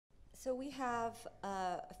So we have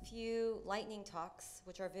a few lightning talks,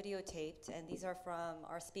 which are videotaped, and these are from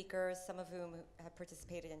our speakers, some of whom have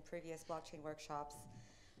participated in previous blockchain workshops,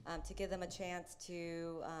 to give them a chance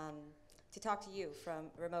to talk to you from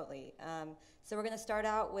remotely. So we're going to start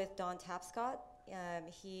out with Don Tapscott.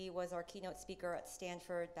 He was our keynote speaker at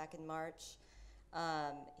Stanford back in March.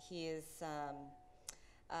 He is,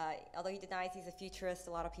 although he denies he's a futurist,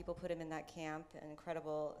 a lot of people put him in that camp, an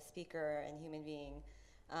incredible speaker and human being.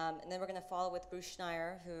 And then we're going to follow with Bruce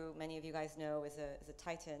Schneier, who many of you guys know is a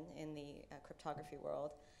titan in the cryptography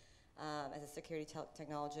world as a security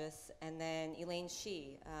technologist. And then Elaine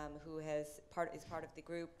Shi, who is part of the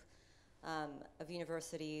group of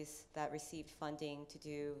universities that received funding to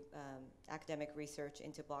do academic research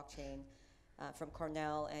into blockchain from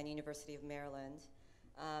Cornell and University of Maryland.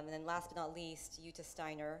 And then last but not least, Jutta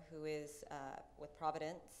Steiner, who is with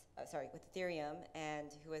with Ethereum,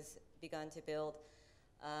 and who has begun to build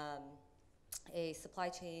a supply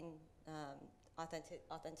chain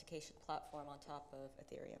authentication platform on top of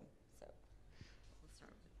Ethereum. So we'll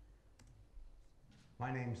start with.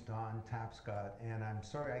 My name's Don Tapscott, and I'm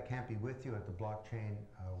sorry I can't be with you at the blockchain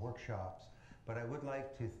workshops, but I would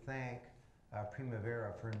like to thank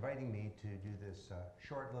Primavera for inviting me to do this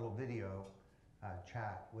short little video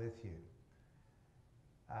chat with you.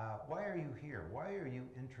 Why are you here? Why are you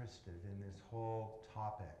interested in this whole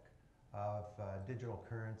topic of digital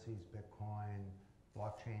currencies, Bitcoin,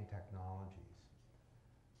 blockchain technologies?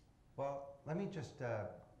 Well, let me just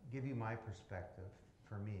give you my perspective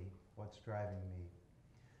for me, what's driving me.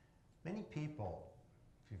 Many people,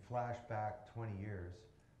 if you flash back 20 years,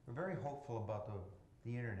 were very hopeful about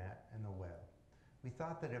the internet and the web. We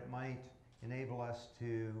thought that it might enable us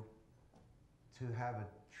to have a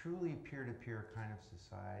truly peer-to-peer kind of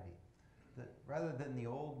society. That rather than the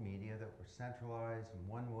old media that were centralized in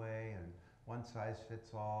one way and one size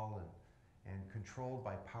fits all and controlled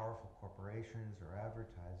by powerful corporations or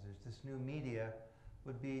advertisers, this new media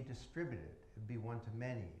would be distributed. It would be one to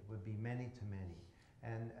many. It would be many to many.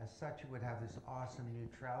 And as such, it would have this awesome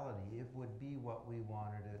neutrality. It would be what we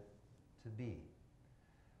wanted it to be.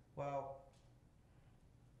 Well,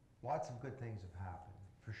 lots of good things have happened,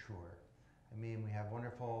 for sure. I mean, we have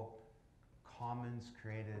wonderful commons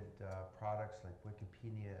created products like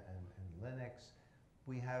Wikipedia and Linux.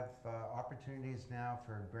 We have opportunities now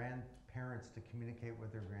for grandparents to communicate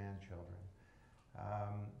with their grandchildren.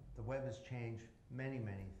 The web has changed many,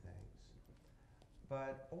 many things.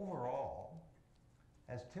 But overall,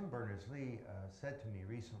 as Tim Berners-Lee said to me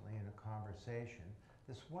recently in a conversation,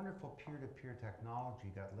 this wonderful peer-to-peer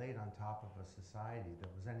technology got laid on top of a society that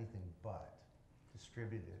was anything but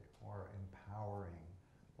distributed or empowering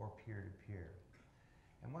or peer-to-peer.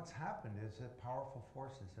 And what's happened is that powerful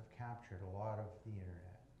forces have captured a lot of the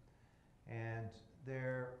internet. And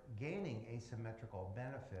they're gaining asymmetrical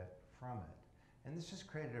benefit from it. And this has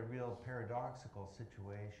created a real paradoxical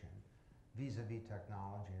situation vis-a-vis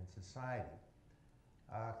technology and society.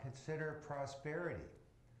 Consider prosperity.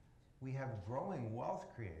 We have growing wealth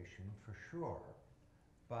creation for sure,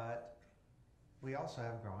 but we also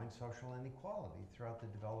have growing social inequality throughout the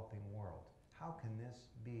developing world. How can this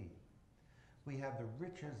be? We have the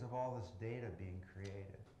riches of all this data being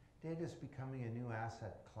created. Data is becoming a new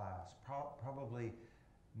asset class, probably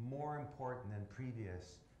more important than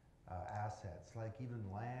previous assets, like even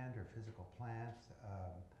land or physical plants,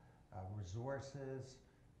 resources,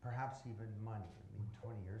 perhaps even money. I mean,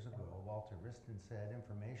 20 years ago, Walter Wriston said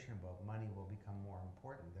information about money will become more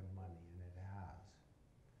important than money, and it has.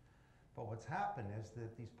 But what's happened is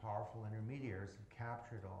that these powerful intermediaries have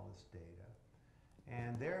captured all this data,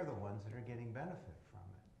 and they're the ones that are getting benefit from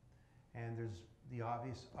it. And there's the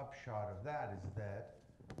obvious upshot of that is that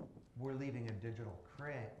we're leaving a digital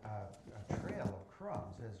a trail of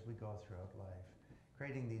crumbs as we go throughout life,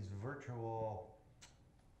 creating these virtual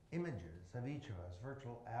images of each of us,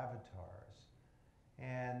 virtual avatars.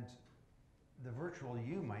 And the virtual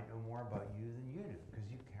you might know more about you than you do, because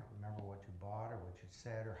you can't remember what you bought or what you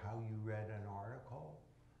said or how you read an article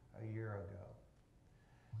a year ago.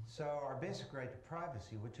 So our basic right to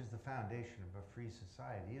privacy, which is the foundation of a free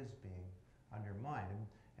society, is being undermined.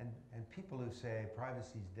 And people who say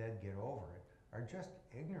privacy's dead, get over it, are just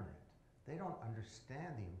ignorant. They don't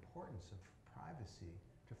understand the importance of privacy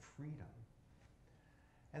to freedom.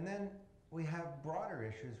 And then we have broader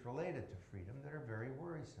issues related to freedom that are very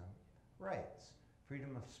worrisome. Rights.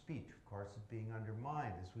 Freedom of speech, of course, is being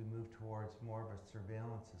undermined as we move towards more of a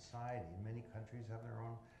surveillance society. Many countries have their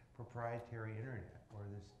own proprietary internet or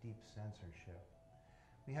this deep censorship.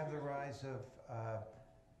 We have the rise of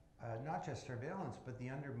not just surveillance, but the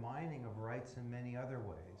undermining of rights in many other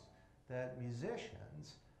ways. That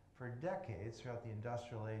musicians, for decades throughout the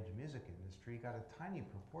industrial age music industry, got a tiny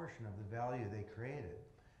proportion of the value they created.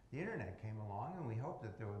 The internet came along and we hoped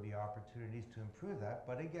that there would be opportunities to improve that,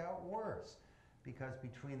 but it got worse because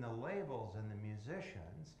between the labels and the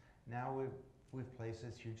musicians, now we've placed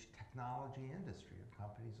this huge technology industry of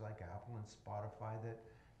companies like Apple and Spotify that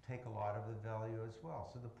take a lot of the value as well.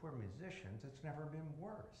 So the poor musicians, it's never been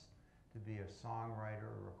worse to be a songwriter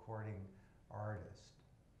or recording artist.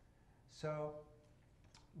 So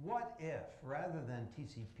what if, rather than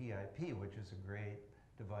TCP/IP, which is a great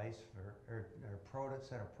device for, or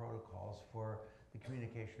set of protocols for the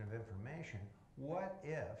communication of information, what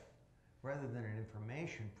if, rather than an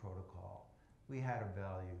information protocol, we had a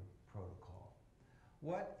value protocol?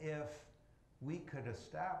 What if we could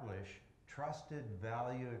establish trusted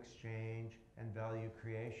value exchange and value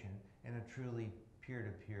creation in a truly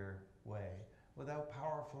peer-to-peer way without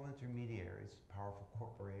powerful intermediaries, powerful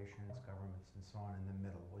corporations, governments, and so on in the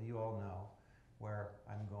middle? Well, you all know where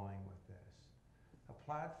I'm going with this. A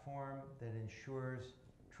platform that ensures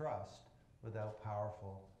trust without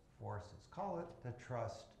powerful forces. Call it the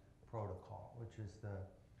Trust Protocol, which is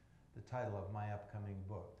the title of my upcoming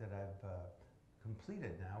book that I've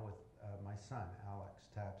completed now with my son, Alex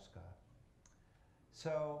Tapscott.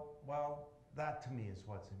 So, well, that to me is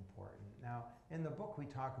what's important. Now, in the book we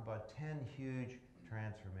talk about 10 huge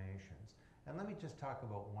transformations, and let me just talk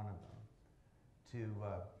about one of them to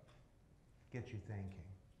get you thinking.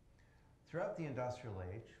 Throughout the industrial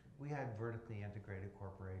age, we had vertically integrated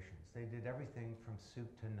corporations. They did everything from soup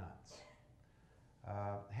to nuts.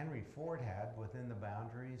 Henry Ford had, within the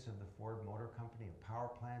boundaries of the Ford Motor Company, a power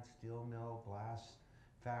plant, steel mill, glass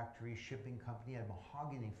factory, shipping company, had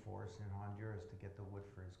mahogany forests in Honduras to get the wood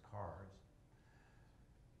for his cars.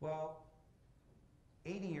 Well,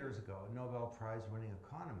 80 years ago, a Nobel Prize winning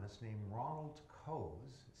economist named Ronald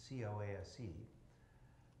Coase, C-O-A-S-E,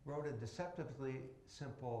 wrote a deceptively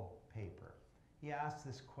simple paper. He asked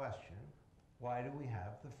this question: why do we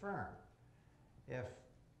have the firm? If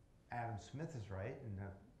Adam Smith is right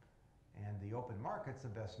and the open market's the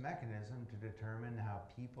best mechanism to determine how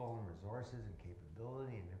people and resources and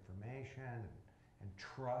capability and information and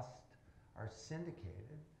trust are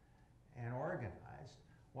syndicated and organized,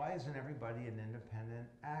 why isn't everybody an independent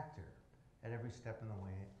actor at every step in the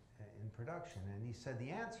way in production? And he said the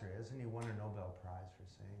answer is, and he won a Nobel Prize for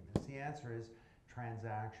saying this, the answer is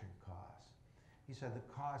transaction costs. He said the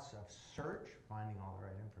costs of search, finding all the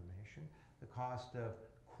right information, the cost of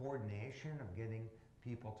coordination, of getting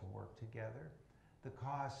people to work together, the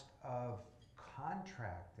cost of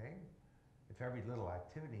contracting, if every little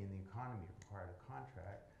activity in the economy required a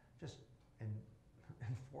contract, just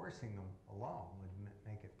enforcing them alone would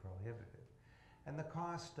make it prohibitive, and the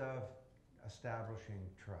cost of establishing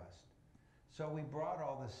trust. So we brought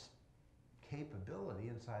all this capability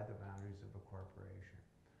inside the boundaries of a corporation.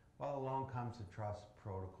 Well, along comes the Trust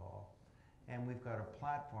Protocol, and we've got a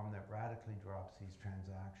platform that radically drops these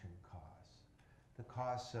transaction costs. The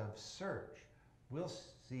costs of search. We'll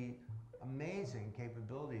see amazing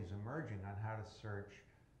capabilities emerging on how to search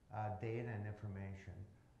data and information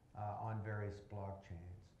on various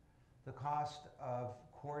blockchains. The cost of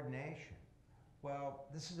coordination. Well,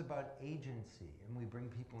 this is about agency, and we bring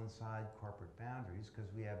people inside corporate boundaries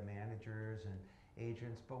because we have managers and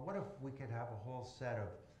agents, but what if we could have a whole set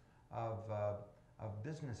of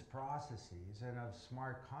business processes and of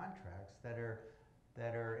smart contracts that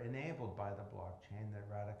are enabled by the blockchain that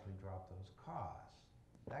radically drop those costs?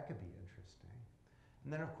 That could be interesting.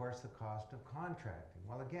 And then, of course, the cost of contracting.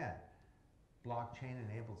 Well, again,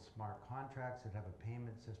 blockchain-enabled smart contracts that have a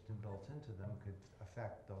payment system built into them could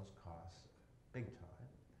affect those costs big time.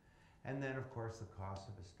 And then, of course, the cost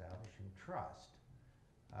of establishing trust,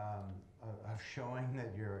 of showing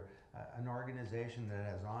that you're an organization that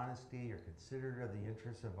has honesty, you're considerate of the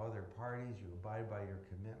interests of other parties, you abide by your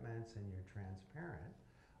commitments, and you're transparent.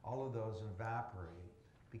 All of those evaporate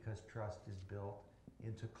because trust is built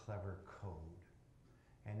into clever code.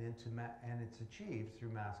 And it's achieved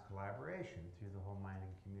through mass collaboration, through the whole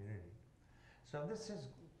mining community. So this is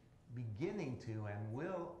beginning to and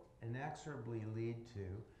will inexorably lead to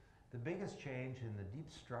the biggest change in the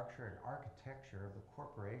deep structure and architecture of the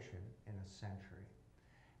corporation in a century.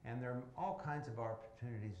 And there are all kinds of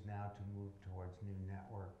opportunities now to move towards new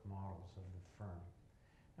network models of the firm.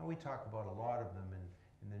 And we talk about a lot of them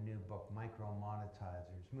in the new book,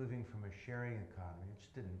 Micro-Monetizers, moving from a sharing economy, which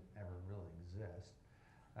didn't ever really exist,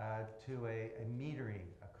 to a metering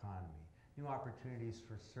economy, new opportunities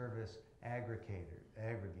for service aggregators,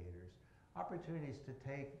 opportunities to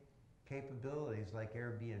take capabilities like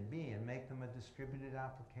Airbnb and make them a distributed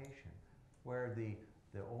application where the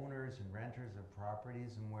the owners and renters of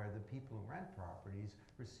properties, and where the people who rent properties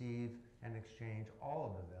receive and exchange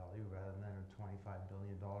all of the value rather than a $25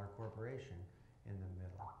 billion corporation in the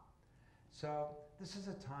middle. So this is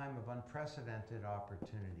a time of unprecedented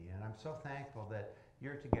opportunity, and I'm so thankful that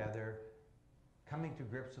you're together coming to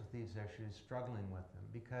grips with these issues, struggling with them,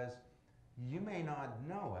 because you may not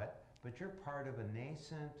know it, but you're part of a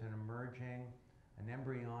nascent and emerging, an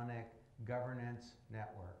embryonic governance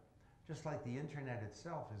network. Just like the internet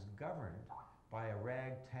itself is governed by a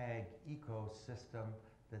ragtag ecosystem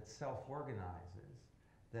that self-organizes,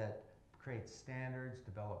 that creates standards,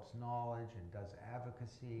 develops knowledge, and does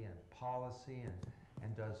advocacy and policy,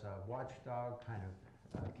 and does a watchdog kind of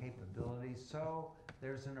capabilities. So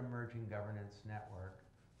there's an emerging governance network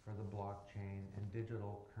for the blockchain and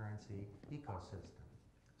digital currency ecosystem.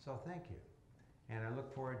 So thank you. And I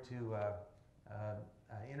look forward to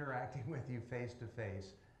interacting with you face to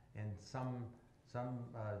face in some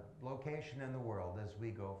location in the world as we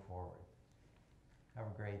go forward. Have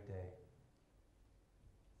a great day.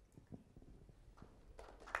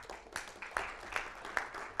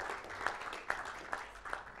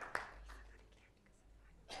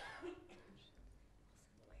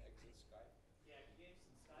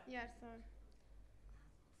 Yes, sir.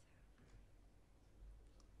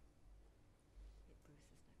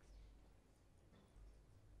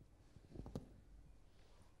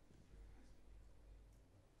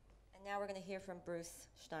 And now we're going to hear from Bruce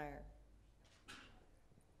Schneier.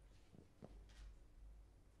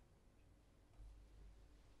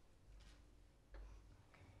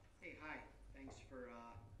 Hey, hi. Thanks for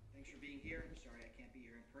being here. I'm sorry I can't be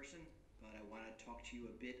here in person, but I want to talk to you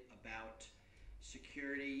a bit about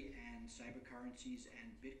security and cybercurrencies and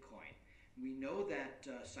Bitcoin. We know that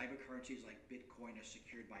cybercurrencies like Bitcoin are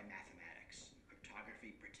secured by mathematics.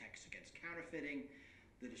 Cryptography protects against counterfeiting.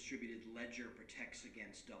 The distributed ledger protects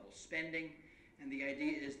against double spending. And the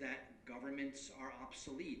idea is that governments are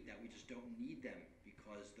obsolete, that we just don't need them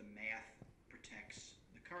because the math protects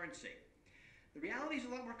the currency. The reality is a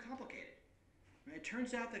lot more complicated. It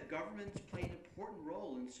turns out that governments play an important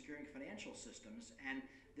role in securing financial systems, and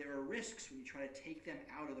there are risks when you try to take them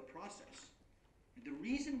out of the process. And the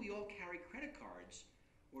reason we all carry credit cards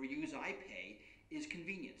or use iPay is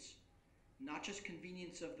convenience. Not just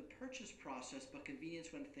convenience of the purchase process, but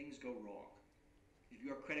convenience when things go wrong. If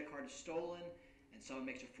your credit card is stolen and someone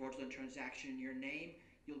makes a fraudulent transaction in your name,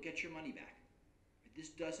 you'll get your money back. But this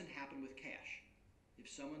doesn't happen with cash. If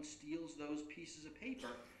someone steals those pieces of paper,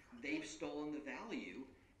 they've stolen the value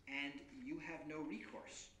and you have no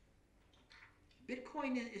recourse.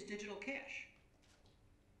 Bitcoin is digital cash.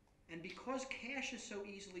 And because cash is so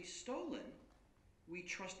easily stolen, we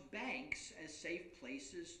trust banks as safe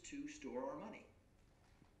places to store our money.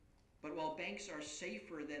 But while banks are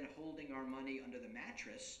safer than holding our money under the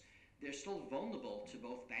mattress, they're still vulnerable to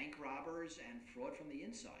both bank robbers and fraud from the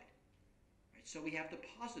inside. Right? So we have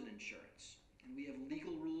deposit insurance, and we have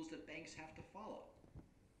legal rules that banks have to follow.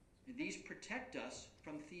 And these protect us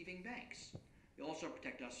from thieving banks. They also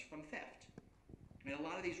protect us from theft. And a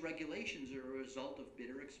lot of these regulations are a result of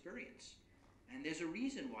bitter experience. And there's a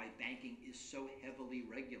reason why banking is so heavily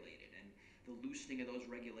regulated, and the loosening of those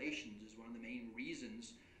regulations is one of the main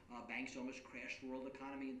reasons banks almost crashed the world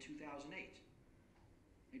economy in 2008.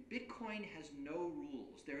 And Bitcoin has no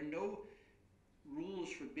rules. There are no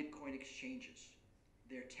rules for Bitcoin exchanges.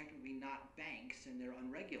 They're technically not banks, and they're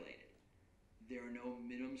unregulated. There are no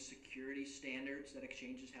minimum security standards that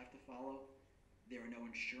exchanges have to follow. There are no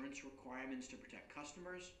insurance requirements to protect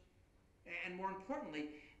customers. And more importantly,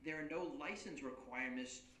 there are no license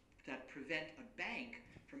requirements that prevent a bank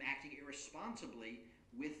from acting irresponsibly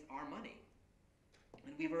with our money.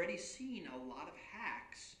 And we've already seen a lot of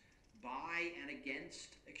hacks by and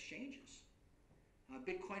against exchanges.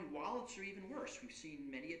 Bitcoin wallets are even worse. We've seen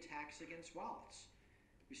many attacks against wallets.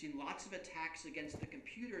 We've seen lots of attacks against the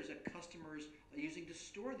computers that customers are using to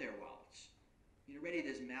store their wallets. Already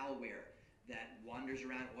there's malware that wanders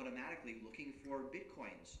around automatically looking for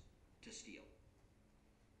Bitcoins to steal.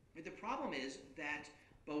 The problem is that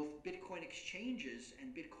both Bitcoin exchanges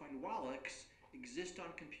and Bitcoin wallets exist on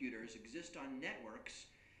computers, exist on networks,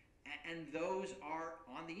 and those are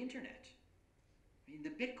on the internet. The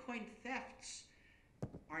Bitcoin thefts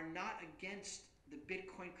are not against the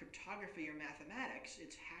Bitcoin cryptography or mathematics.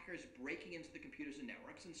 It's hackers breaking into the computers and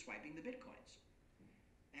networks and swiping the Bitcoins.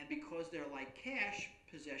 And because they're like cash,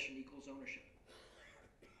 possession equals ownership.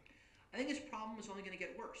 I think this problem is only going to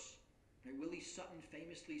get worse. Willie Sutton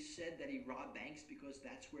famously said that he robbed banks because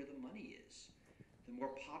that's where the money is. The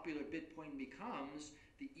more popular Bitcoin becomes,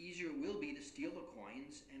 the easier it will be to steal the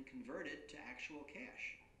coins and convert it to actual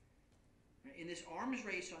cash. In this arms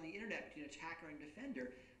race on the internet between attacker and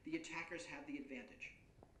defender, the attackers have the advantage.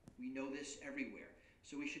 We know this everywhere.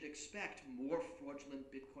 So we should expect more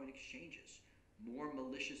fraudulent Bitcoin exchanges, more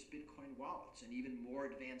malicious Bitcoin wallets, and even more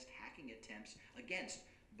advanced hacking attempts against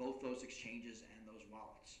both those exchanges and those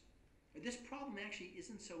wallets. But this problem actually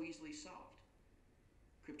isn't so easily solved.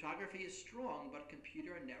 Cryptography is strong, but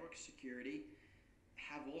computer and network security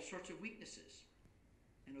have all sorts of weaknesses.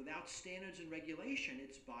 And without standards and regulation,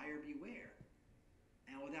 it's buyer beware.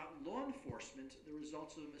 And without law enforcement, the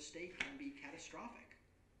results of a mistake can be catastrophic.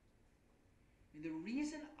 And the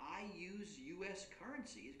reason I use US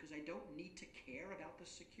currency is because I don't need to care about the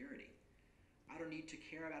security. I don't need to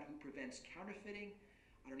care about who prevents counterfeiting.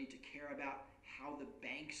 I don't need to care about how the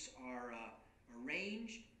banks are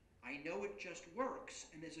arranged. I know it just works,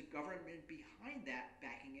 and there's a government behind that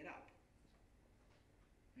backing it up.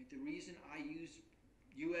 Right? The reason I use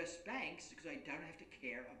US banks is because I don't have to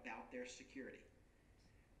care about their security.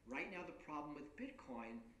 Right now, the problem with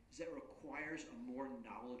Bitcoin is that it requires a more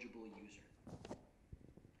knowledgeable user.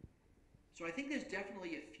 So I think there's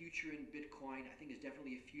definitely a future in Bitcoin. I think there's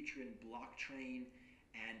definitely a future in blockchain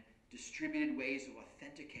and distributed ways of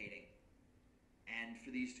authenticating, and for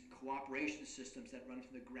these cooperation systems that run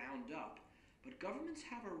from the ground up. But governments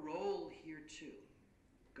have a role here too.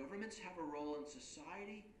 Governments have a role in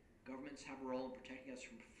society. Governments have a role in protecting us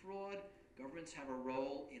from fraud. Governments have a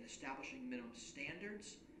role in establishing minimum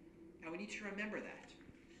standards. And we need to remember that.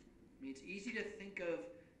 I mean, it's easy to think of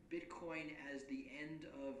Bitcoin as the end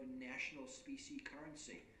of national specie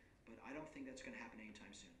currency, but I don't think that's going to happen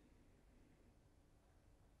anytime soon.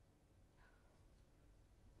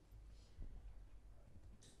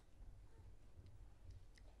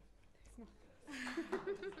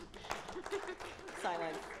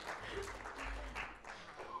 Silence.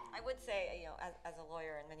 I would say, as a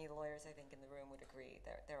lawyer, and many lawyers I think in the room would agree,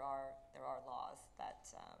 there are laws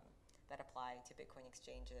that apply to Bitcoin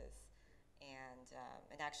exchanges,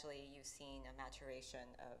 and actually you've seen a maturation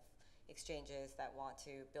of exchanges that want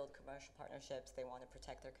to build commercial partnerships. They want to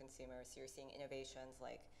protect their consumers. So you're seeing innovations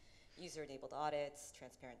like user-enabled audits,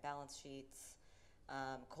 transparent balance sheets,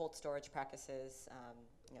 cold storage practices.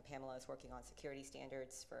 Pamela is working on security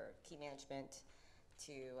standards for key management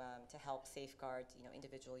to help safeguard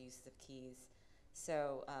individual uses of keys.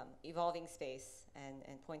 So evolving space, and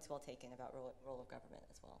points well taken about role of government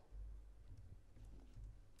as well.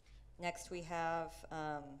 Next we have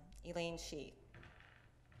Elaine Shi.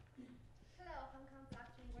 Hello, Hong Kong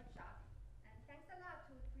Blockchain Workshop, and thanks a lot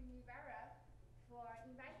to Primavera for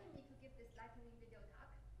inviting me to give this lightning video talk.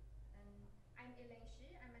 I'm Elaine Shi.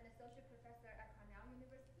 I'm an associate professor at Cornell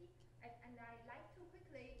University, and I'd like to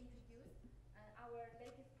quickly introduce our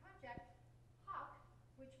latest project, Hawk,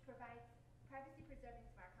 which provides privacy-preserving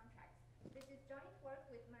smart contracts. This is joint work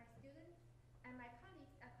with my students and my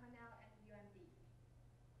colleagues at Cornell and UMD.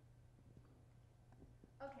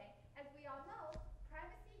 Okay, as we all know,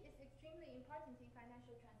 privacy is extremely important in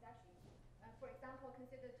financial transactions. For example,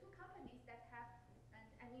 consider two companies that have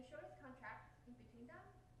an insurance contract in between them.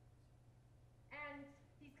 And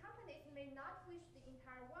these companies may not wish the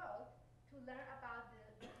entire world to learn about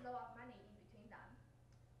the flow of money in between them.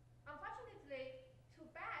 Unfortunately, too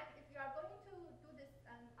bad, if you are going to do this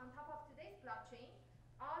on top of today's blockchain,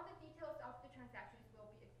 all the details of the transactions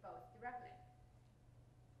will be exposed directly.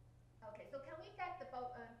 Okay, so can we get the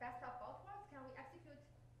best of both worlds? Can we execute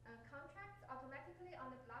contracts automatically on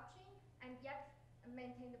the blockchain and yet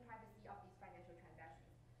maintain the privacy of these financial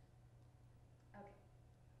transactions? Okay.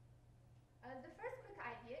 The first quick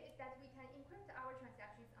idea is that we can encrypt our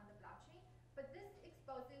transactions on the blockchain, but this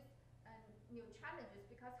exposes new challenges,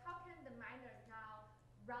 because how can the miners now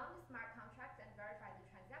run the smart contracts and verify the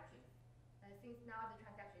transactions, since now the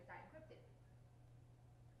transactions are encrypted?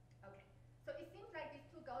 Okay, so it seems like these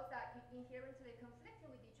two goals are inherently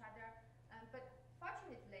conflicting with each other, but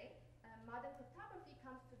fortunately, modern cryptography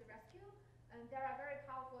comes to the rescue, and there are very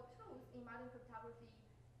powerful tools in modern cryptography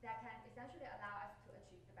that can essentially allow us to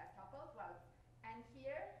achieve the best of both worlds. And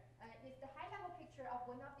here is the high-level picture of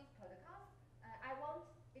one of these protocols. I won't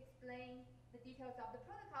explain the details of the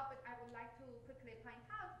protocol, but I would like to quickly point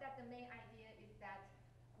out that the main idea is that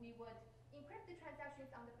we would encrypt the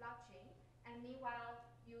transactions on the blockchain, and meanwhile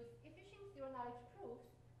use efficient zero-knowledge proofs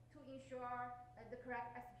to ensure the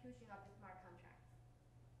correct execution of the smart contracts.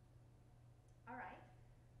 All right.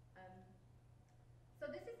 So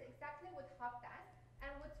this is exactly what Hawk does. And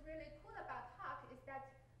what's really cool about Hawk is that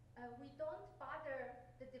we don't bother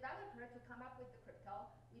the developer to come up with the crypto.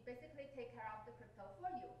 We basically take care of the crypto for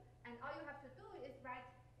you. And all you have to do is write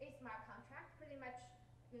a smart contract, pretty much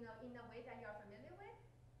in a way that you're familiar with.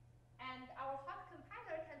 And our Hawk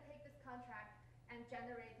compiler can take this contract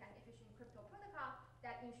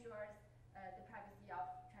that ensures the privacy of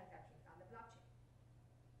transactions on the blockchain.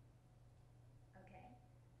 Okay.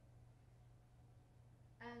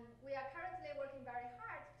 And we are currently working very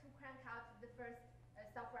hard to crank out the first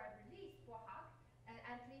software release for Hawk, and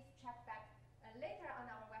please check back later on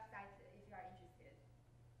our website if you are interested.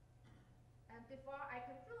 And before I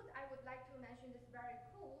conclude, I would like to mention this very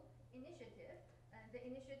cool initiative, the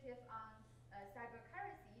initiative on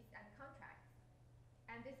cybercurrencies and contracts.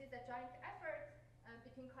 And this is a joint effort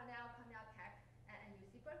between Cornell Tech, and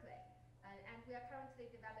UC Berkeley. And we are currently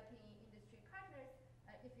developing industry partners.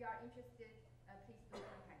 If you are interested, please do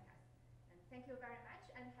contact us. And thank you very much,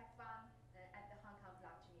 and have fun at the Hong Kong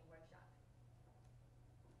Blockchain Workshop.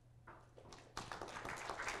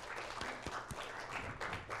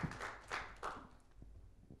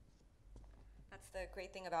 That's the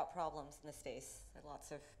great thing about problems in the space. There are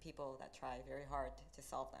lots of people that try very hard to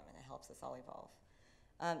solve them, and it helps us all evolve.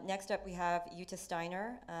 Next up, we have Jutta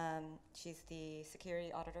Steiner. She's the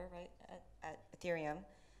security auditor, right, at Ethereum,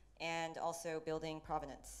 and also building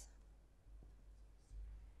provenance.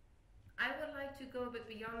 I would like to go a bit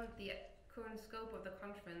beyond the current scope of the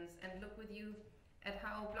conference and look with you at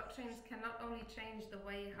how blockchains can not only change the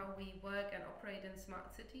way how we work and operate in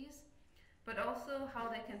smart cities, but also how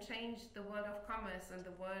they can change the world of commerce and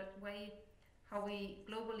the way how we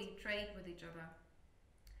globally trade with each other.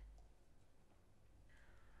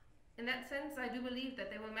 In that sense, I do believe that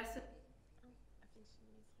they will massively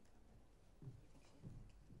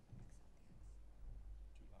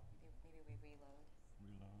Maybe we reload.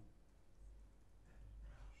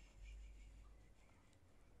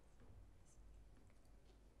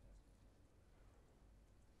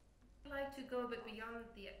 I'd like to go a bit beyond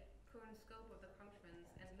the current scope of the conference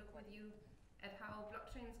and look with you at how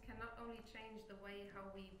blockchains can not only change the way how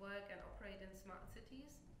we work and operate in smart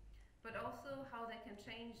cities, but also how they can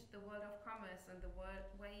change the world of commerce and the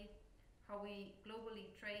way how we globally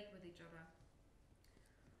trade with each other.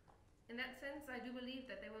 In that sense, I do believe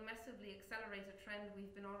that they will massively accelerate a trend we've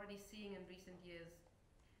been already seeing in recent years.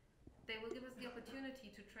 They will give us the opportunity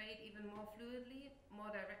to trade even more fluidly, more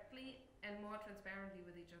directly, and more transparently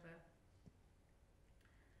with each other.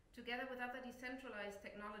 Together with other decentralized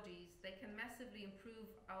technologies, they can massively improve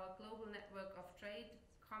our global network of trade,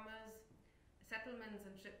 commerce, settlements,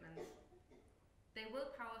 and shipments. They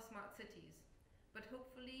will power smart cities, but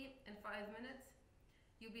hopefully in 5 minutes,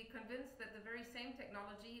 you'll be convinced that the very same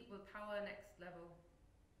technology will power next level.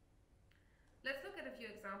 Let's look at a few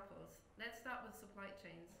examples. Let's start with supply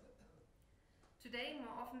chains. Today,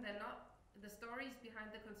 more often than not, the stories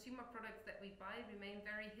behind the consumer products that we buy remain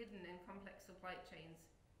very hidden in complex supply chains.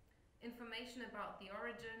 Information about the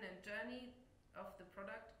origin and journey of the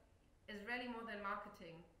product is really more than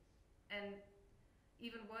marketing, and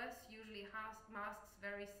even worse, usually masks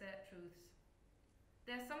very sad truths.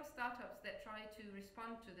 There are some startups that try to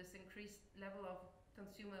respond to this increased level of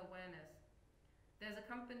consumer awareness. There's a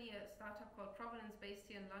startup called Provenance based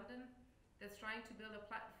here in London that's trying to build a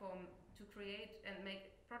platform to create and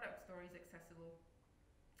make product stories accessible.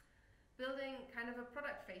 Building kind of a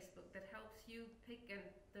product Facebook that helps you pick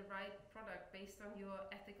the right product based on your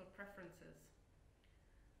ethical preferences.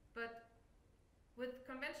 But with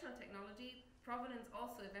conventional technology, provenance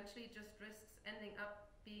also eventually just risks ending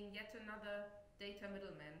up being yet another data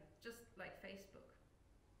middleman, just like Facebook.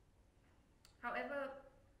 However,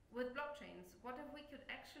 with blockchains, what if we could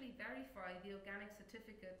actually verify the organic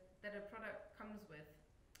certificate that a product comes with?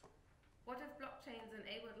 What if blockchains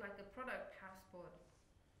enabled like a product passport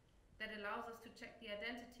that allows us to check the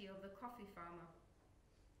identity of the coffee farmer?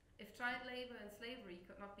 If child labor and slavery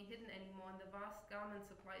could not be hidden anymore in the vast garment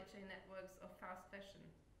supply chain networks of fast fashion?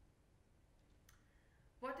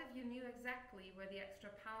 What if you knew exactly where the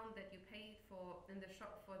extra pound that you paid for in the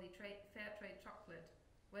shop for the fair trade chocolate,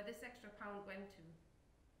 where this extra pound went to?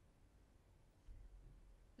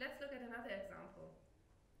 Let's look at another example.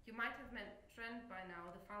 You might have met Trent by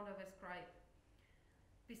now, the founder of Ascribe.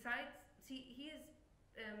 Besides, he has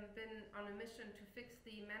been on a mission to fix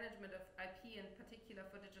the management of IP, in particular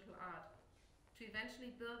for digital art, to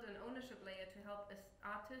eventually build an ownership layer to help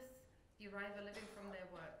artists derive a living from their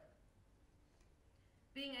work.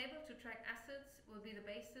 Being able to track assets will be the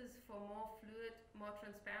basis for more fluid, more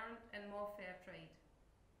transparent, and more fair trade.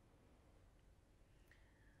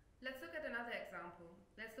 Let's look at another example.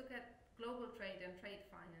 Let's look at global trade and trade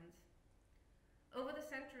finance. Over the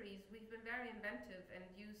centuries, we've been very inventive and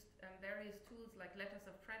used various tools like letters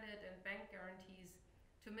of credit and bank guarantees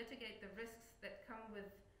to mitigate the risks that come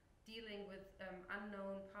with dealing with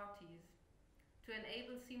unknown parties, to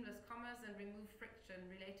enable seamless commerce and remove friction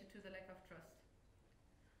related to the lack of trust.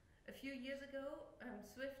 A few years ago,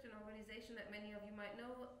 Swift, an organization that many of you might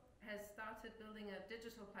know, has started building a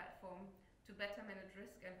digital platform to better manage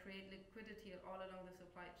risk and create liquidity all along the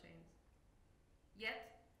supply chains.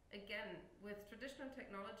 Yet, again, with traditional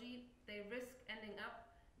technology, they risk ending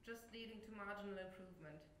up just leading to marginal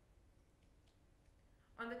improvement.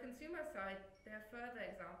 On the consumer side, there are further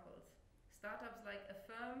examples. Startups like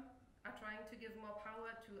Affirm are trying to give more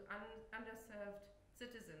power to underserved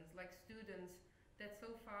citizens, like students, that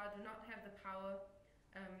so far do not have the power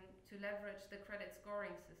to leverage the credit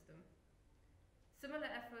scoring system. Similar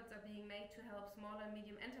efforts are being made to help small and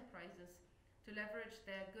medium enterprises to leverage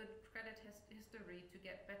their good credit history to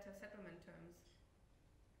get better settlement terms.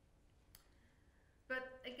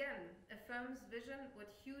 But again, a firm's vision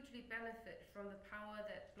would hugely benefit from the power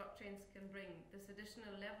that blockchains can bring, this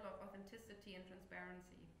additional level of authenticity and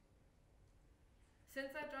transparency.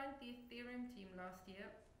 Since I joined the Ethereum team last year,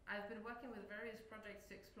 I've been working with various projects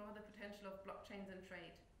to explore the potential of blockchains in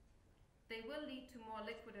trade. They will lead to more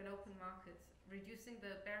liquid and open markets, reducing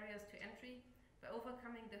the barriers to entry by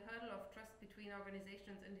overcoming the hurdle of trust between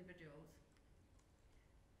organizations and individuals.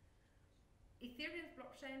 Ethereum's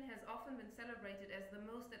blockchain has often been celebrated as the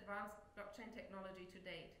most advanced blockchain technology to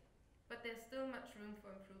date, but there's still much room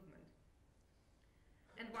for improvement.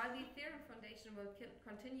 And while the Ethereum Foundation will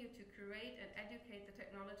continue to curate and educate the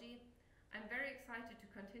technology, I'm very excited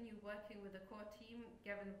to continue working with the core team,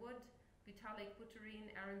 Gavin Wood, Vitalik Buterin,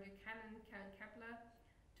 Aaron Buchanan, Karen Kepler,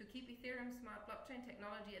 to keep Ethereum smart blockchain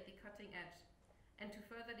technology at the cutting edge, and to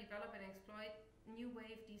further develop and exploit new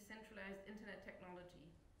wave decentralized internet technology.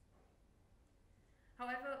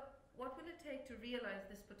 However, what will it take to realize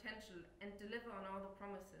this potential and deliver on all the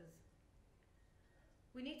promises?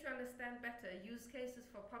 We need to understand better use cases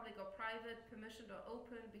for public or private, permissioned or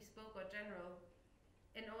open, bespoke or general,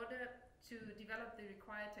 in order to develop the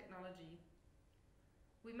required technology.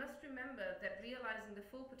 We must remember that realizing the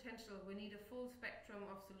full potential, we need a full spectrum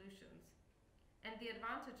of solutions, and the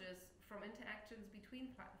advantages from interactions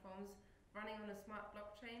between platforms running on a smart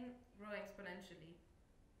blockchain grow exponentially.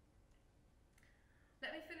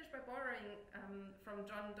 Let me finish by borrowing from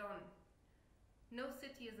John Donne. No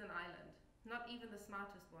city is an island, not even the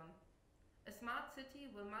smartest one. A smart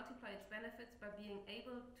city will multiply its benefits by being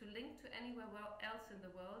able to link to anywhere else in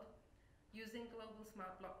the world using global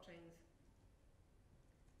smart blockchains.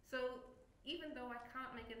 So even though I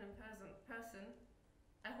can't make it in person,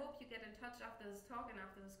 I hope you get in touch after this talk and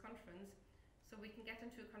after this conference so we can get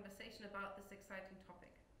into a conversation about this exciting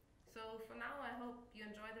topic. So for now, I hope you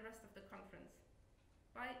enjoy the rest of the conference.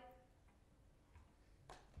 Bye.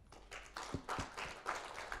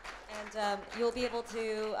 And you'll be able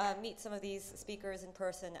to meet some of these speakers in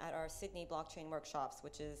person at our Sydney blockchain workshops,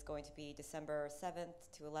 which is going to be December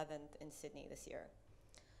 7th to 11th in Sydney this year.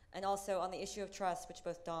 And also on the issue of trust, which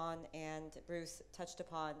both Dawn and Bruce touched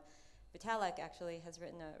upon, Vitalik actually has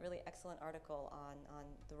written a really excellent article on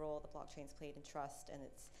the role that blockchains played in trust and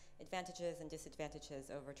its advantages and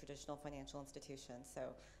disadvantages over traditional financial institutions.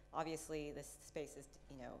 So obviously this space is,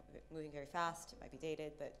 moving very fast. It might be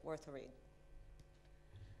dated, but worth a read.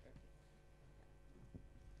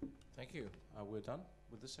 Thank you. We're done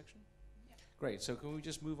with this section? Yeah. Great. So can we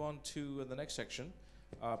just move on to the next section?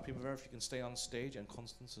 Primavera, if you can stay on stage, and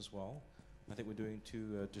Constance as well. I think we're doing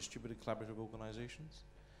two distributed collaborative organizations.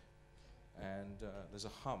 And there's a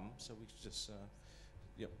hum, so we should just,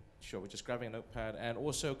 yep, sure, we're just grabbing a notepad. And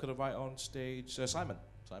also, could I invite on stage Simon?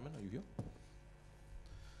 Simon, are you here?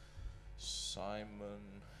 Simon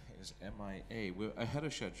is MIA. We're ahead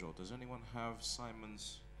of schedule. Does anyone have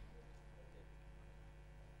Simon's?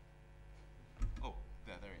 Oh,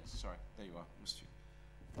 there he is. Sorry, there you are. Missed you.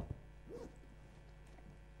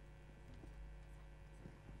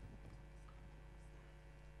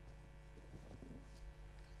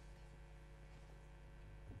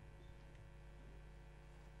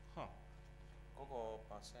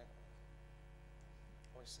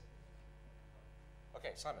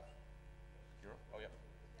 Okay, Simon. You're up? Oh, yeah.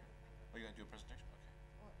 Are you going to do a presentation?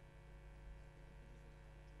 Okay.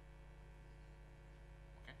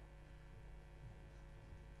 Okay.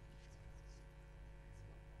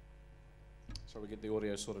 So we get the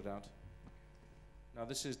audio sorted out. Now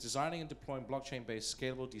this is designing and deploying blockchain-based,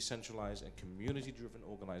 scalable, decentralized, and community-driven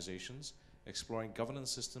organizations, exploring governance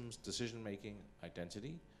systems, decision-making,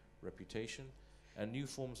 identity, reputation, and new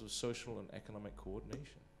forms of social and economic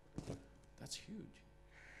coordination. That's huge.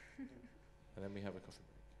 And then we have a coffee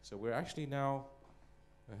break. So we're actually now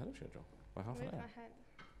ahead of schedule by half an hour. Ahead.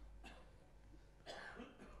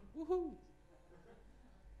 Woohoo!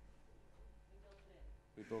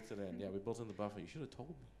 We built it in. Yeah, we built in the buffer. You should have told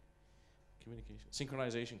me. Communication.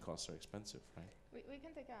 Synchronization costs are expensive, right? We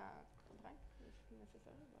can take a break if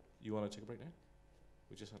necessary. But You want to take a break now?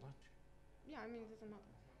 We just had lunch. yeah, I mean, it doesn't matter.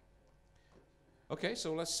 Okay,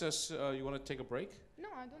 so let's just, you want to take a break? No,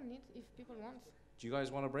 I don't need if people want. Do you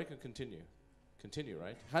guys want a break or continue? Continue,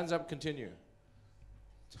 right? Hands up, continue.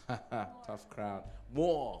 Tough crowd.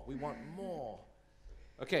 More. We want more.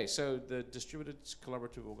 Okay, so the distributed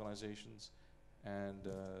collaborative organizations, and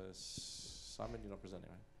Simon, you're not presenting,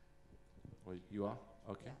 right? Well, you are?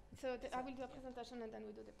 Okay. Yeah. So I will do a presentation and then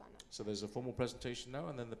we do the panel. So there's a formal presentation now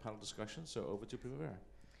and then the panel discussion. So over to Primavera.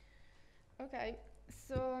 Okay.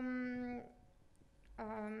 So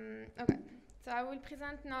okay. So I will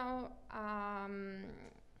present now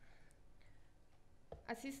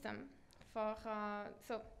a system for.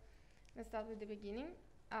 So let's start with the beginning.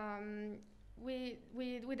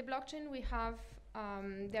 With the blockchain, we have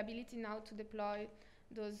the ability now to deploy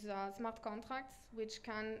those smart contracts, which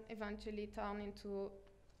can eventually turn into.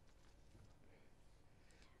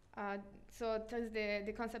 So there's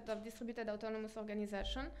the concept of distributed autonomous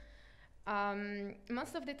organization.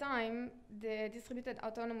 Most of the time, the distributed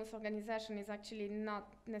autonomous organization is actually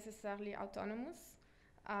not necessarily autonomous.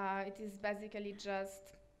 It is basically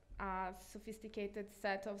just a sophisticated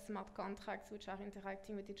set of smart contracts which are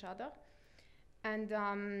interacting with each other. And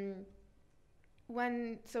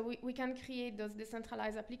we can create those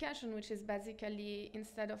decentralized applications, which is basically,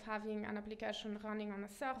 instead of having an application running on a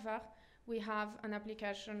server, we have an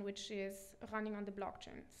application which is running on the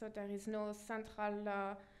blockchain. So there is no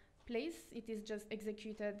central place. It is just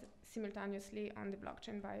executed simultaneously on the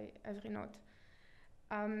blockchain by every node.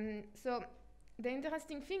 So the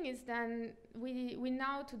interesting thing is then we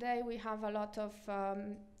now today we have a lot of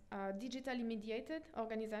digitally mediated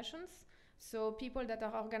organizations. So people that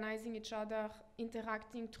are organizing each other,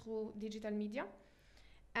 interacting through digital media.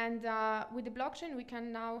 And with the blockchain, we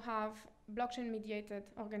can now have blockchain-mediated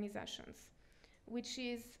organizations, which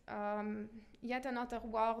is yet another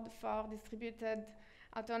word for distributed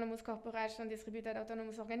autonomous corporation, distributed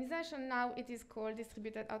autonomous organization. Now it is called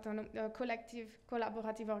distributed collective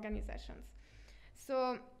collaborative organizations.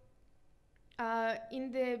 So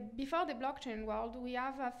before the blockchain world, we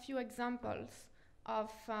have a few examples of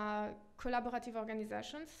collaborative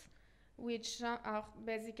organizations, which are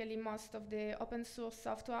basically most of the open source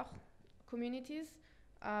software communities,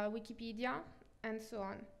 Wikipedia, and so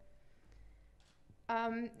on.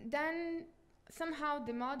 Then somehow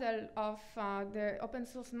the model of the open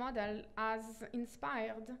source model has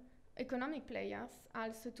inspired economic players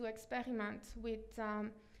also to experiment with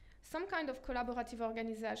some kind of collaborative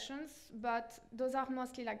organizations, but those are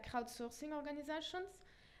mostly like crowdsourcing organizations,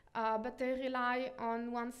 but they rely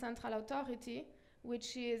on one central authority,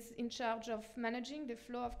 which is in charge of managing the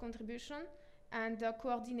flow of contribution and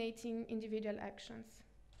coordinating individual actions.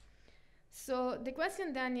 So the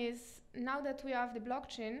question then is, now that we have the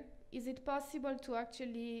blockchain, is it possible to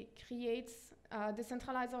actually create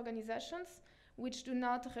decentralized organizations which do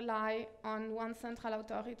not rely on one central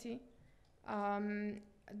authority,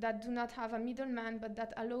 that do not have a middleman, but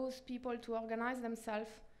that allows people to organize themselves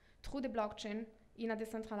through the blockchain in a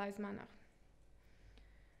decentralized manner?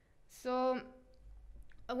 So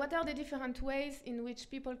what are the different ways in which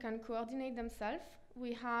people can coordinate themselves?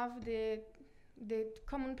 We have the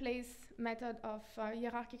commonplace method of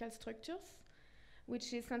hierarchical structures,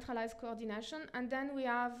 which is centralized coordination, and then we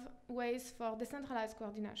have ways for decentralized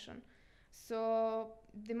coordination. So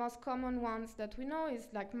the most common ones that we know is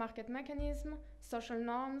like market mechanism, social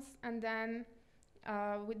norms, and then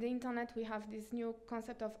with the internet we have this new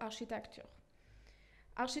concept of architecture.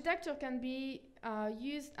 Architecture can be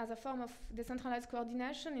used as a form of decentralized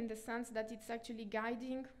coordination in the sense that it's actually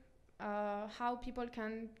guiding how people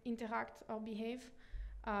can interact or behave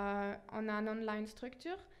on an online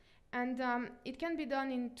structure. And it can be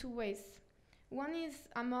done in two ways. One is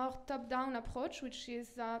a more top-down approach, which is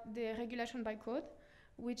the regulation by code,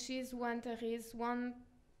 which is when there is one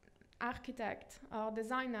architect or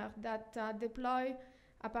designer that deploy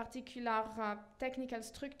a particular technical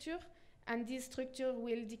structure, and this structure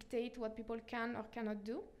will dictate what people can or cannot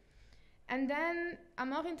do. And then a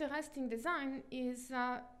more interesting design is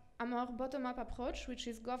a more bottom-up approach, which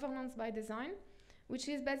is governance by design, which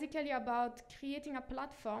is basically about creating a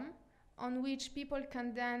platform on which people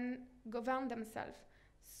can then govern themselves.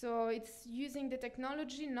 So it's using the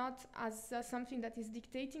technology not as something that is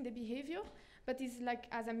dictating the behavior, but is like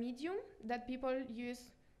as a medium that people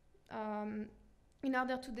use in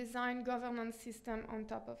order to design governance system on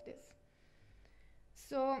top of this.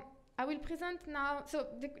 So I will present now. So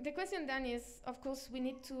the question then is, of course, we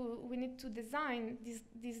need to design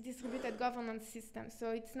this distributed governance system.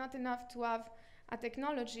 So it's not enough to have a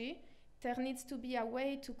technology. there needs to be a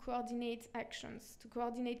way to coordinate actions, to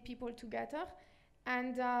coordinate people together.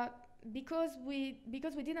 And because we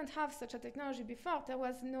didn't have such a technology before, there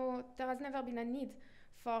has never been a need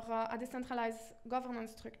for a decentralized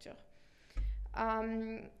governance structure.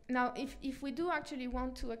 Now, if we do actually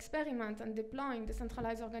want to experiment and deploying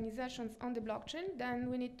decentralized organizations on the blockchain, then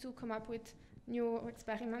we need to come up with new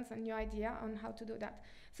experiments and new idea on how to do that.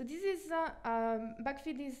 So this is,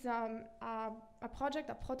 Backfeed is a project,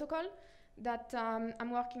 a protocol that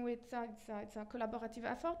I'm working with. It's a collaborative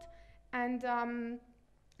effort. And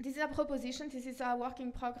this is a proposition. This is a work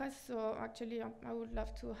in progress. So actually, I would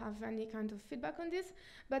love to have any kind of feedback on this.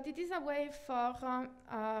 But it is a way for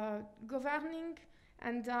governing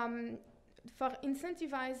and for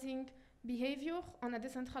incentivizing behavior on a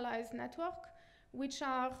decentralized network, which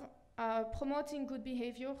are promoting good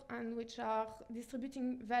behavior and which are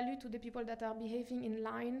distributing value to the people that are behaving in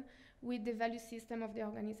line with the value system of the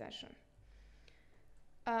organization.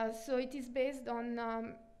 So it is based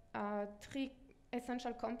on 3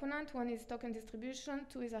 essential components. 1 is token distribution,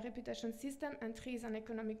 2 is a reputation system, and 3 is an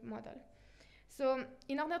economic model. So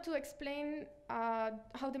in order to explain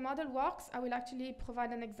how the model works, I will actually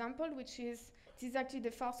provide an example, which is, this is actually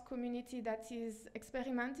the first community that is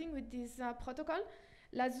experimenting with this protocol.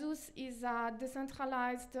 Lazuz is a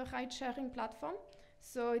decentralized ride-sharing platform.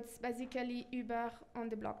 So it's basically Uber on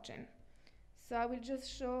the blockchain. So I will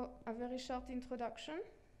just show a very short introduction.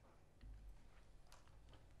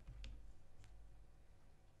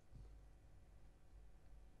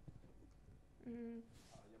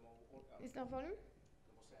 Is there volume?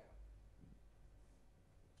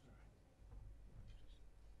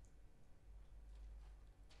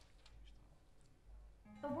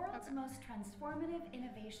 The world's most transformative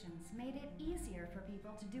innovations made it easier for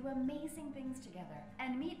people to do amazing things together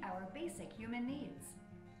and meet our basic human needs.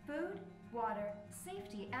 Food, water,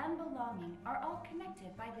 safety, and belonging are all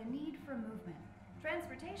connected by the need for movement.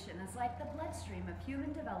 Transportation is like the bloodstream of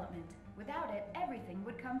human development. Without it, everything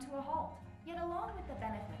would come to a halt. Yet along with the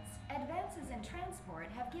benefits, advances in transport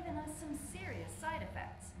have given us some serious side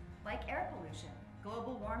effects, like air pollution,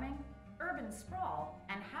 global warming, urban sprawl,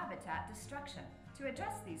 and habitat destruction. To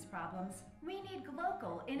address these problems, we need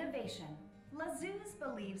local innovation. Lazuz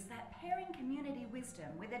believes that pairing community wisdom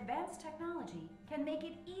with advanced technology can make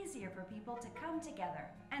it easier for people to come together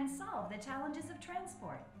and solve the challenges of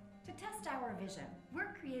transport. To test our vision,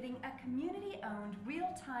 we're creating a community-owned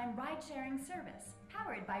real-time ride-sharing service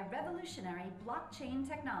powered by revolutionary blockchain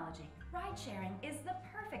technology. Ride-sharing is the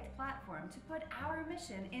perfect platform to put our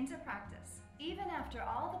mission into practice. Even after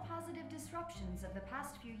all the positive disruptions of the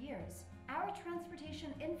past few years, our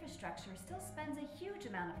transportation infrastructure still spends a huge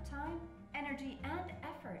amount of time, energy, and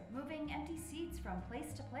effort moving empty seats from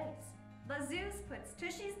place to place. Lazuz puts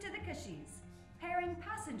tushies to the cushies, pairing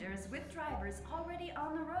passengers with drivers already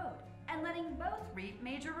on the road and letting both reap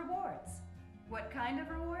major rewards. What kind of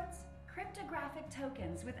rewards? Cryptographic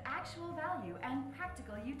tokens with actual value and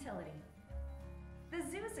practical utility. The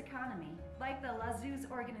Zoo's economy, like the Lazuz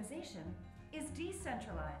organization, is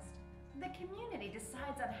decentralized. The community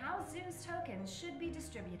decides on how Zoo's tokens should be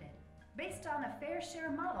distributed, based on a fair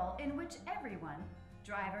share model in which everyone,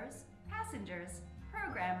 drivers, passengers,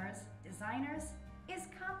 programmers, designers, is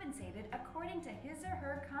compensated according to his or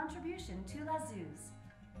her contribution to Lazuz.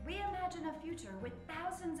 We imagine a future with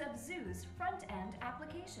thousands of Zoo's front-end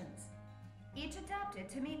applications, each adapted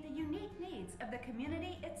to meet the unique needs of the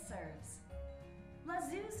community it serves.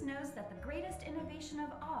 Lazuz knows that the greatest innovation of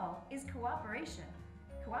all is cooperation.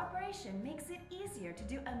 Cooperation makes it easier to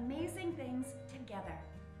do amazing things together.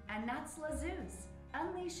 And that's Lazuz,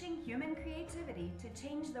 unleashing human creativity to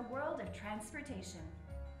change the world of transportation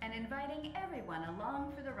and inviting everyone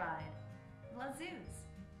along for the ride. Lazuz,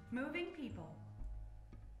 moving people.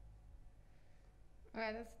 All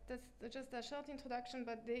right, that's just a short introduction,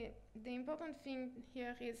 but the important thing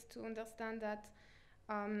here is to understand that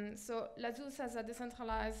so Lazuz as a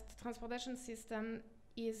decentralized transportation system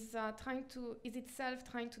is itself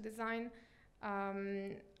trying to design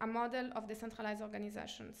a model of decentralized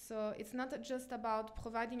organization. So it's not just about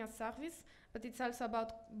providing a service, but it's also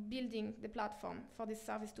about building the platform for this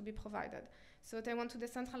service to be provided. So they want to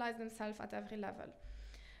decentralize themselves at every level.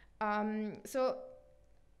 So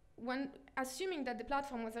when assuming that the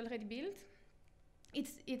platform was already built,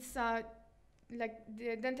 it's like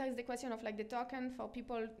then there is the question of like the token for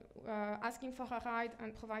people asking for a ride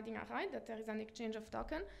and providing a ride, that there is an exchange of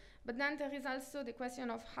token. But then there is also the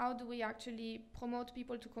question of how do we actually promote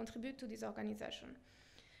people to contribute to this organization.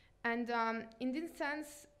 And in this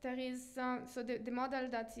sense, there is, so the model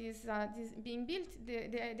that is being built,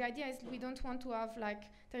 the idea is we don't want to have like,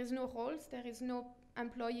 there is no roles, there is no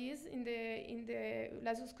employees in the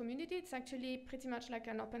Lazuz community. It's actually pretty much like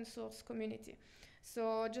an open source community.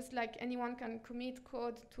 So just like anyone can commit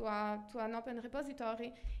code to an open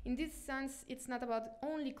repository, in this sense, it's not about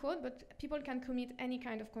only code, but people can commit any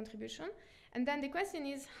kind of contribution. And then the question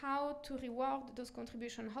is how to reward those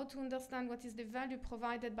contributions, how to understand what is the value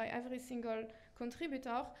provided by every single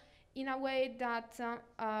contributor in a way that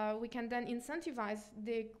we can then incentivize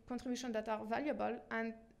the contributions that are valuable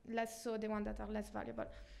and less so the ones that are less valuable.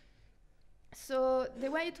 So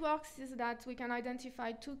the way it works is that we can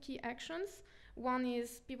identify two key actions. One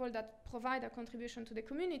is people that provide a contribution to the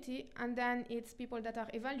community, and then it's people that are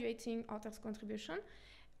evaluating others' contribution.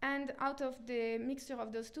 And out of the mixture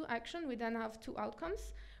of those two actions, we then have two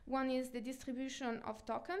outcomes. One is the distribution of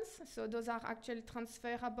tokens, so those are actually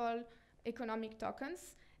transferable economic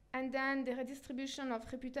tokens, and then the redistribution of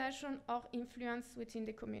reputation or influence within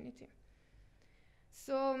the community.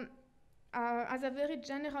 So as a very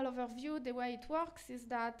general overview, the way it works is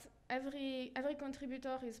that every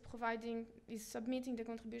contributor is submitting the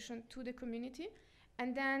contribution to the community,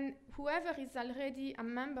 and then whoever is already a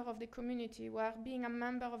member of the community, where being a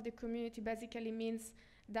member of the community basically means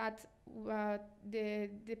that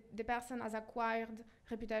the person has acquired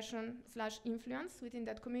reputation / influence within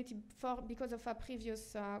that community because of a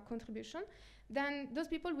previous contribution, then those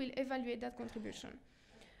people will evaluate that contribution.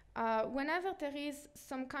 Whenever there is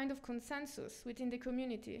some kind of consensus within the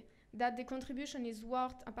community that the contribution is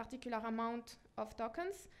worth a particular amount of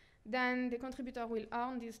tokens, then the contributor will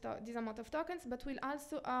earn this amount of tokens, but will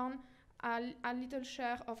also earn a little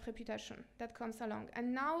share of reputation that comes along.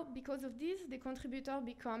 And now, because of this, the contributor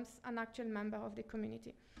becomes an actual member of the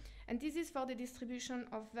community. And this is for the distribution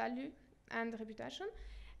of value and reputation.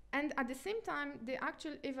 And at the same time, the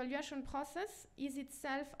actual evaluation process is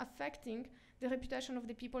itself affecting the reputation of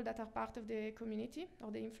the people that are part of the community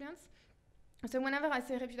or the influence. So whenever I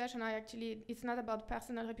say reputation, it's not about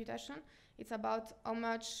personal reputation, it's about how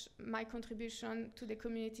much my contribution to the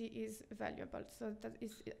community is valuable. So that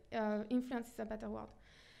is, influence is a better word.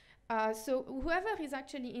 So whoever is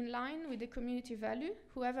actually in line with the community value,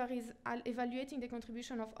 whoever is evaluating the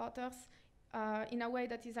contribution of others in a way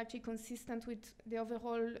that is actually consistent with the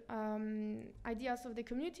overall ideas of the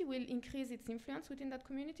community, will increase its influence within that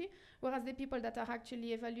community, whereas the people that are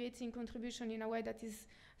actually evaluating contribution in a way that is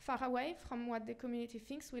far away from what the community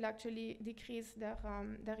thinks will actually decrease their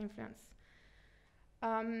influence.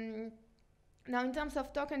 Now, in terms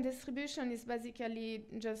of token distribution, is basically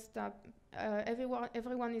just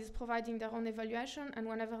everyone is providing their own evaluation, and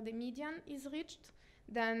whenever the median is reached,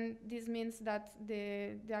 then this means that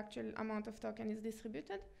the actual amount of token is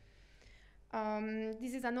distributed.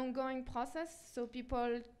 This is an ongoing process, so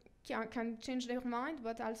people can change their mind,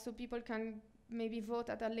 but also people can maybe vote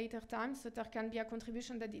at a later time, so there can be a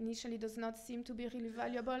contribution that initially does not seem to be really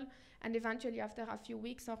valuable, and eventually after a few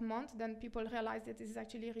weeks or months, then people realize that this is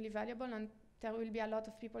actually really valuable, and there will be a lot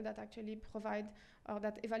of people that actually provide or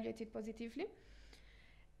that evaluate it positively.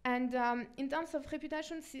 And in terms of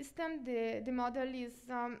reputation system, the model is,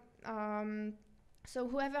 so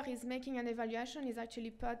whoever is making an evaluation is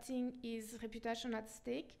actually putting his reputation at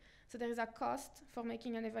stake. So there is a cost for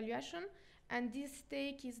making an evaluation, and this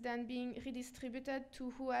stake is then being redistributed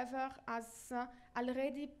to whoever has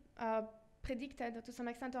already predicted to some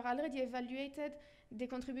extent or already evaluated the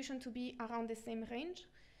contribution to be around the same range.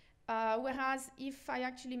 Whereas if I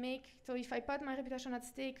actually if I put my reputation at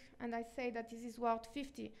stake and I say that this is worth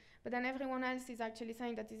 50, but then everyone else is actually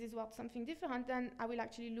saying that this is worth something different, then I will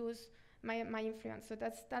actually lose my influence. So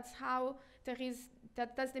that's how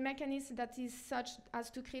that's the mechanism that is such as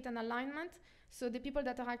to create an alignment. So the people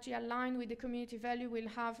that are actually aligned with the community value will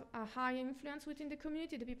have a high influence within the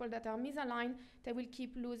community. The people that are misaligned, they will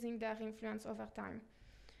keep losing their influence over time.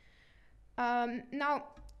 Now,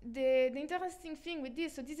 the interesting thing with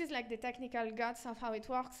this, so this is like the technical guts of how it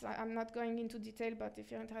works. I'm not going into detail, but if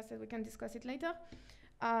you're interested, we can discuss it later.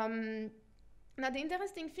 Now, the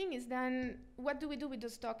interesting thing is then, what do we do with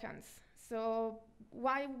those tokens? So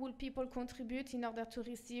why will people contribute in order to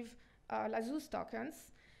receive Lazuz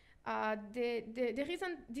tokens? The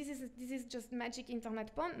reason this is just magic internet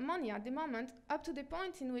money at the moment, up to the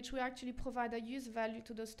point in which we actually provide a use value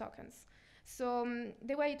to those tokens. So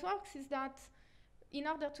the way it works is that in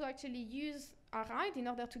order to actually use a ride, in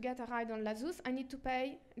order to get a ride on Lazuz, I need to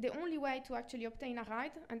pay. The only way to actually obtain a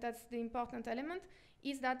ride, and that's the important element,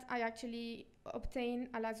 is that I actually obtain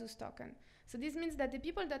a Lazuz token. So this means that the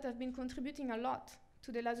people that have been contributing a lot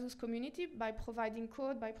to the Lazuz community by providing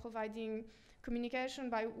code, by providing communication,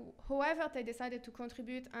 by however they decided to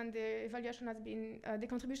contribute, and the evaluation has been, the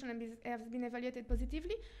contribution has been evaluated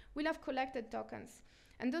positively, will have collected tokens.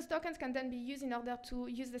 And those tokens can then be used in order to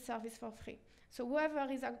use the service for free. So whoever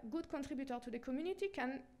is a good contributor to the community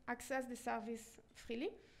can access the service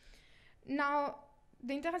freely. Now,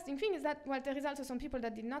 the interesting thing is that, well, there is also some people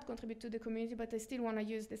that did not contribute to the community, but they still want to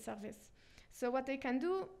use the service. So what they can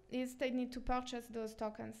do is they need to purchase those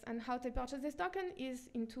tokens. And how they purchase this token is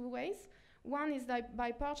in two ways. One is that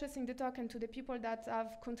by purchasing the token to the people that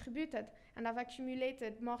have contributed and have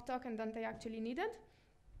accumulated more token than they actually needed,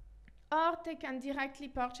 or they can directly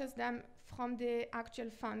purchase them from the actual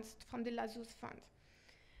funds, from the Lazuz fund.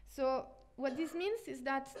 So what this means is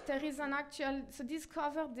that there is an actual, so this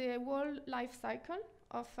covers the whole life cycle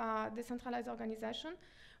of a decentralized organization,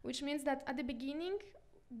 which means that at the beginning,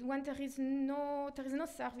 when there is no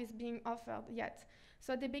service being offered yet.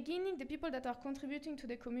 So at the beginning, the people that are contributing to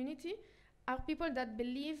the community are people that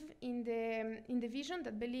believe in the vision,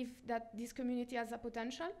 that believe that this community has a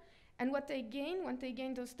potential. And what they gain when they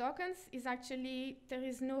gain those tokens is actually, there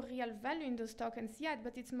is no real value in those tokens yet,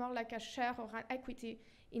 but it's more like a share or an equity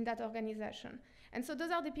in that organization. And so those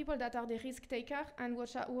are the people that are the risk taker and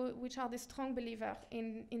which are the strong believer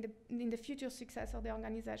in the future success of the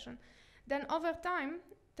organization. Then over time,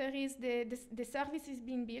 there is the service is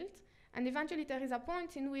being built, and eventually there is a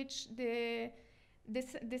point in which the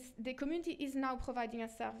community is now providing a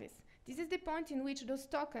service. This is the point in which those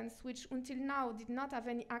tokens, which until now did not have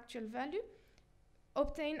any actual value,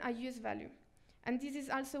 obtain a use value. And this is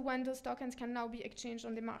also when those tokens can now be exchanged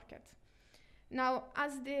on the market. Now,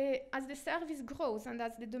 as the service grows and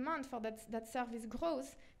as the demand for that service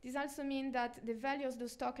grows, this also means that the value of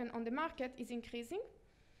those tokens on the market is increasing,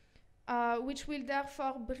 which will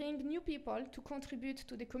therefore bring new people to contribute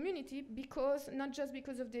to the community, because not just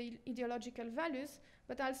because of the ideological values,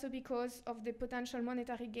 but also because of the potential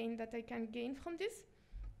monetary gain that they can gain from this.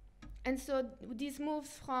 And so this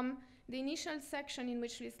moves from the initial section in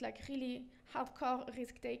which it's like really hardcore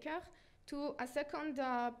risk taker to a second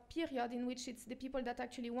period in which it's the people that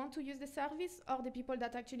actually want to use the service or the people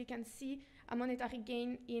that actually can see a monetary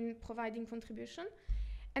gain in providing contribution.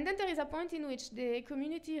 And then there is a point in which the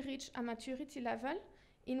community reaches a maturity level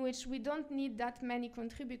in which we don't need that many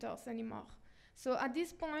contributors anymore. So at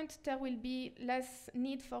this point, there will be less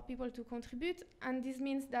need for people to contribute, and this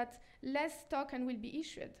means that less token will be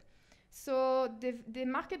issued. So the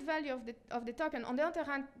market value of the token, on the other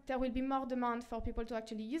hand, there will be more demand for people to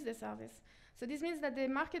actually use the service. So this means that the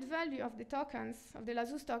market value of the tokens, of the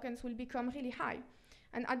Lazuz tokens, will become really high.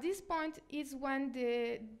 And at this point is when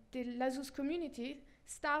the Lazuz community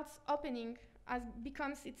starts opening,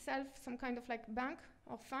 becomes itself some kind of like bank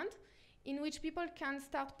or fund, in which people can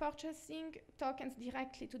start purchasing tokens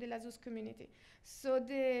directly to the Lazuz community. So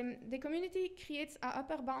the community creates an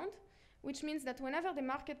upper bound, which means that whenever the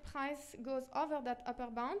market price goes over that upper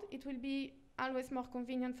bound, it will be always more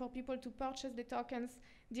convenient for people to purchase the tokens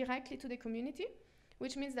directly to the community,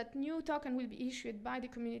 which means that new token will be issued by the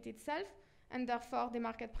community itself, and therefore the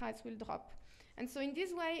market price will drop. And so in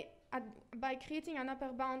this way, by creating an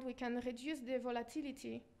upper bound, we can reduce the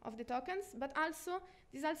volatility of the tokens, but also,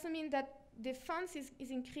 this also means that the funds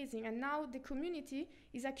is increasing, and now the community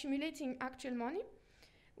is accumulating actual money,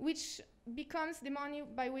 which becomes the money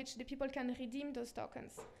by which the people can redeem those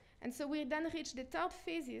tokens. And so we then reach the third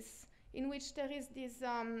phases in which there is this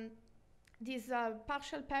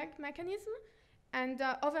partial peg mechanism, and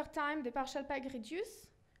over time the partial peg reduces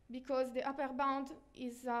because the upper bound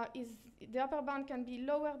the upper bound can be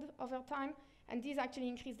lowered over time, and these actually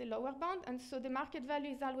increase the lower bound, and so the market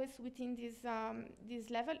value is always within this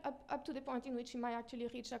level up to the point in which you might actually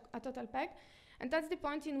reach a total peg, and that's the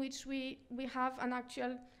point in which we have an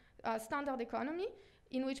actual standard economy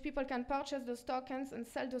in which people can purchase those tokens and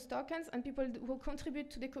sell those tokens, and people who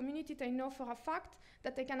contribute to the community, they know for a fact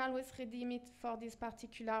that they can always redeem it for this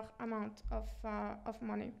particular amount of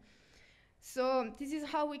money. So this is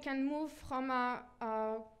how we can move from a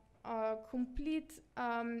complete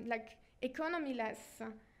like economy-less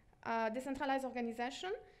decentralized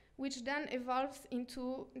organization, which then evolves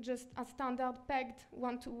into just a standard pegged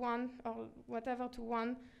one-to-one or whatever to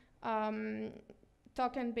one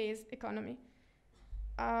token-based economy.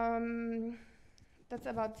 That's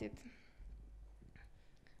about it.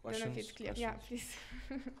 Questions? I don't know if it's clear. Yeah, please.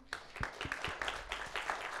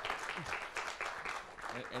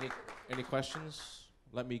 Any questions?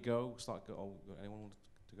 Let me go. Anyone want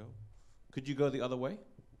to go? Could you go the other way?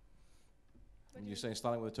 And you're saying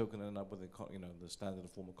starting with a token and end up with the standard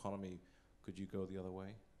form economy. Could you go the other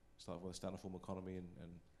way? Start with a standard form economy and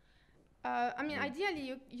I mean,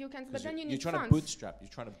 ideally you can, but then you need funds. You're trying to bootstrap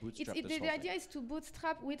this whole The idea is to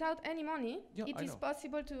bootstrap without any money. Yeah, it is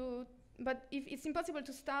possible to but if it's impossible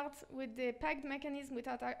to start with the pegged mechanism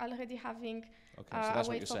without already having Okay, so that's a what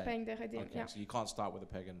way you're for saying. paying the redeem. Okay, Yeah. so you can't start with a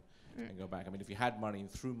peg and go back. I mean, if you had money,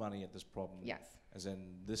 threw money at this problem, Yes. as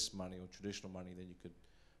in this money or traditional money, then you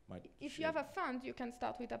might. If you have a fund, you can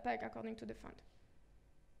start with a peg according to the fund.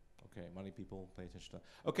 Okay, money people, pay attention to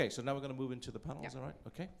that. Okay, so now we're going to move into the panel, is Yeah. that right?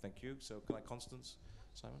 Okay, thank you. So can I Constance,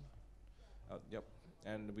 Simon? Yep.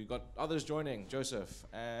 And we've got others joining, Joseph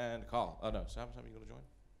and Carl. Oh no, Sam, you going to join?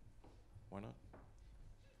 Why not?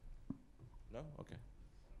 No? Okay.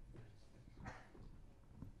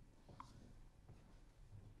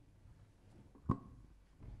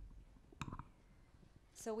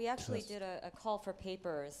 So we actually Yes. did a call for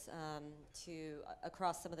papers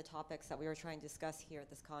across some of the topics that we were trying to discuss here at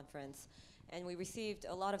this conference, and we received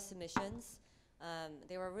a lot of submissions.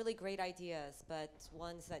 They were really great ideas, but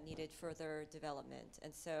ones that needed further development.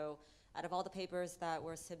 And so, out of all the papers that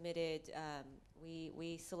were submitted,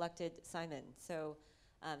 we selected Simon. So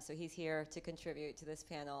he's here to contribute to this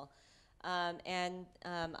panel. I'll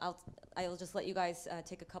just let you guys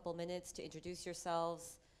take a couple minutes to introduce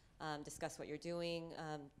yourselves. Discuss what you're doing.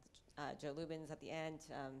 Joe Lubin's at the end,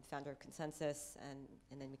 founder of Consensus,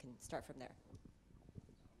 and then we can start from there.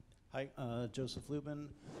 Hi, Joseph Lubin,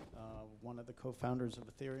 one of the co-founders of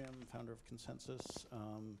Ethereum, founder of Consensus.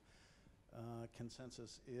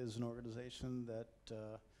 Consensus is an organization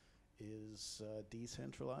that is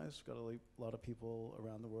decentralized. We've got a lot of people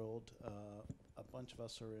around the world. A bunch of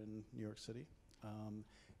us are in New York City.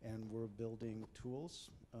 And we're building tools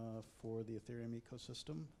for the Ethereum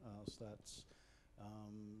ecosystem. So that's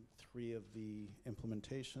 3 of the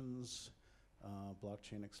implementations,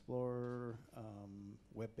 Blockchain Explorer,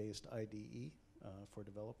 web-based IDE for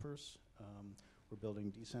developers. We're building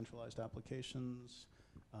decentralized applications,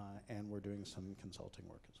 and we're doing some consulting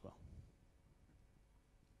work as well.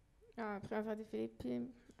 Prima Filippi,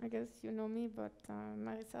 I guess you know me, but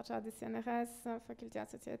my research at the CNRS, faculty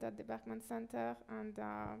associate at the Berkman Center, and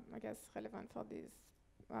I guess relevant for this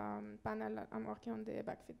panel, I'm working on the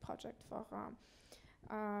Backfeed project for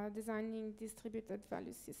designing distributed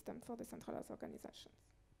value system for decentralized organizations.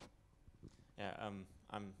 Yeah,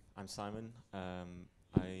 I'm Simon.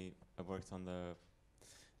 I worked on the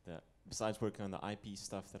besides working on the IP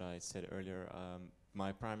stuff that I said earlier,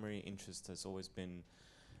 my primary interest has always been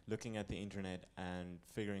looking at the internet and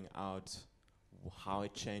figuring out how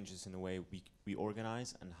it changes in the way we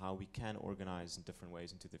organize and how we can organize in different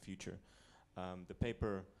ways into the future. The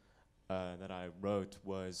paper that I wrote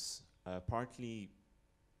was partly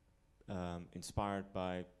inspired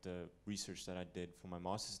by the research that I did for my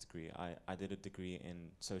master's degree. I did a degree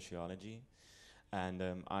in sociology, and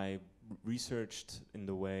I researched in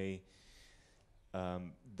the way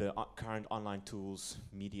the current online tools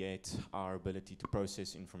mediate our ability to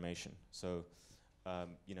process information. So,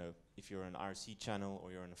 you know, if you're an IRC channel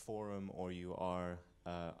or you're in a forum or you are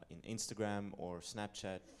in Instagram or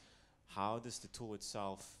Snapchat, how does the tool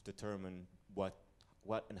itself determine what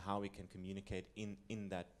and how we can communicate in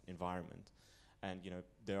that environment? And, you know,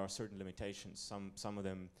 there are certain limitations. Some of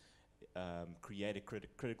them create a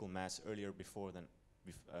critical mass earlier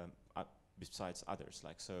besides others.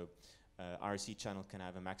 Like, so IRC channel can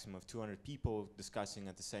have a maximum of 200 people discussing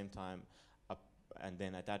at the same time, and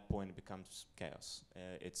then at that point it becomes chaos.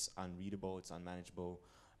 It's unreadable, it's unmanageable.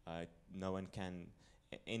 No one can,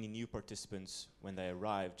 any new participants, when they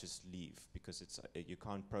arrive, just leave because it's you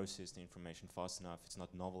can't process the information fast enough. It's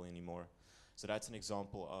not novel anymore. So that's an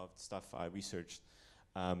example of stuff I researched.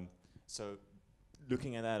 So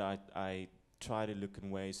looking at that, I try to look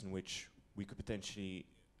in ways in which we could potentially,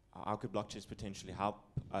 how could blockchains potentially help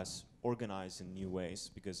us organize in new ways?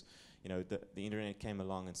 Because, you know, the internet came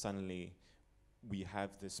along and suddenly we have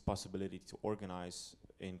this possibility to organize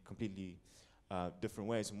in completely different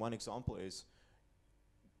ways. And one example is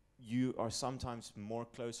you are sometimes more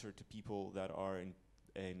closer to people that are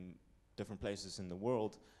in different places in the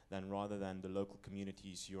world rather than the local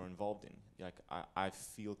communities you're involved in. Like, I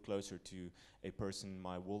feel closer to a person in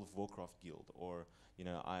my World of Warcraft guild, or, you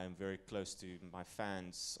know, I am very close to my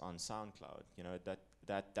fans on SoundCloud. You know,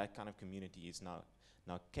 that kind of community is now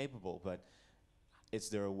capable, but is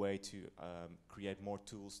there a way to create more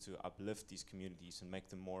tools to uplift these communities and make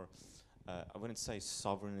them more, I wouldn't say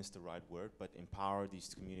sovereign is the right word, but empower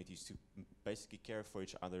these communities to basically care for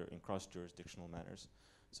each other in cross-jurisdictional manners.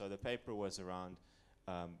 So the paper was around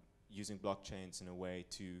using blockchains in a way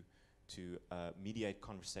to mediate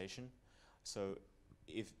conversation. So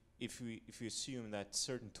if we assume that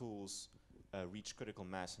certain tools reach critical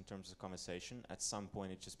mass in terms of conversation, at some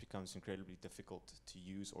point it just becomes incredibly difficult to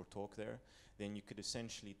use or talk there, then you could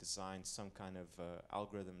essentially design some kind of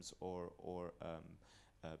algorithms or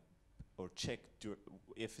or check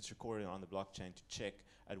if it's recorded on the blockchain, to check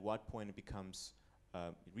at what point it becomes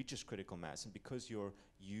it reaches critical mass. And because you're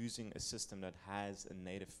using a system that has a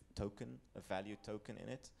native token, a value token in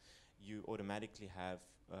it, you automatically have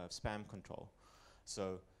spam control.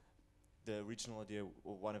 So the original idea,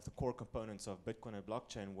 or one of the core components of Bitcoin and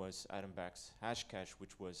blockchain, was Adam Back's Hashcash,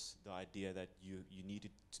 which was the idea that you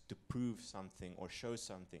needed to prove something or show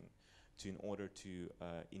something in order to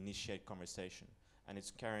initiate conversation. And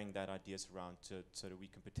it's carrying that ideas around so that we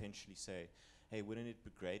can potentially say, hey, wouldn't it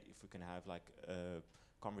be great if we can have like a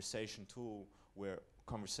conversation tool where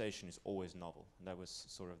conversation is always novel? And that was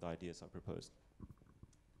sort of the ideas I proposed.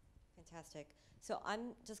 Fantastic. So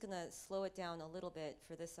I'm just going to slow it down a little bit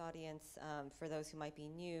for this audience, for those who might be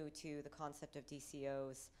new to the concept of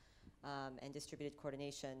DCOs and distributed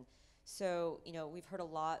coordination. So, you know, we've heard a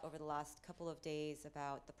lot over the last couple of days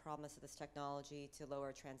about the promise of this technology to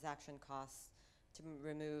lower transaction costs, to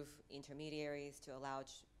remove intermediaries, to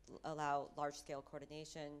allow large-scale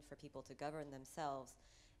coordination for people to govern themselves.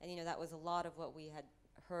 And, you know, that was a lot of what we had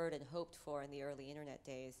heard and hoped for in the early internet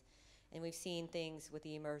days. And we've seen things with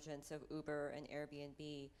the emergence of Uber and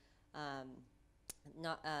Airbnb,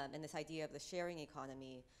 and this idea of the sharing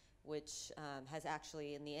economy, which has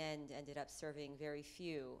actually, in the end, ended up serving very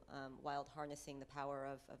few while harnessing the power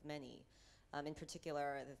of many. In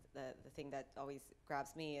particular, the thing that always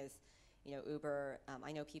grabs me is, you know, Uber.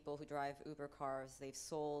 I know people who drive Uber cars. They've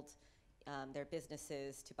sold their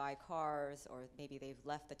businesses to buy cars, or maybe they've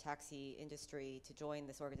left the taxi industry to join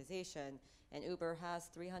this organization. And Uber has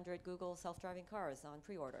 300 Google self-driving cars on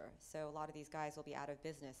pre-order. So a lot of these guys will be out of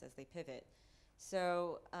business as they pivot.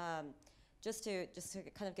 So just to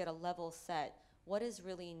kind of get a level set, what is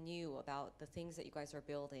really new about the things that you guys are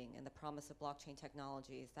building and the promise of blockchain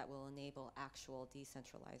technologies that will enable actual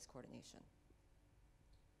decentralized coordination?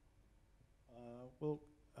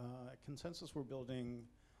 At Consensus, we're building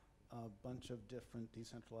a bunch of different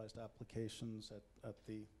decentralized applications at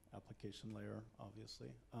the application layer, obviously.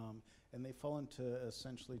 And they fall into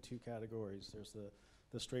essentially two categories. There's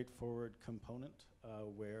the straightforward component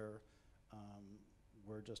where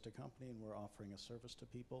we're just a company and we're offering a service to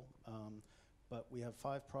people. But we have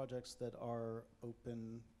 5 projects that are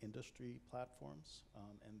open industry platforms,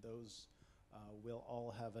 and those will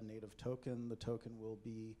all have a native token. The token will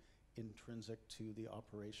be intrinsic to the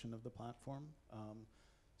operation of the platform.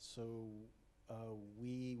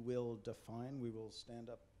 We will stand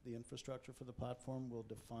up the infrastructure for the platform, we'll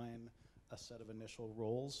define a set of initial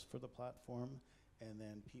roles for the platform, and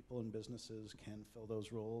then people and businesses can fill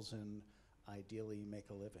those roles and ideally make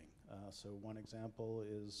a living. So one example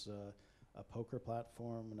is a poker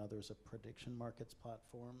platform, another is a prediction markets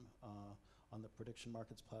platform. On the prediction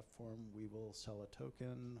markets platform, we will sell a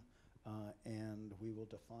token, and we will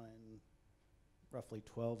define roughly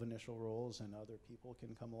 12 initial roles, and other people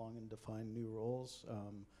can come along and define new roles.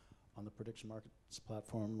 On the prediction markets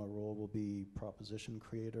platform, a role will be proposition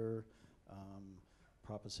creator,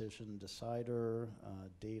 proposition decider,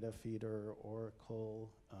 data feeder, oracle,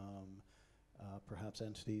 perhaps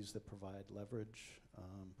entities that provide leverage,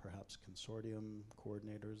 perhaps consortium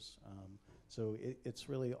coordinators. So it's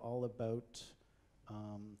really all about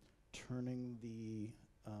turning the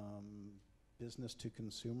business to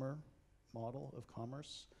consumer model of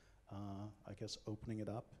commerce, I guess opening it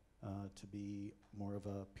up to be more of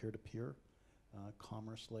a peer-to-peer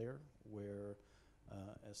commerce layer where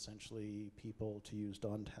essentially people, to use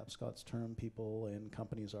Don Tapscott's term, people and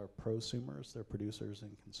companies are prosumers, they're producers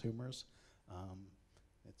and consumers.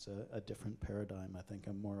 It's a different paradigm, I think,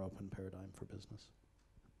 a more open paradigm for business.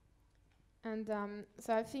 And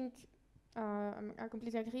so I think I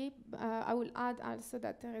completely agree. I will add also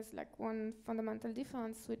that there is like one fundamental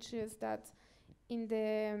difference, which is that in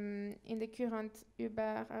the current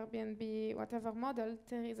Uber, Airbnb, whatever model,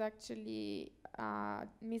 there is actually a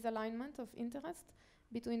misalignment of interest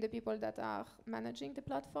between the people that are managing the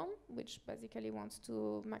platform, which basically wants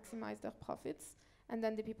to maximize their profits, and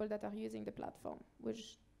then the people that are using the platform,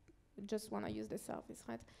 which just want to use the service,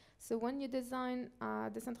 right? So when you design a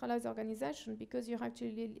decentralized organization, because you're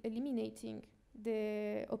actually eliminating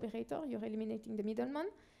the operator, you're eliminating the middleman,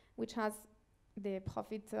 which has the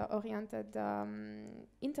profit-oriented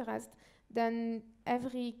interest, then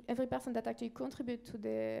every person that actually contribute to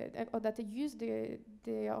or that use the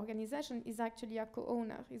organization is actually a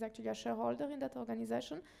co-owner, is actually a shareholder in that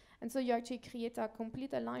organization. And so you actually create a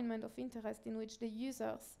complete alignment of interest in which the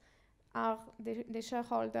users are the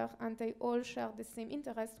shareholder, and they all share the same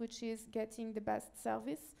interest, which is getting the best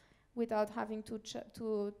service without having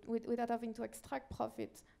without having to extract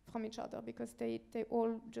profit from each other, because they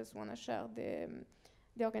all just want to share the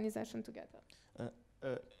organization together.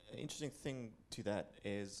 interesting thing to that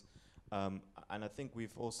is, and I think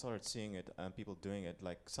we've all started seeing it, people doing it.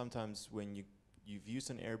 Like sometimes when you've used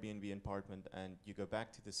an Airbnb apartment and you go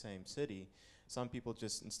back to the same city, some people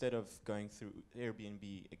just, instead of going through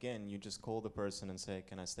Airbnb again, you just call the person and say,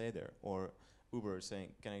 can I stay there? Or Uber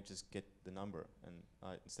saying, can I just get the number? And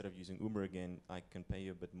instead of using Uber again, I can pay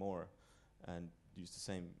you a bit more and use the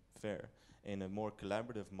same fare. In a more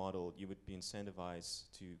collaborative model, you would be incentivized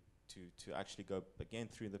to actually go again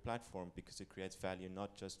through the platform, because it creates value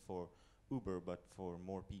not just for Uber but for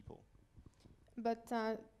more people. But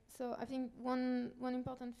so I think one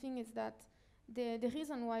important thing is that the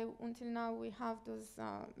reason why until now we have those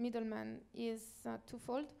middlemen is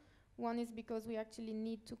twofold. One is because we actually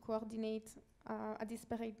need to coordinate a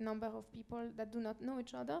disparate number of people that do not know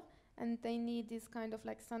each other, and they need this kind of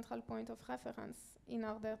like central point of reference in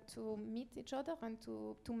order to meet each other and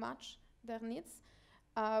to match their needs,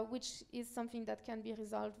 which is something that can be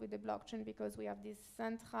resolved with the blockchain, because we have this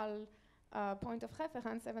central point of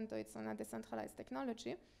reference, even though it's on a decentralized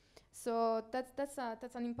technology. So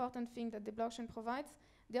that's an important thing that the blockchain provides.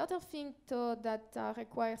 The other thing, though, that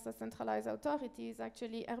requires a centralized authority is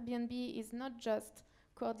actually Airbnb is not just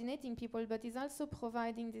coordinating people, but is also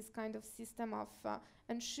providing this kind of system of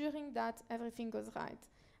ensuring that everything goes right,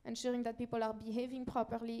 ensuring that people are behaving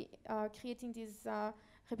properly, creating these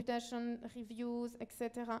reputation reviews,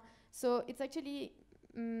 etc. So it's actually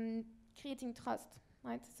creating trust,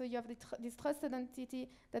 right? So you have this trusted entity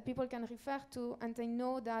that people can refer to, and they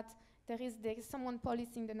know that there is someone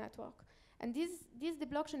policing the network. And this the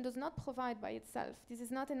blockchain does not provide by itself. This is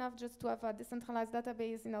not enough just to have a decentralized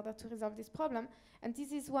database in order to resolve this problem. And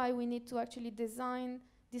this is why we need to actually design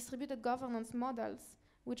distributed governance models,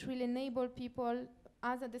 which will enable people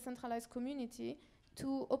as a decentralized community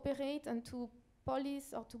to operate and to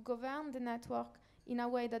police or to govern the network in a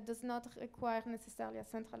way that does not require necessarily a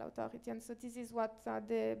central authority. And so this is what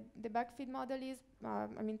the backfeed model is. I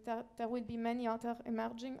mean, there will be many other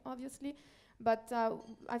emerging, obviously. But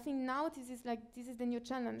I think now this is the new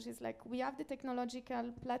challenge. It's like we have the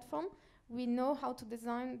technological platform. We know how to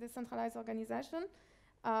design decentralized organization,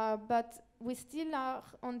 but we still are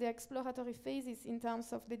on the exploratory phases in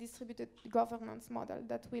terms of the distributed governance model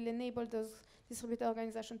that will enable those distributed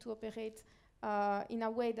organizations to operate in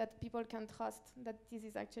a way that people can trust that this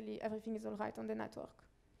is actually, everything is all right on the network.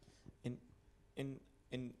 In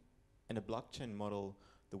a blockchain model,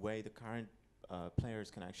 the way the current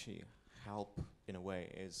players can actually help in a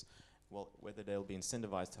way is, well, whether they'll be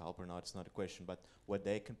incentivized to help or not is not a question, but what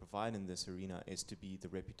they can provide in this arena is to be the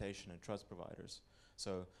reputation and trust providers.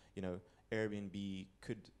 So, Airbnb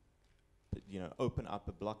could, open up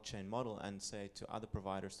a blockchain model and say to other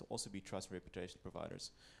providers to also be trust and reputation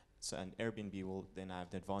providers. So, and Airbnb will then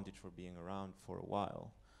have the advantage for being around for a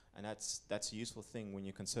while. And that's a useful thing when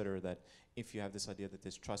you consider that if you have this idea that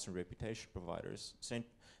there's trust and reputation providers,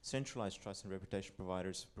 centralized trust and reputation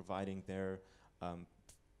providers providing their,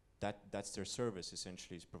 that's their service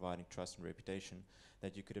essentially, is providing trust and reputation,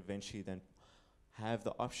 that you could eventually then have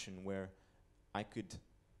the option where I could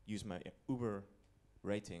use my Uber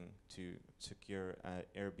rating to secure an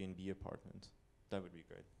Airbnb apartment. That would be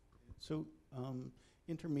great. So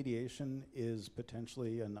intermediation is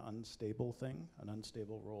potentially an unstable thing, an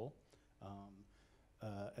unstable role.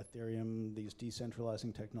 Ethereum, these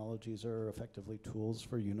decentralizing technologies are effectively tools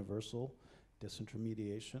for universal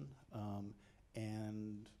disintermediation.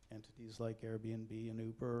 And entities like Airbnb and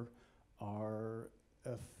Uber are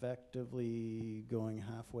effectively going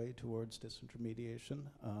halfway towards disintermediation.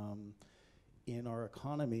 In our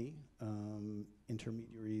economy,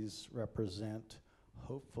 intermediaries represent,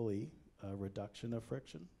 hopefully, a reduction of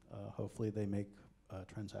friction. Hopefully they make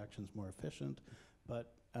transactions more efficient,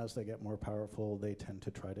 but as they get more powerful, they tend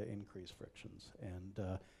to try to increase frictions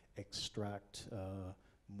and extract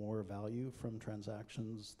more value from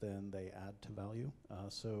transactions than they add to value.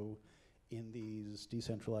 So in these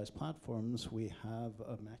decentralized platforms, we have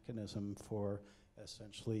a mechanism for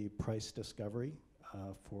essentially price discovery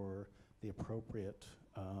for the appropriate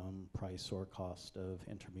price or cost of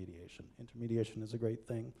intermediation. Intermediation is a great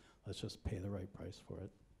thing. Let's just pay the right price for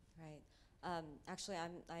it. Right. Actually,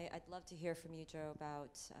 I'd love to hear from you, Joe,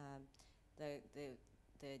 about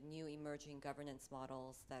the new emerging governance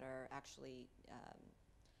models that are actually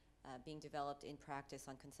being developed in practice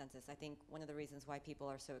on consensus. I think one of the reasons why people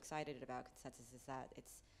are so excited about consensus is that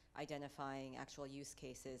it's identifying actual use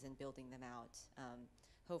cases and building them out.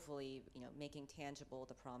 Hopefully, making tangible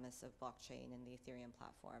the promise of blockchain and the Ethereum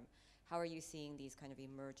platform. How are you seeing these kind of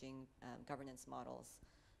emerging governance models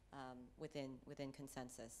within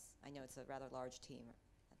consensus? I know it's a rather large team at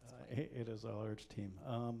this point. It is a large team.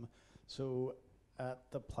 So At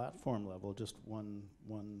the platform level, just one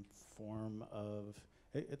form of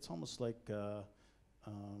it's almost like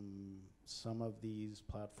some of these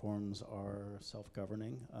platforms are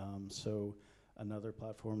self-governing. So another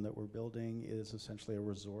platform that we're building is essentially a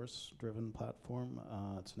resource-driven platform.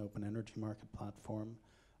 It's an open energy market platform,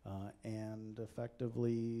 and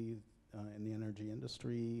effectively in the energy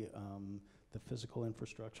industry, the physical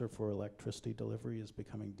infrastructure for electricity delivery is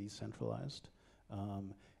becoming decentralized.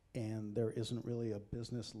 And there isn't really a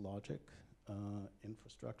business logic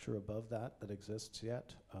infrastructure above that exists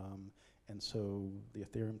yet. And so the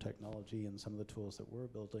Ethereum technology and some of the tools that we're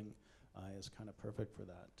building is kind of perfect for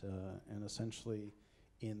that. And essentially,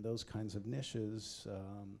 in those kinds of niches,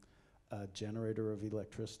 a generator of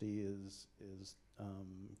electricity is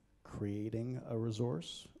creating a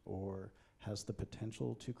resource or has the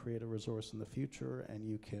potential to create a resource in the future, and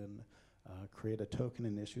you can create a token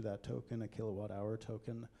and issue that token, a kilowatt-hour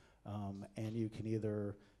token, and you can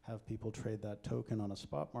either have people trade that token on a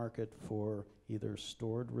spot market for either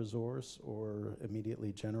stored resource or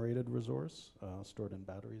immediately generated resource, stored in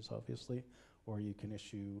batteries, obviously, or you can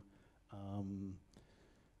issue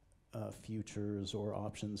futures or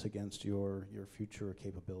options against your future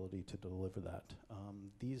capability to deliver that.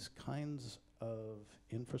 These kinds of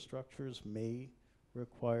infrastructures may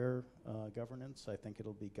require governance. I think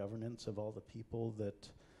it'll be governance of all the people that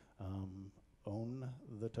own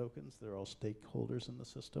the tokens. They're all stakeholders in the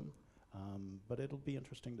system. But it'll be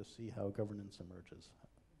interesting to see how governance emerges.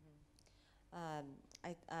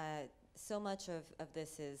 So much of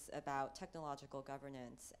this is about technological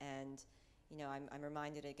governance, and I'm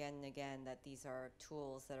reminded again and again that these are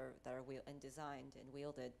tools that are designed and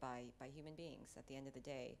wielded by human beings at the end of the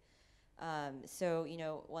day. So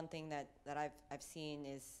one thing that I've seen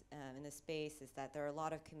is in this space is that there are a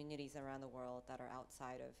lot of communities around the world that are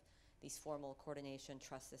outside of these formal coordination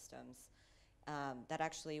trust systems that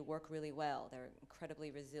actually work really well. They're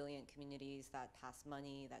incredibly resilient communities that pass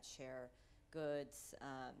money, that share goods,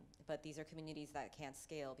 but these are communities that can't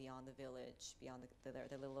scale beyond the village, beyond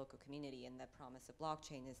the little local community. And the promise of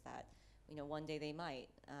blockchain is that one day they might.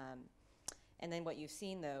 And then what you've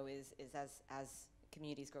seen though is as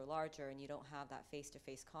communities grow larger and you don't have that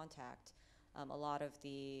face-to-face contact, a lot of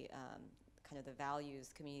the kind of the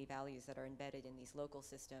values, community values that are embedded in these local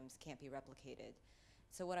systems can't be replicated.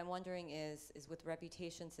 So what I'm wondering is with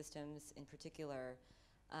reputation systems in particular,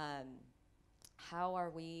 how are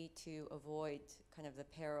we to avoid kind of the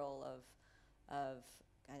peril of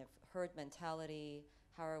kind of herd mentality?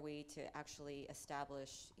 How are we to actually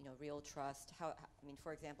establish real trust? I mean,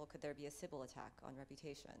 for example, could there be a Sybil attack on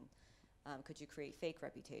reputation? Could you create fake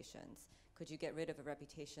reputations? Could you get rid of a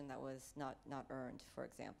reputation that was not earned, for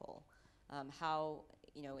example? How,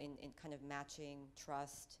 in kind of matching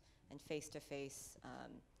trust and face-to-face,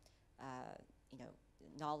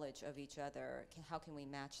 knowledge of each other, how can we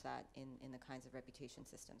match that in the kinds of reputation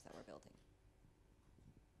systems that we're building?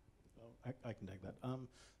 Oh, I can take that.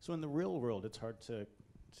 So in the real world, it's hard to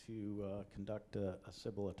conduct a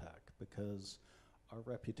Sybil attack because our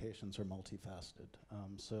reputations are multifaceted.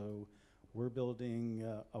 So we're building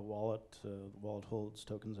a wallet. The wallet holds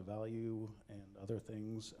tokens of value and other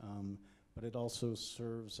things, but it also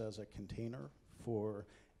serves as a container for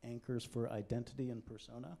anchors for identity and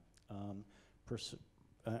persona.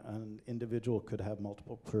 An individual could have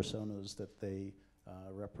multiple personas that they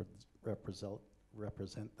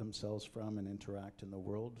represent themselves from and interact in the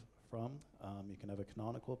world from. You can have a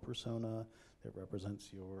canonical persona that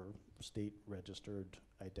represents your state-registered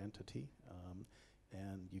identity.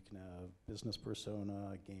 And you can have business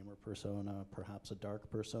persona, gamer persona, perhaps a dark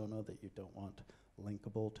persona that you don't want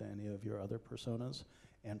linkable to any of your other personas.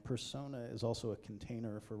 And persona is also a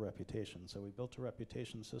container for reputation. So we built a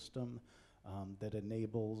reputation system that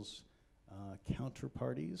enables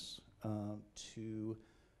counterparties to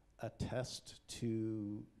attest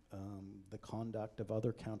to the conduct of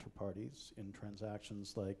other counterparties in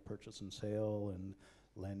transactions like purchase and sale and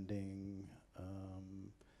lending,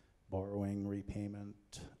 borrowing,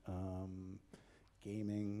 repayment,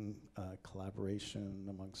 gaming, collaboration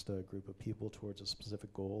amongst a group of people towards a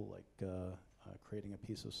specific goal, like creating a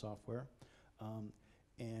piece of software.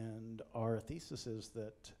 And our thesis is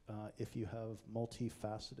that if you have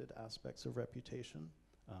multifaceted aspects of reputation,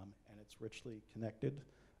 and it's richly connected,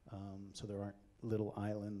 so there aren't little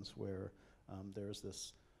islands where there's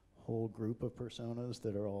this whole group of personas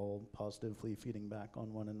that are all positively feeding back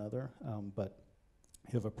on one another, but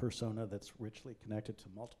you have a persona that's richly connected to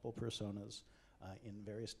multiple personas in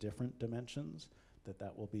various different dimensions,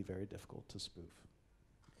 that will be very difficult to spoof.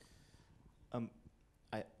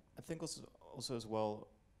 I think also as well,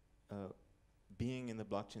 being in the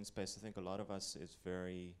blockchain space, I think a lot of us is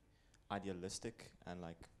very idealistic and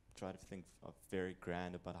like try to think of very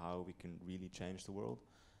grand about how we can really change the world.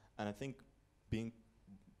 And I think being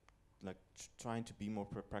like trying to be more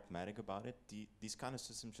pragmatic about it, these kind of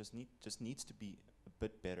systems just needs to be a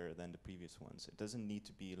bit better than the previous ones. It doesn't need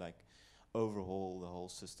to be like overhaul the whole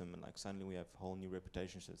system and like suddenly we have whole new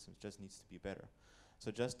reputation systems. It just needs to be better.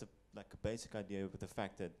 So just like a basic idea with the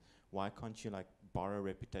fact that why can't you like borrow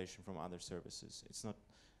reputation from other services? It's not.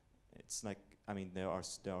 It's like, I mean, there are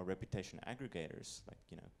reputation aggregators like,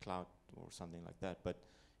 you know, cloud or something like that. But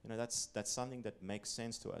you know, that's something that makes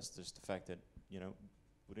sense to us. Just the fact that, you know,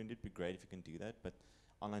 wouldn't it be great if you can do that? But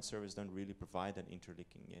online servers don't really provide that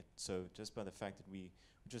interlinking yet. So just by the fact that we're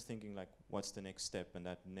just thinking like, what's the next step and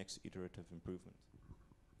that next iterative improvement.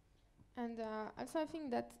 And also I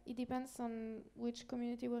think that it depends on which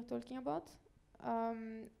community we're talking about.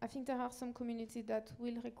 I think there are some communities that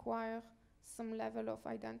will require some level of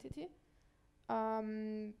identity.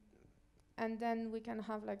 And then we can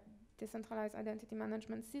have like decentralized identity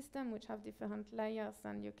management system which have different layers,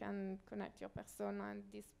 and you can connect your persona and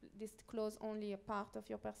disclose only a part of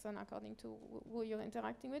your persona according to who you're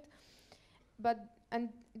interacting with. And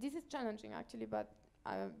this is challenging actually, but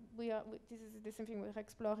this is the same thing, we're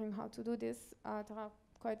exploring how to do this. There are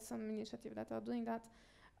quite some initiatives that are doing that.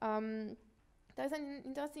 There's an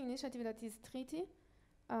interesting initiative that is Treaty,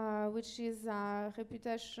 which is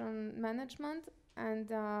reputation management, and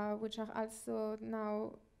which are also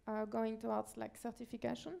now going towards like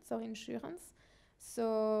certification, so insurance.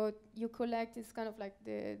 So you collect, it's kind of like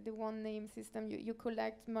the one name system. You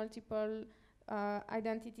collect multiple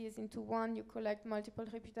identities into one, you collect multiple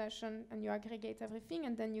reputation, and you aggregate everything,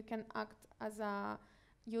 and then you can act as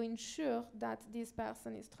you ensure that this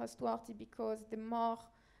person is trustworthy, because the more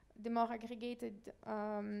aggregated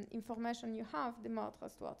information you have, the more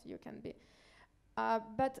trustworthy you can be.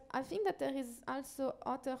 But I think that there is also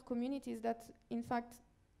other communities that, in fact,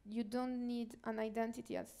 you don't need an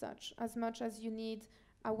identity as such, as much as you need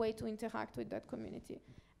a way to interact with that community.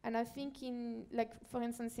 And I think in, like, for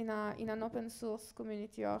instance, in an open source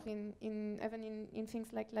community, or even in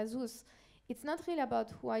things like Lazus, it's not really about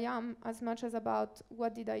who I am as much as about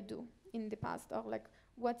what did I do in the past, or like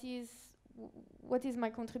what is my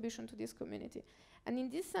contribution to this community. And in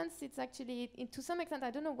this sense, it's actually, to some extent, I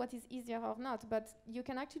don't know what is easier or not, but you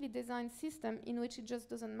can actually design system in which it just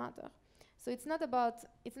doesn't matter. So it's not about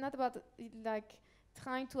like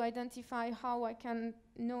trying to identify how I can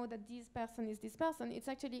know that this person is this person. It's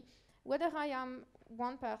actually whether I am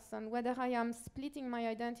one person, whether I am splitting my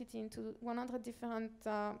identity into 100 different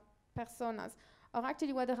personas, or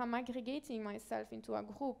actually whether I'm aggregating myself into a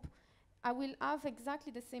group, I will have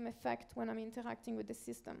exactly the same effect when I'm interacting with the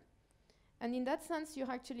system. And in that sense, you're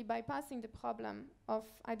actually bypassing the problem of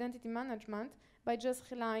identity management by just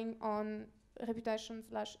relying on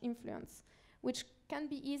reputation/influence, which can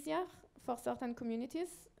be easier for certain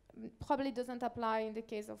communities. Probably doesn't apply in the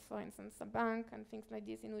case of, for instance, a bank and things like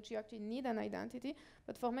this, in which you actually need an identity.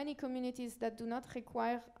 But for many communities that do not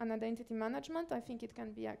require an identity management, I think it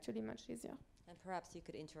can be actually much easier. And perhaps you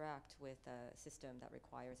could interact with a system that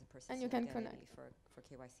requires a persistent And you can identity connect. for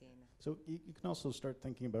KYC. So you can also start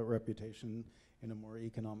thinking about reputation in a more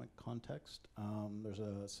economic context. There's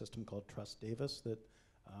a system called Trust Davis that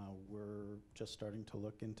we're just starting to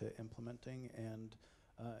look into implementing, and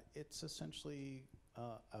it's essentially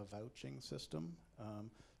a vouching system.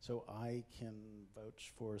 So I can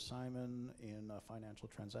vouch for Simon in a financial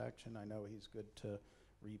transaction. I know he's good to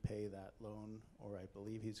repay that loan, or I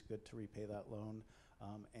believe he's good to repay that loan,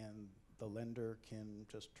 and the lender can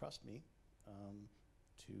just trust me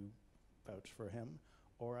to vouch for him,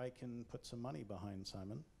 or I can put some money behind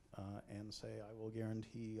Simon and say I will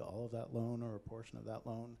guarantee all of that loan or a portion of that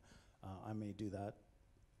loan. I may do that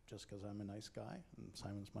just because I'm a nice guy and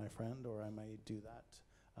Simon's my friend, or I may do that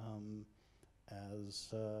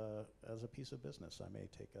as a piece of business. I may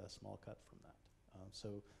take a small cut from that.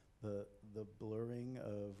 So the blurring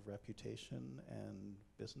of reputation and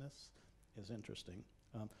business is interesting.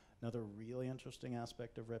 Another really interesting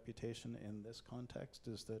aspect of reputation in this context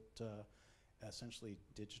is that essentially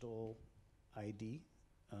digital ID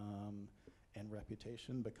and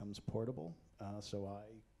reputation becomes portable. So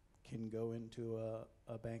I can go into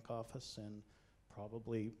a bank office and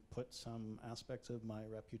probably put some aspects of my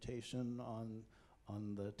reputation on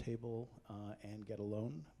the table and get a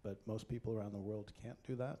loan, but most people around the world can't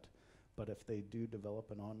do that. But if they do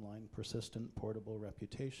develop an online persistent portable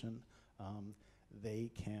reputation, they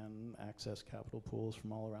can access capital pools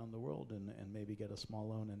from all around the world and maybe get a small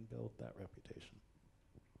loan and build that reputation.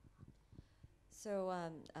 So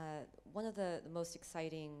one of the most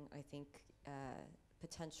exciting, I think,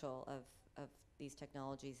 potential of these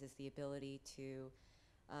technologies is the ability to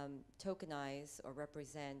tokenize or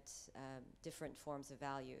represent different forms of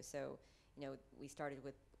value. So, we started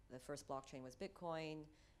with the first blockchain was Bitcoin,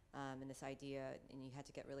 and this idea, and you had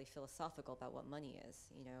to get really philosophical about what money is.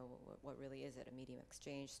 What really is it? A medium of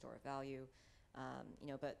exchange, store of value.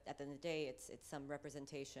 But at the end of the day, it's some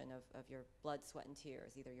representation of your blood, sweat, and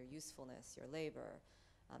tears, either your usefulness, your labor,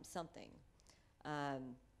 something.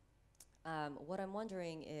 What I'm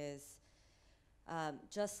wondering is,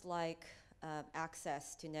 just like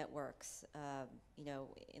access to networks,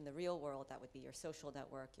 in the real world, that would be your social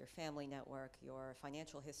network, your family network, your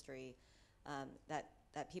financial history,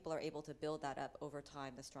 that people are able to build that up over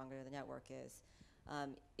time the stronger the network is.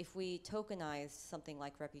 If we tokenize something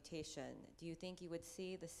like reputation, do you think you would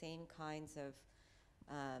see the same kinds of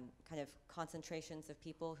kind of concentrations of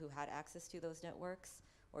people who had access to those networks?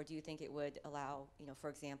 Or do you think it would allow, for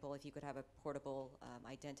example, if you could have a portable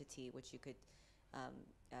identity which you could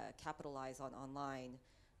capitalize on online,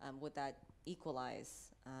 would that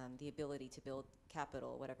equalize the ability to build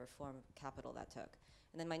capital, whatever form of capital that took?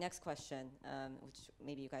 And then my next question, which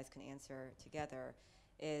maybe you guys can answer together,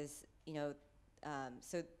 is,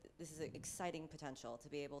 so this is an exciting potential to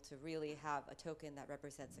be able to really have a token that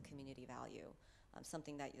represents a community value,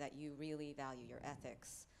 something that you really value, your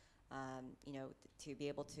ethics, to be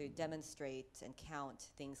able to demonstrate and count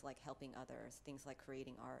things like helping others, things like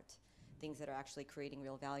creating art, things that are actually creating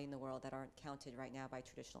real value in the world that aren't counted right now by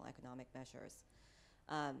traditional economic measures.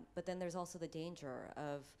 But then there's also the danger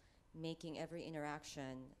of making every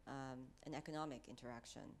interaction an economic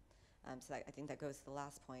interaction. So I think that goes to the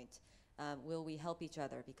last point. Will we help each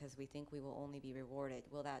other because we think we will only be rewarded?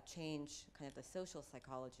 Will that change kind of the social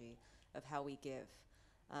psychology of how we give?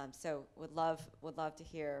 So would love to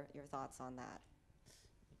hear your thoughts on that.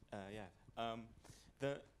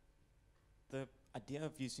 The idea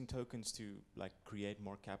of using tokens to create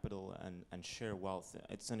more capital and share wealth,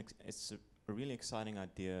 it's a really exciting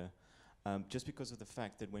idea. Just because of the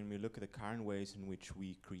fact that when we look at the current ways in which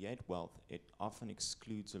we create wealth, it often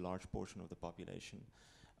excludes a large portion of the population.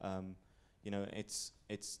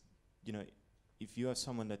 If you have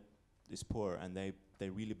someone that is poor and they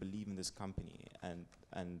really believe in this company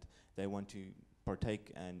and they want to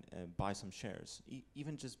partake and buy some shares,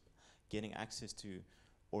 even just getting access to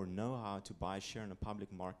or know how to buy a share in a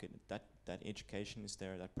public market, that education is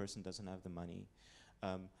there, that person doesn't have the money.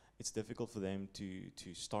 It's difficult for them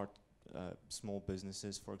to start small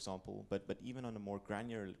businesses, for example, but even on a more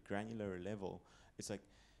granular level, it's like,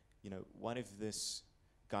 what if this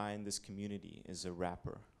guy in this community is a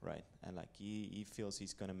rapper, right? And he feels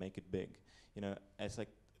he's gonna make it big. It's like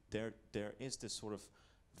there is this sort of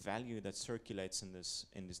value that circulates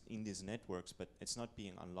in these networks, but it's not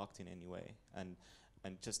being unlocked in any way.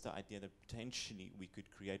 And just the idea that potentially we could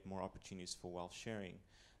create more opportunities for wealth sharing,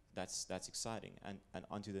 that's exciting. And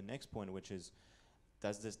onto the next point, which is,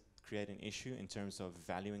 does this create an issue in terms of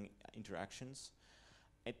valuing interactions?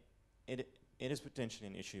 It is potentially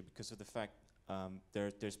an issue because of the fact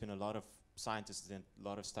there's been a lot of scientists and a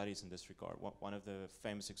lot of studies in this regard. One of the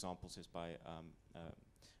famous examples is by a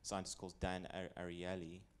scientist called Dan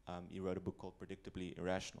Ariely. He wrote a book called Predictably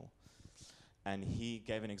Irrational. And he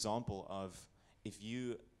gave an example of if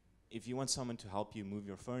you want someone to help you move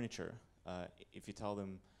your furniture, if you tell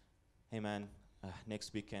them, hey man,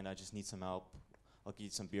 next weekend I just need some help, I'll get you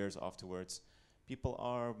some beers afterwards, people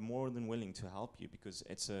are more than willing to help you because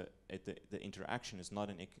the interaction is not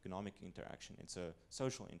an economic interaction, it's a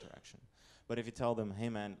social interaction. But if you tell them, hey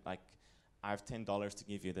man, I have $10 to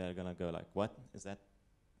give you, they're gonna go what? Is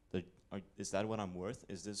that what I'm worth?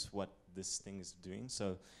 Is this what this thing is doing?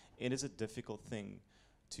 So it is a difficult thing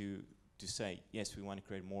to say, yes, we want to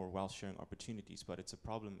create more wealth sharing opportunities, but it's a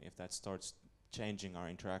problem if that starts changing our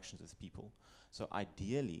interactions with people. So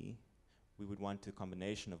ideally, we would want a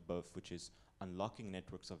combination of both, which is unlocking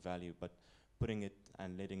networks of value, but putting it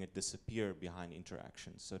and letting it disappear behind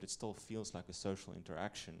interactions. So that it still feels like a social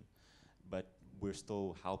interaction, but we're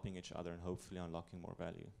still helping each other and hopefully unlocking more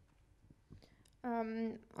value.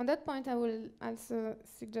 On that point, I will also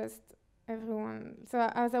suggest everyone. So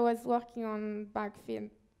as I was working on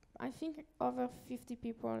Backfield, I think over 50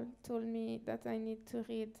 people told me that I need to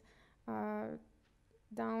read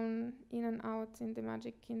Down, In and Out in the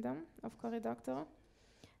Magic Kingdom of Cory Doctorow,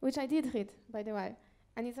 which I did read, by the way.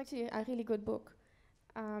 And it's actually a really good book.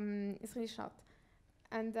 It's really short.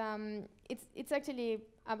 And it's actually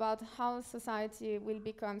about how society will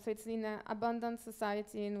become. So it's in an abundant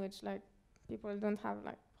society in which people don't have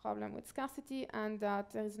problem with scarcity, and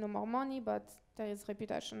that there is no more money, but there is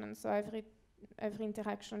reputation. And so every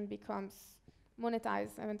interaction becomes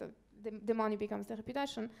monetized. I mean, the money becomes the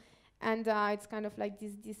reputation. And it's kind of like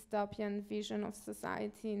this dystopian vision of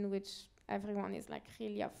society in which everyone is like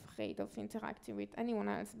really afraid of interacting with anyone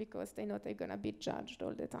else because they know they're gonna be judged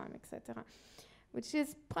all the time, etc. Which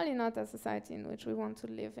is probably not a society in which we want to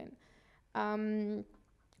live in.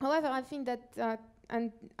 However, I think that,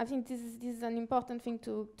 and I think this is an important thing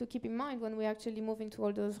to keep in mind when we actually move into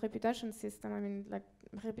all those reputation systems. I mean, like,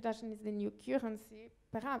 reputation is the new currency,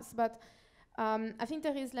 perhaps, but I think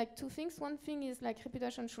there is like two things. One thing is like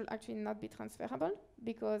reputation should actually not be transferable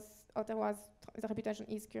because otherwise the reputation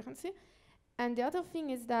is currency. And the other thing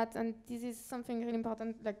is that, and this is something really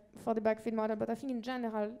important like for the backfeed model, but I think in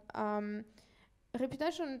general,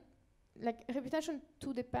 reputation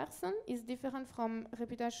to the person is different from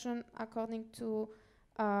reputation according to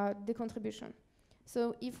the contribution.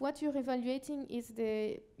 So if what you're evaluating is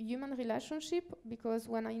the human relationship, because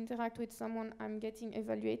when I interact with someone, I'm getting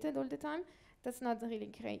evaluated all the time, that's not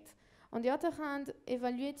really great. On the other hand,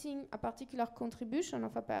 evaluating a particular contribution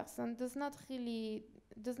of a person does not really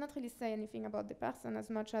say anything about the person as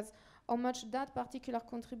much as how much that particular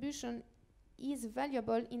contribution is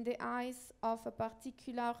valuable in the eyes of a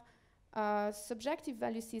particular subjective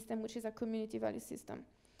value system, which is a community value system.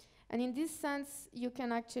 And in this sense, you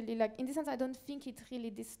can actually, like, in this sense, I don't think it really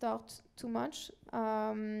distorts too much.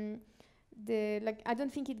 I don't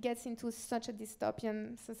think it gets into such a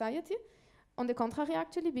dystopian society. On the contrary,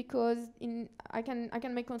 actually, because I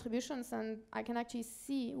can make contributions and I can actually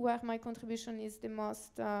see where my contribution is the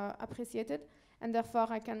most appreciated, and therefore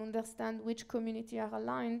I can understand which community are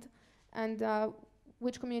aligned and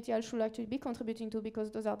which community I should actually be contributing to,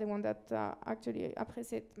 because those are the ones that actually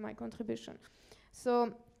appreciate my contribution.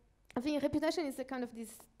 So I think reputation is a kind of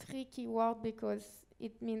this tricky word because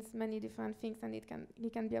it means many different things and it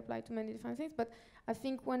can be applied to many different things. But I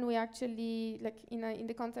think when we actually, like in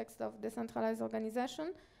the context of decentralized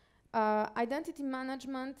organization, identity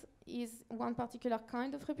management is one particular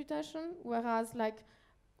kind of reputation, whereas like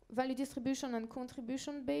value distribution and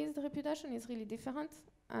contribution-based reputation is really different,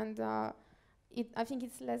 and I think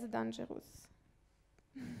it's less dangerous.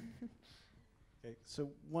 Okay, so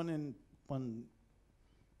one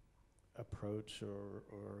approach or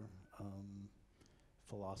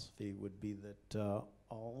philosophy would be that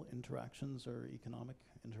all interactions are economic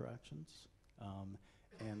interactions.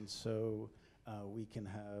 And so we can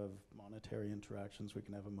have monetary interactions, we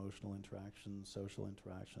can have emotional interactions, social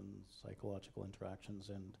interactions, psychological interactions,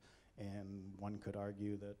 and one could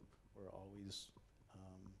argue that we're always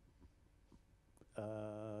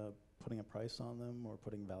putting a price on them or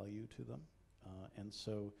putting value to them. And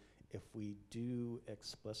so if we do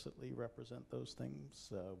explicitly represent those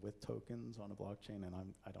things with tokens on a blockchain, and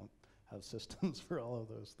I don't have systems for all of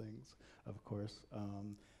those things, of course,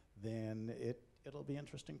 then it'll be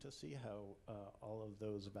interesting to see how all of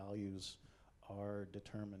those values are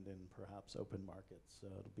determined in perhaps open markets.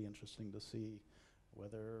 It'll be interesting to see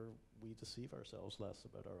whether we deceive ourselves less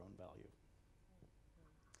about our own value.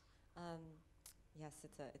 Yes,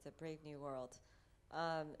 it's a brave new world.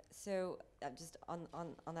 So just on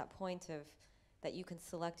that point of that you can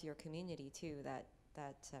select your community too, that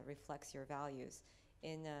reflects your values.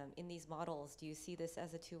 In these models, do you see this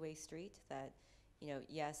as a two-way street? That, you know,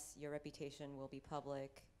 yes, your reputation will be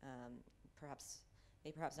public, perhaps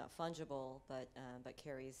not fungible, but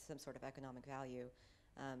carries some sort of economic value.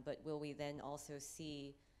 But will we then also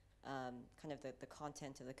see kind of the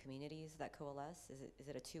content of the communities that coalesce? Is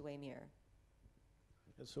it a two-way mirror?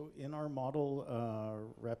 So in our model,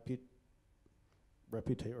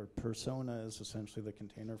 persona is essentially the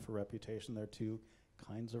container for reputation. There are two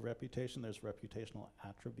kinds of reputation. There's reputational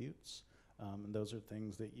attributes, and those are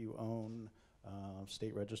things that you own,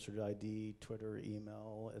 state registered ID, Twitter,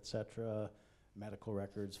 email, etc., medical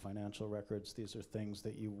records, financial records. These are things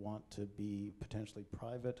that you want to be potentially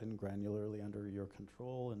private and granularly under your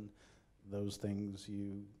control, and those things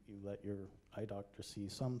you let your eye doctor see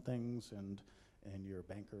some things, and your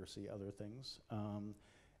banker see other things.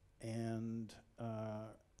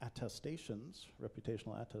 Attestations,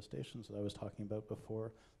 reputational attestations that I was talking about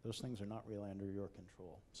before, those things are not really under your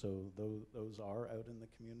control. So those are out in the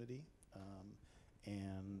community.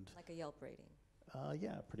 And like a Yelp rating.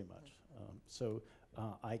 Yeah, pretty much. So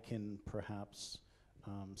I can perhaps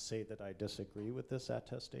say that I disagree with this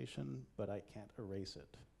attestation, but I can't erase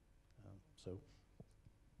it.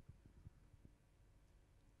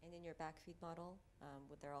 And in your backfeed model,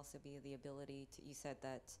 would there also be the ability to? You said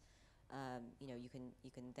that you know, you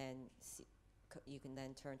can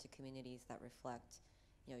then turn to communities that reflect,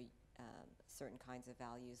 you know, certain kinds of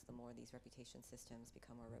values. The more these reputation systems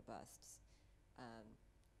become more robust,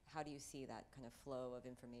 how do you see that kind of flow of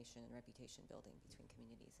information and reputation building between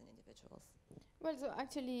communities and individuals? Well, so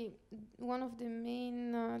actually, one of the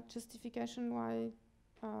main justification why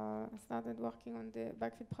I started working on the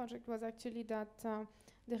Backfeed project was actually that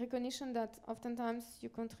the recognition that oftentimes you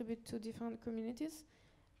contribute to different communities,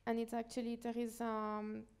 and it's actually there is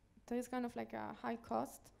kind of like a high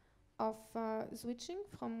cost of switching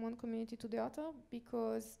from one community to the other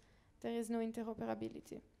because there is no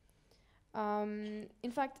interoperability.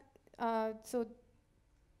 In fact, so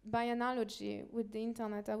by analogy with the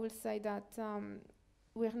internet, I will say that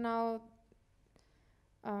we're now,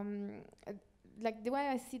 like the way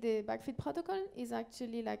I see the Backfeed protocol is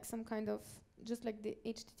actually like some kind of, just like the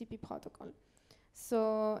HTTP protocol.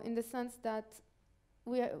 So in the sense that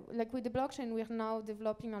we are, like with the blockchain, we're now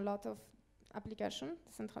developing a lot of applications,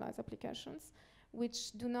 decentralized applications,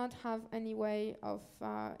 which do not have any way of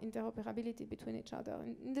interoperability between each other.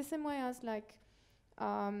 In the same way as like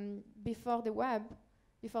before the web,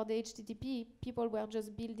 before the HTTP, people were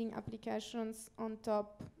just building applications on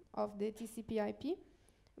top of the TCP/IP,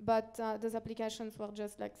 but those applications were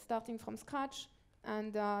just like starting from scratch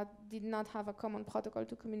and did not have a common protocol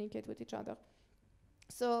to communicate with each other.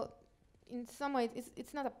 So in some ways,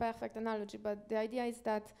 it's not a perfect analogy, but the idea is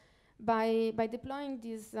that by deploying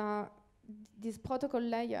this protocol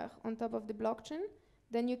layer on top of the blockchain,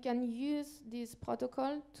 then you can use this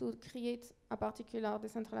protocol to create a particular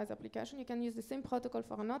decentralized application. You can use the same protocol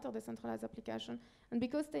for another decentralized application. And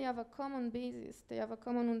because they have a common basis, they have a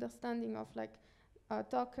common understanding of like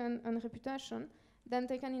token and reputation, then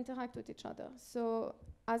they can interact with each other. So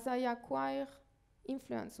as I acquire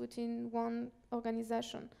influence within one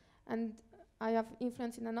organization and I have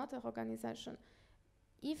influence in another organization,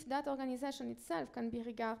 if that organization itself can be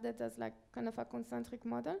regarded as like kind of a concentric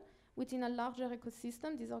model, within a larger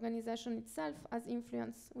ecosystem, this organization itself has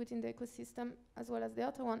influence within the ecosystem as well as the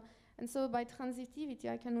other one. And so by transitivity,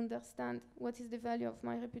 I can understand what is the value of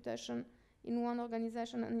my reputation in one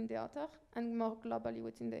organization and in the other, and more globally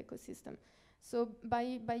within the ecosystem. So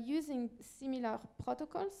by using similar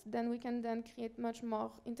protocols, then we can then create much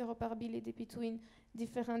more interoperability between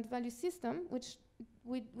different value systems, which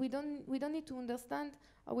we don't need to understand,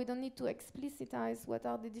 or we don't need to explicitize what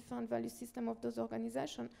are the different value systems of those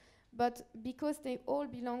organizations. But because they all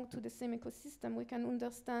belong to the same ecosystem, we can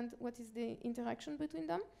understand what is the interaction between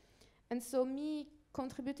them. And so me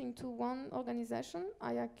contributing to one organization,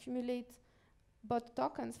 I accumulate both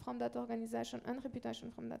tokens from that organization and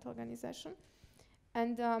reputation from that organization.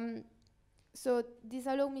 And so this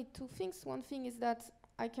allows me two things. One thing is that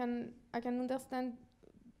I can understand,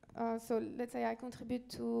 so let's say I contribute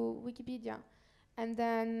to Wikipedia, and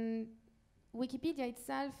then Wikipedia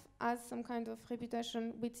itself has some kind of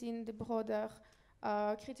reputation within the broader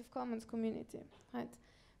Creative Commons community, right?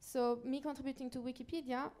 So me contributing to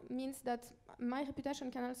Wikipedia means that my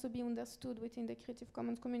reputation can also be understood within the Creative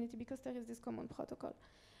Commons community because there is this common protocol.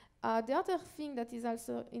 The other thing that is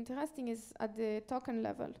also interesting is at the token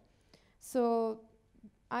level. So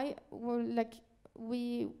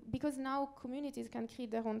because now communities can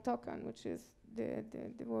create their own token, which is the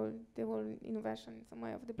whole innovation in some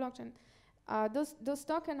way of the blockchain. Those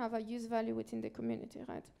tokens have a use value within the community,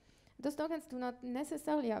 right? Those tokens do not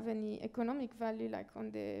necessarily have any economic value like on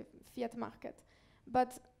the fiat market.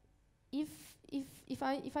 But if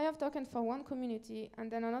I have token for one community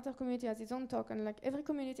and then another community has its own token, like every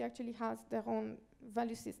community actually has their own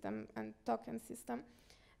value system and token system,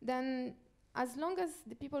 then as long as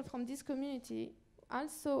the people from this community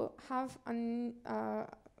also have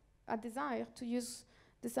a desire to use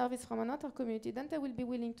the service from another community, then they will be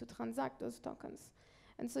willing to transact those tokens.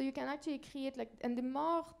 And so you can actually create and the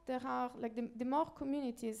more there are, the more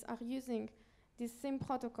communities are using this same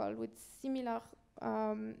protocol with similar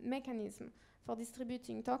mechanism for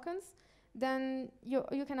distributing tokens, then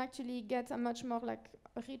you can actually get a much more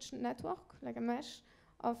rich network, like a mesh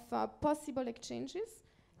of possible exchanges,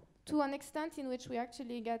 to an extent in which we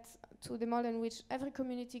actually get to the model in which every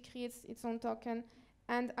community creates its own token,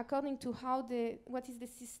 and according to what is the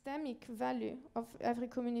systemic value of every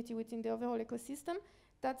community within the overall ecosystem,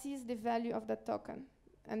 that is the value of that token.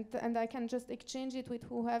 And I can just exchange it with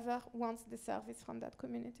whoever wants the service from that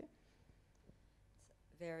community.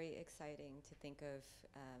 It's very exciting to think of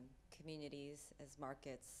communities as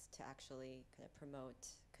markets to actually kind of promote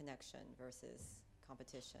connection versus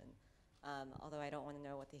competition. Although I don't want to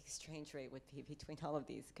know what the exchange rate would be between all of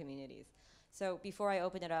these communities. So before I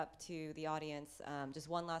open it up to the audience, just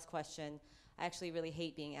one last question. I actually really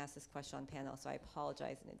hate being asked this question on panel, so I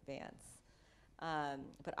apologize in advance.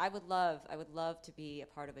 But I would love to be a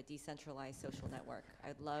part of a decentralized social network.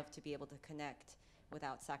 I'd love to be able to connect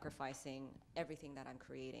without sacrificing everything that I'm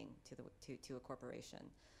creating to a corporation.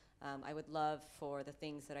 I would love for the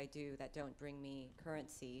things that I do that don't bring me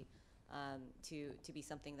currency to be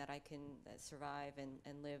something that I can survive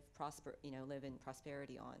and live in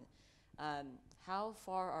prosperity on. How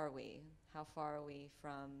far are we? How far are we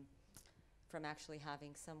from actually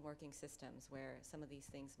having some working systems where some of these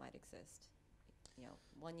things might exist?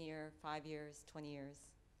 1 year, 5 years, 20 years?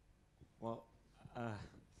 Well,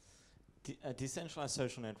 a decentralized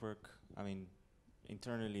social network, I mean,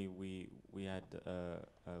 internally we had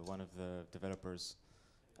one of the developers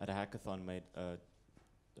at a hackathon made a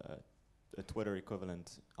Twitter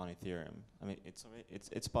equivalent on Ethereum. I mean,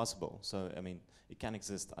 it's possible. So I mean, it can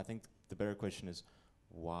exist. I think the better question is,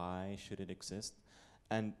 why should it exist?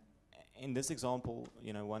 And in this example,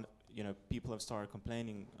 people have started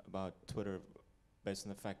complaining about Twitter based on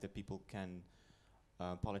the fact that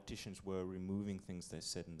politicians were removing things they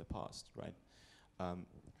said in the past, right? Have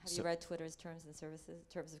you read Twitter's terms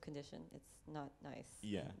of condition? It's not nice.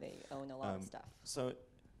 Yeah. They own a lot of stuff. So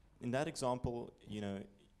in that example,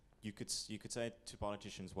 you could say to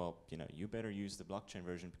politicians, well, you better use the blockchain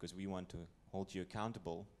version because we want to hold you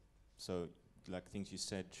accountable. So like things you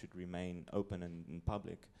said should remain open and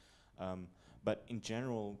public. But in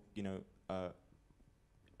general,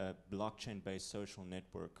 a blockchain-based social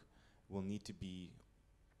network will need to be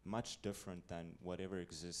much different than whatever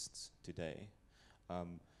exists today.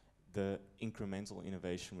 The incremental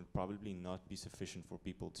innovation would probably not be sufficient for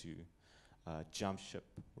people to jump ship,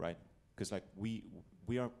 right? Because like we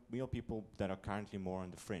are people that are currently more on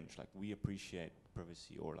the fringe. Like we appreciate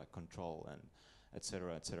privacy or like control and et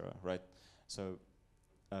cetera, right? So,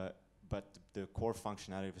 but the core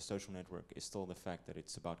functionality of a social network is still the fact that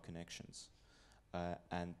it's about connections.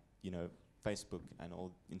 And Facebook and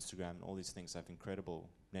Instagram and all these things have incredible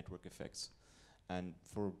network effects. And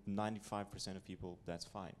for 95% of people, that's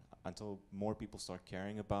fine. Until more people start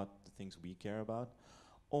caring about the things we care about,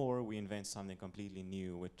 or we invent something completely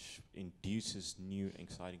new which induces new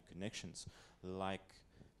exciting connections, like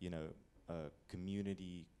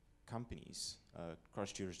community companies,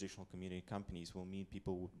 cross-jurisdictional community companies will mean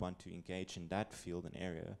people would want to engage in that field and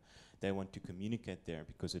area. They want to communicate there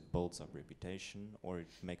because it builds up reputation or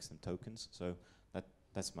it makes them tokens. So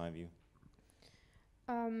that's my view.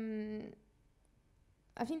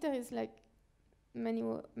 I think there is like many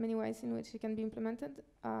ways in which it can be implemented,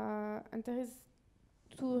 and there is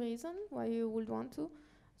 2 reasons why you would want to.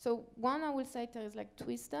 So one, I would say there is like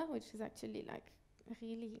Twister, which is actually like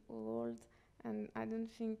really old, and I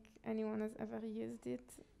don't think anyone has ever used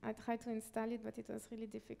it. I tried to install it, but it was really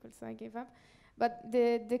difficult, so I gave up. But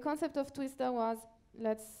the concept of Twister was,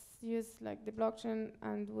 let's use like the blockchain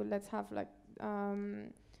and let's have like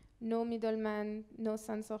no middleman, no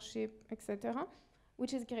censorship, etc.,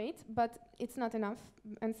 which is great, but it's not enough.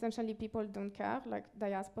 And essentially, people don't care. Like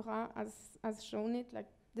diaspora has shown it. Like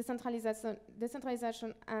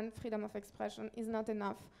decentralization and freedom of expression is not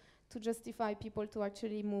enough to justify people to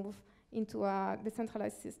actually move into a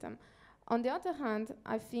decentralized system. On the other hand,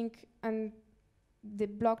 I think, and the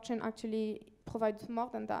blockchain actually provides more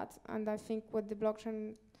than that. And I think what the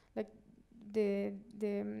blockchain, like the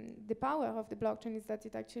power of the blockchain is that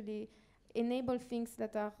it actually enables things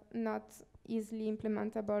that are not easily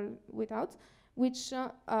implementable without, which,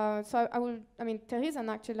 so I mean, there is an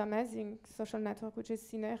actual amazing social network, which is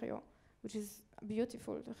Scenario, which is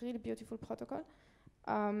beautiful, a really beautiful protocol.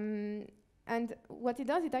 And what it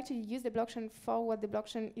does, it actually uses the blockchain for what the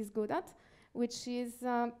blockchain is good at, which is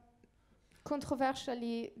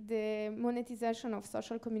controversially the monetization of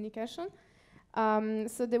social communication.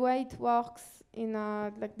 So the way it works in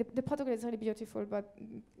like the protocol is really beautiful, but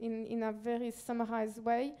in a very summarized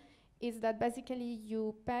way, is that basically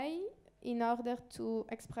you pay in order to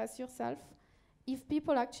express yourself. If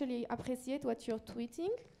people actually appreciate what you're tweeting,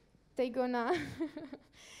 they're gonna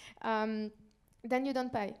then you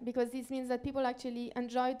don't pay, because this means that people actually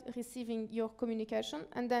enjoyed receiving your communication,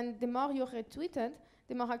 and then the more you're retweeted,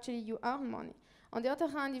 the more actually you earn money. On the other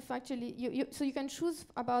hand, if actually so you can choose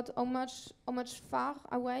about how much far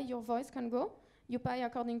away your voice can go. You pay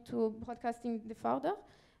according to broadcasting the further.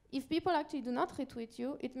 If people actually do not retweet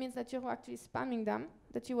you, it means that you're actually spamming them,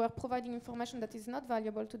 that you are providing information that is not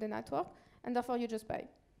valuable to the network, and therefore you just pay.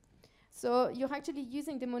 So you're actually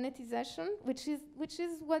using the monetization, which is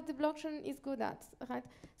what the blockchain is good at, right?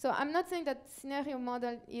 So I'm not saying that scenario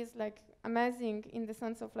model is like amazing in the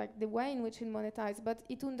sense of like the way in which it monetizes, but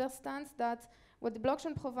it understands that what the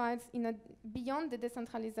blockchain provides beyond the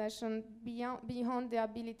decentralization, beyond the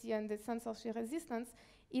ability and the censorship resistance,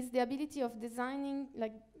 is the ability of designing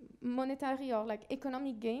like monetary or like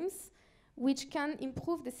economic games which can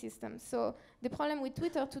improve the system. So the problem with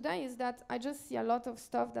Twitter today is that I just see a lot of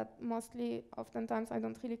stuff that oftentimes I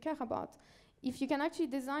don't really care about. If you can actually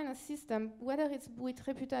design a system, whether it's with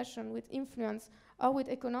reputation, with influence, or with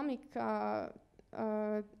economic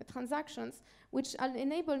transactions, which will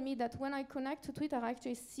enable me that when I connect to Twitter, I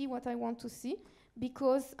actually see what I want to see,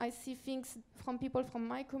 because I see things from people from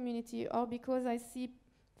my community, or because I see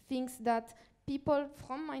things that people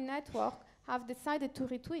from my network have decided to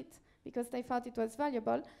retweet because they thought it was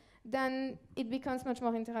valuable, then it becomes much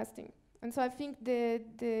more interesting. And so I think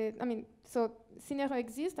so scenario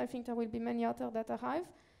exists. I think there will be many others that arrive,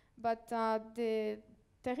 but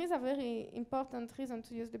there is a very important reason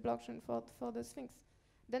to use the blockchain for those things.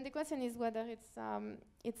 Then the question is whether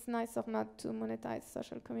it's nice or not to monetize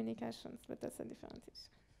social communications, but that's a different issue.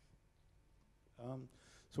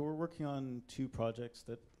 So we're working on 2 projects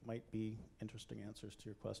that might be interesting answers to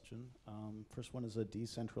your question. First one is a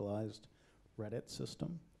decentralized Reddit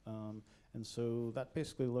system. And so that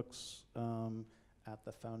basically looks at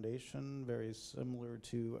the foundation, very similar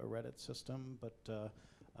to a Reddit system, but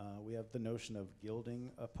we have the notion of gilding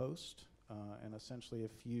a post. And essentially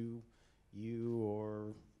if you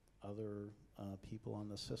or other people on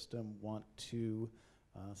the system want to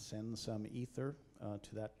send some ether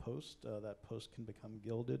to that post can become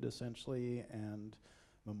gilded essentially and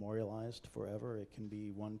memorialized forever. It can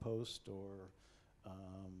be one post or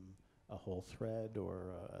a whole thread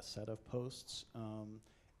or a set of posts.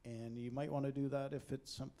 And you might want to do that if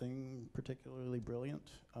it's something particularly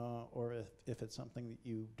brilliant or if it's something that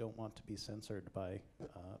you don't want to be censored by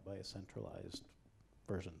a centralized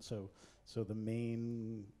version. So the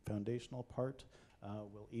main foundational part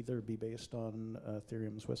will either be based on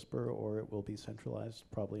Ethereum's Whisper or it will be centralized.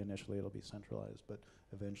 Probably initially it'll be centralized, but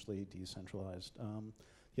eventually decentralized.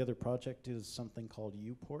 The other project is something called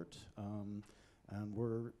Uport. And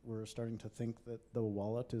we're starting to think that the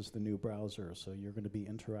wallet is the new browser. So you're going to be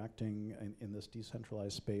interacting in this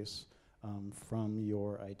decentralized space from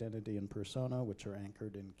your identity and persona, which are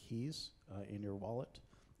anchored in keys in your wallet.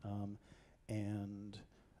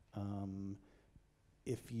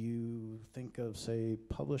 If you think of, say,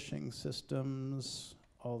 publishing systems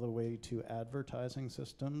all the way to advertising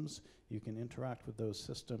systems, you can interact with those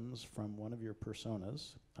systems from one of your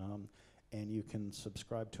personas. And you can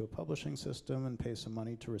subscribe to a publishing system and pay some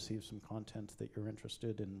money to receive some content that you're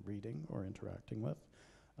interested in reading or interacting with.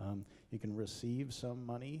 You can receive some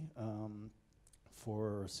money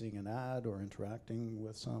for seeing an ad or interacting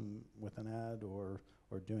with an ad or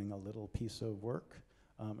doing a little piece of work.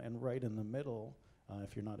 And right in the middle,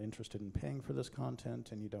 if you're not interested in paying for this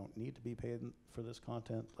content and you don't need to be paid for this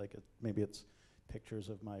content, like maybe it's pictures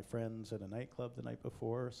of my friends at a nightclub the night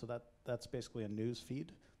before, so that's basically a news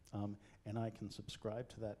feed. And I can subscribe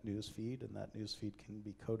to that news feed, and that news feed can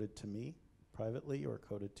be coded to me privately or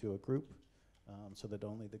coded to a group so that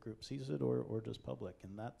only the group sees it or just public.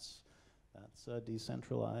 And that's a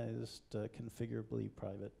decentralized, configurably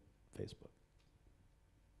private Facebook.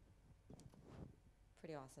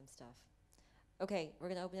 Pretty awesome stuff. Okay, we're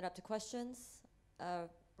going to open it up to questions.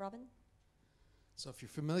 Robin? So if you're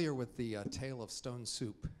familiar with the tale of stone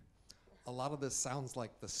soup, a lot of this sounds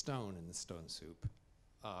like the stone in the stone soup.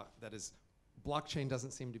 That is, blockchain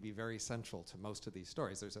doesn't seem to be very central to most of these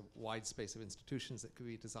stories. There's a wide space of institutions that could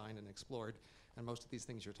be designed and explored, and most of these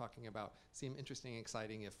things you're talking about seem interesting and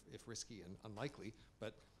exciting if risky and unlikely,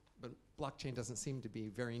 but blockchain doesn't seem to be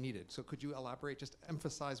very needed. So could you elaborate, just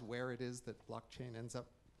emphasize where it is that blockchain ends up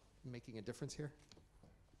making a difference here?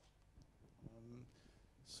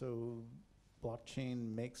 So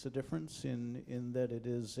blockchain makes a difference in that it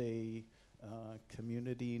is a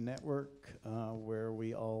community network where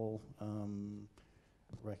we all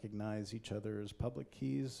recognize each other's public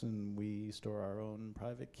keys and we store our own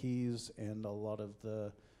private keys, and a lot of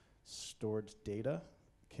the stored data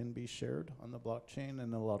can be shared on the blockchain,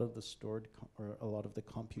 and a lot of the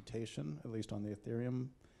computation, at least on the Ethereum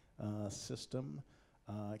system,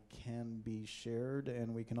 can be shared,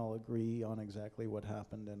 and we can all agree on exactly what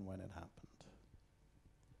happened and when it happened.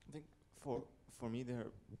 I think for me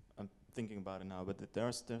I'm thinking about it now, but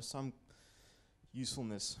there's some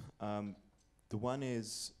usefulness. The one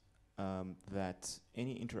is that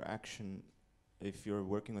any interaction, if you're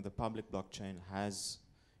working with a public blockchain,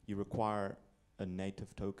 you require a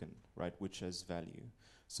native token, right, which has value.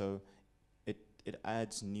 So it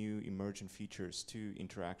adds new emergent features to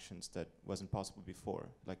interactions that wasn't possible before.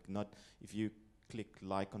 Like, not if you click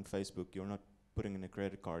like on Facebook, you're not putting in a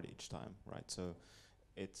credit card each time, right? So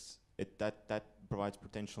that provides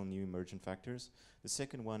potential new emergent factors. The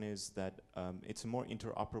second one is that it's a more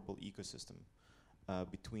interoperable ecosystem.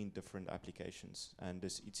 between different applications, and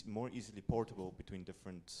it's more easily portable between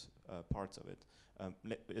different parts of it.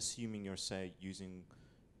 Assuming you're, say, using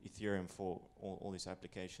Ethereum for all these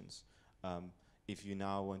applications, if you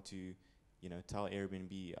now want to, tell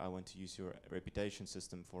Airbnb, I want to use your reputation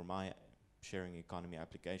system for my sharing economy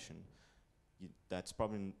application, that's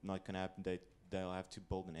probably not going to happen. They'll have to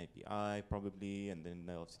build an API probably, and then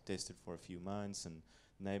they'll have to test it for a few months, and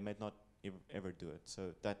they might not ever do it.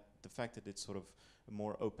 So that the fact that it's sort of a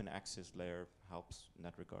more open access layer helps in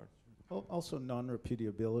that regard. Also,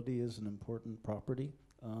 non-repudiability is an important property.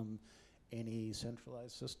 Any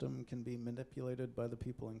centralized system can be manipulated by the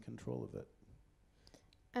people in control of it.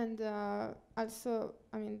 And also,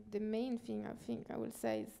 I mean, the main thing I think I will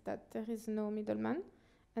say is that there is no middleman.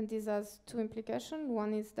 And this has two implications.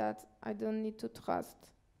 One is that I don't need to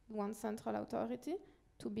trust one central authority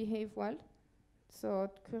to behave well. So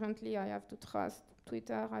currently I have to trust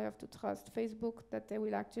Twitter, I have to trust Facebook that they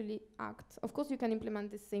will actually act. Of course, you can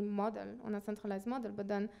implement the same model on a centralized model, but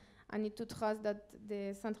then I need to trust that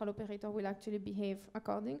the central operator will actually behave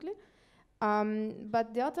accordingly.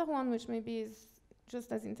 But the other one, which maybe is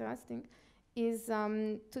just as interesting, is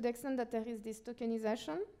to the extent that there is this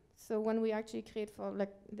tokenization. So when we actually create, for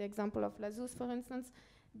like the example of Lazuz, for instance,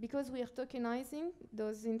 because we are tokenizing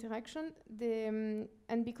those interactions,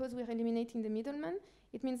 and because we're eliminating the middleman,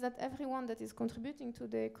 it means that everyone that is contributing to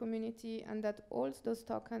the community and that holds those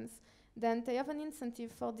tokens, then they have an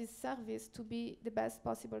incentive for this service to be the best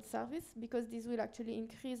possible service, because this will actually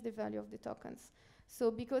increase the value of the tokens.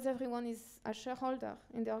 So because everyone is a shareholder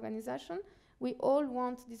in the organization, we all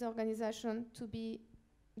want this organization to be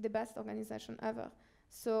the best organization ever.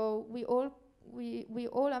 So we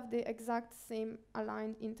all have the exact same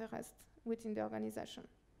aligned interest within the organization.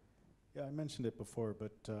 Yeah, I mentioned it before,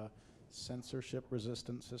 but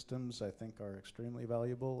censorship-resistant systems, I think, are extremely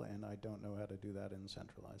valuable, and I don't know how to do that in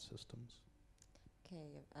centralized systems.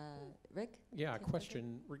 Okay, Rick? Yeah, a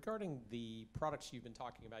question regarding the products you've been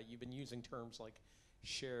talking about. You've been using terms like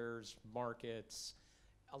shares, markets.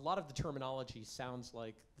 A lot of the terminology sounds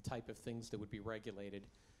like the type of things that would be regulated.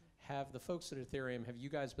 Have the folks at Ethereum, have you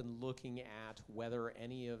guys been looking at whether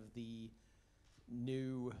any of the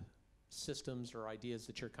new systems or ideas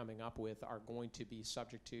that you're coming up with are going to be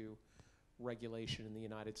subject to regulation in the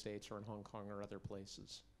United States or in Hong Kong or other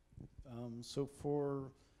places? So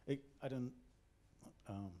for,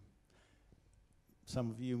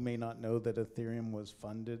 some of you may not know that Ethereum was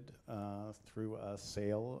funded through a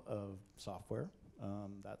sale of software.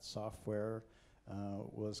 That software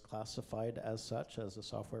was classified as such, as a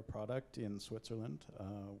software product in Switzerland,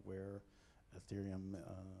 where Ethereum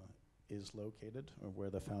is located, or where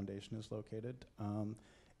the foundation is located.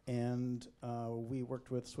 And we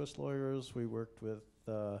worked with Swiss lawyers, we worked with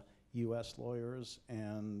US lawyers,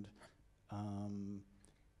 and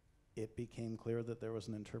it became clear that there was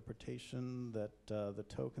an interpretation that the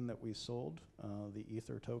token that we sold, the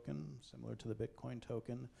Ether token, similar to the Bitcoin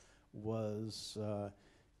token, was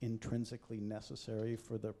intrinsically necessary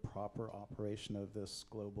for the proper operation of this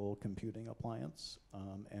global computing appliance.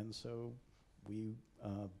 And so we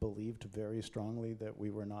believed very strongly that we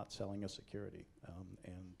were not selling a security.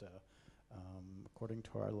 According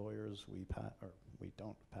to our lawyers, we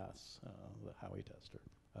don't pass the Howey tester.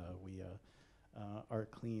 We are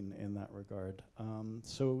clean in that regard.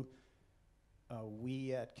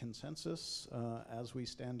 We at Consensus, as we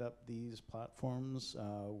stand up these platforms,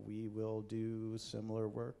 we will do similar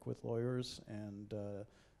work with lawyers and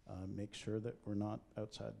make sure that we're not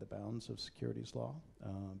outside the bounds of securities law,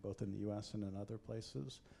 both in the US and in other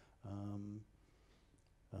places.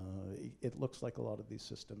 It looks like a lot of these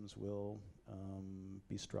systems will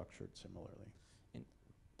be structured similarly. And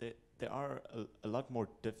there are a lot more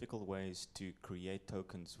difficult ways to create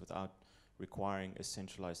tokens without requiring a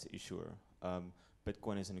centralized issuer.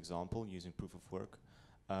 Bitcoin is an example, using proof of work.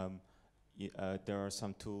 There are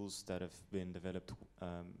some tools that have been developed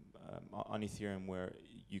on Ethereum where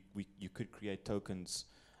you could create tokens,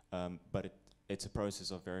 but it's a process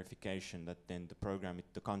of verification that then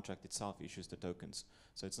the contract itself issues the tokens.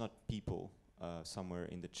 So it's not people somewhere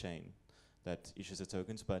in the chain that issues the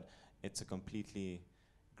tokens, but it's a completely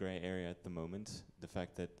gray area at the moment. The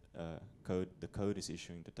fact that the code is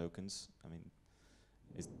issuing the tokens. I mean,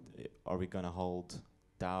 are we going to hold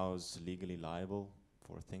DAOs legally liable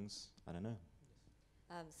for things? I don't know.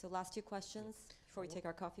 So last two questions before we take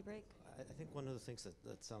our coffee break. I think one of the things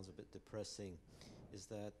that sounds a bit depressing is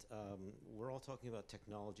that we're all talking about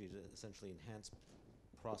technology to essentially enhance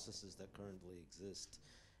processes that currently exist.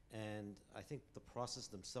 And I think the processes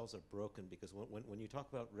themselves are broken, because when you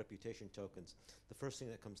talk about reputation tokens, the first thing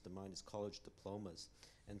that comes to mind is college diplomas.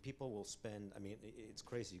 and people will spend. I mean, it's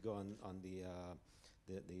crazy. You go on the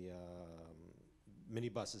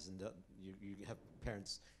minibuses, and you have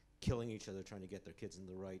parents killing each other trying to get their kids in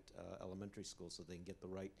the right elementary school so they can get the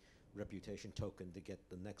right reputation token to get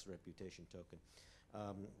the next reputation token.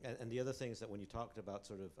 And the other thing is that when you talked about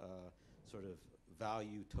sort of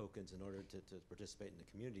value tokens in order to participate in the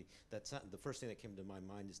community, the first thing that came to my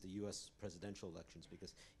mind is the U.S. presidential elections,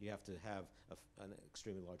 because you have to have an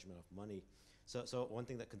extremely large amount of money. So one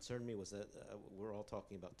thing that concerned me was that we're all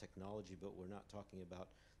talking about technology, but we're not talking about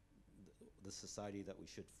the society that we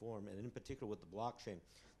should form, and in particular with the blockchain.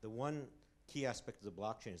 The one key aspect of the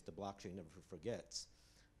blockchain is the blockchain never forgets.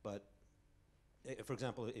 But for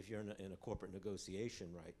example, if you're in a corporate negotiation,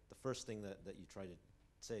 right, the first thing that you try to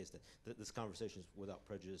say is that this conversation is without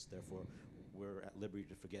prejudice, therefore we're at liberty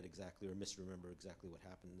to forget exactly or misremember exactly what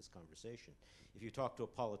happened in this conversation. If you talk to a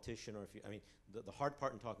politician, or the hard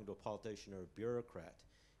part in talking to a politician or a bureaucrat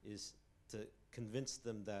is to convince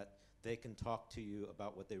them that they can talk to you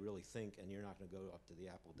about what they really think, and you're not going to go up to the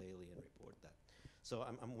Apple Daily and report that. So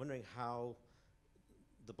I'm wondering how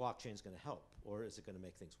the blockchain is going to help, or is it going to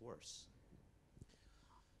make things worse?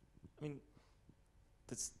 I mean,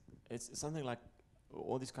 it's something like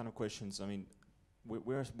all these kind of questions. I mean,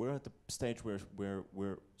 we're at the stage where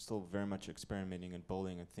we're still very much experimenting and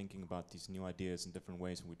building and thinking about these new ideas and different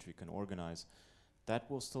ways in which we can organize. That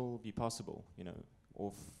will still be possible, you know,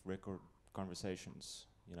 off-record conversations,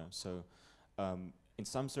 you know. So in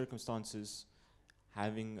some circumstances,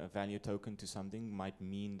 having a value token to something might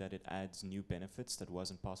mean that it adds new benefits that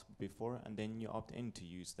wasn't possible before, and then you opt in to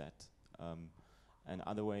use that. And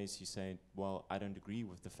other ways you say, well, I don't agree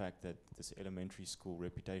with the fact that this elementary school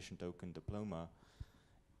reputation token diploma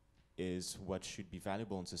is what should be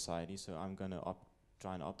valuable in society, so I'm going to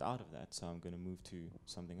try and opt out of that, so I'm going to move to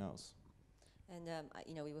something else. And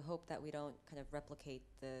you know, we would hope that we don't kind of replicate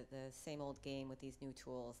the same old game with these new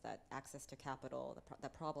tools, that access to capital, the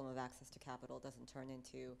problem of access to capital doesn't turn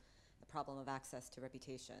into the problem of access to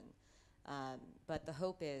reputation. But the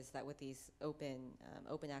hope is that with these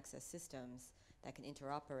open access systems that can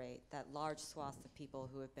interoperate, that large swaths of people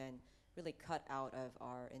who have been really cut out of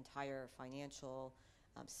our entire financial,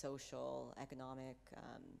 social, economic,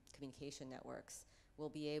 communication networks will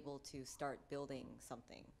be able to start building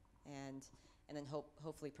something, and then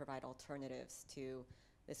hopefully provide alternatives to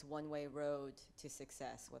this one-way road to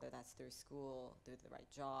success, whether that's through school, through the right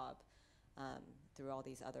job, through all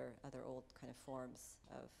these other old kind of forms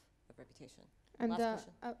of reputation. And Last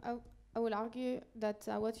question. I will argue that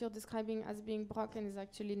what you're describing as being broken is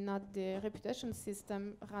actually not the reputation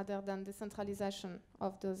system, rather than the centralization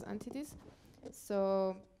of those entities.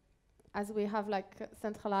 So as we have like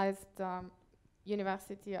centralized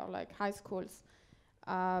university or like high schools,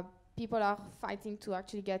 people are fighting to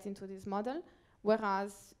actually get into this model,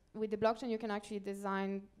 whereas with the blockchain you can actually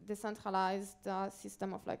design decentralized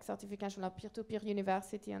system of like certification of peer-to-peer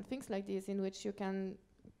university and things like this, in which you can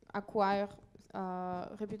acquire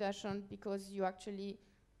reputation because you actually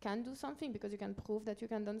can do something, because you can prove that you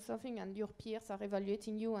can do something, and your peers are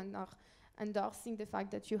evaluating you and are endorsing the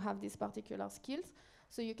fact that you have these particular skills.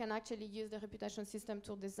 So you can actually use the reputation system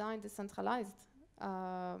to design decentralized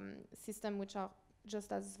system which are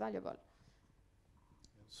just as valuable.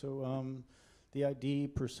 So the ID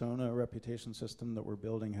persona reputation system that we're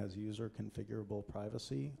building has user configurable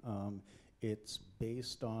privacy. It's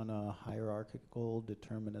based on a hierarchical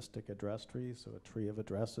deterministic address tree, so a tree of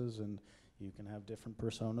addresses, and you can have different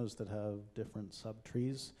personas that have different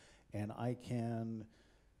subtrees, and I can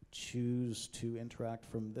choose to interact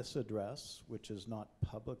from this address, which is not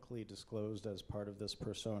publicly disclosed as part of this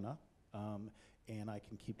persona, and I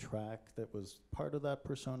can keep track that was part of that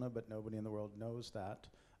persona, but nobody in the world knows that,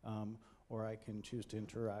 or I can choose to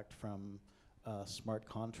interact from a smart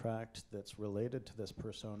contract that's related to this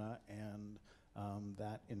persona, and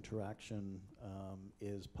that interaction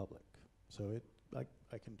is public. So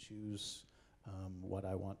I can choose what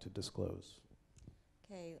I want to disclose.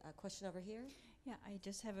 Okay, a question over here. Yeah, I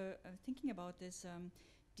just have thinking about this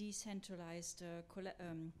decentralized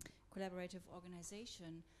collaborative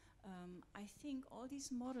organization. I think all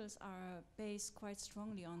these models are based quite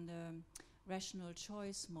strongly on the rational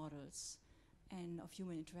choice models and of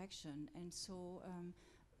human interaction, and so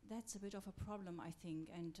that's a bit of a problem, I think,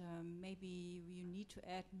 and maybe we need to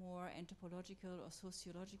add more anthropological or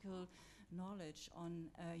sociological knowledge on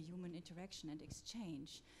human interaction and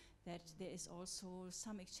exchange, that there is also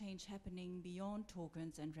some exchange happening beyond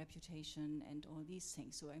tokens and reputation and all these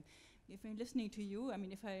things. So if I'm listening to you, I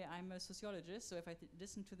mean, I'm a sociologist, so if I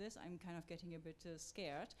listen to this, I'm kind of getting a bit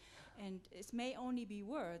scared. And it may only be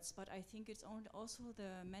words, but I think it's also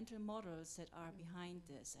the mental models that are behind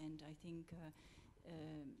this. And I think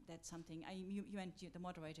that's something, the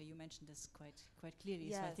moderator, you mentioned this quite clearly.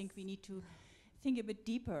 Yes. So I think we need to think a bit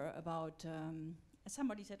deeper about, as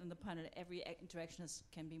somebody said on the panel, every interaction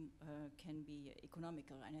can be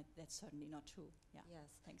economical, and that's certainly not true. Yeah. Yes.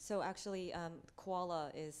 Thanks. So actually,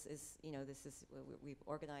 Koala is we've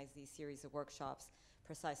organized these series of workshops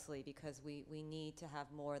precisely because we need to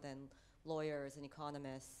have more than lawyers and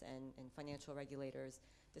economists and financial regulators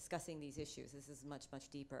discussing these issues. This is much, much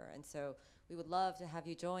deeper. And so we would love to have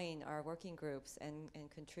you join our working groups and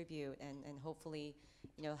contribute and hopefully,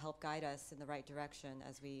 help guide us in the right direction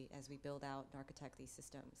as we build out and architect these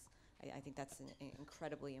systems. I think that's an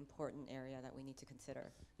incredibly important area that we need to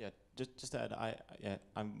consider. Yeah, just to add,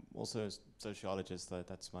 I'm also a sociologist.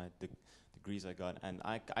 That's my degrees I got, and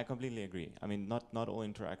I completely agree. I mean, not all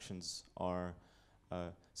interactions are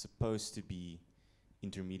supposed to be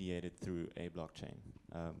intermediated through a blockchain.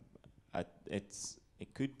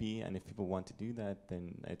 It could be, and if people want to do that,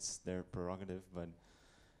 then it's their prerogative. But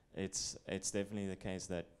it's definitely the case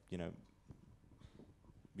that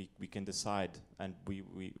we can decide, and we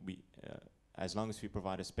as long as we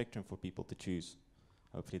provide a spectrum for people to choose,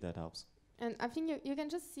 hopefully that helps. And I think you can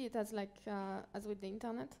just see it as as with the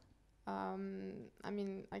internet. I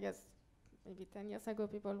mean, I guess maybe 10 years ago,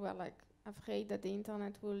 people were afraid that the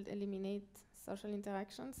internet would eliminate social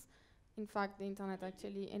interactions. In fact, the internet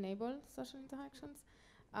actually enabled social interactions.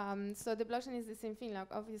 So the blockchain is the same thing.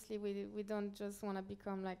 Obviously, we don't just want to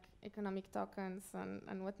become economic tokens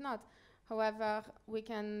and whatnot. However, we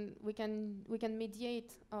can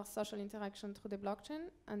mediate our social interaction through the blockchain,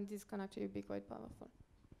 and this can actually be quite powerful.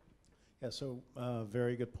 Yeah, so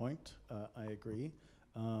very good point. I agree.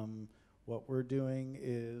 What we're doing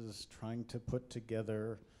is trying to put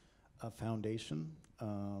together a foundation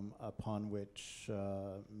upon which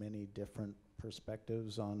many different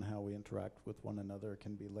perspectives on how we interact with one another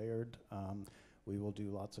can be layered. We will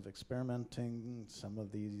do lots of experimenting. Some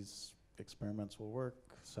of these experiments will work,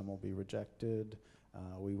 some will be rejected.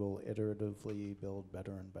 We will iteratively build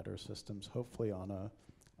better and better systems, hopefully on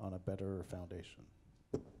a better foundation.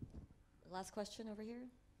 Last question over here.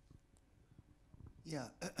 Yeah,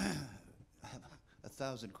 I have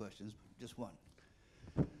 1,000 questions, but just one.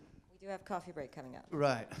 We do have coffee break coming up.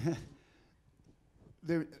 Right.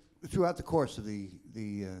 Throughout the course of the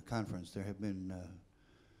conference, there have been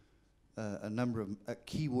a number of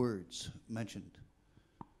key words mentioned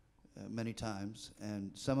many times,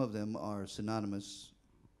 and some of them are synonymous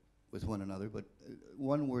with one another, but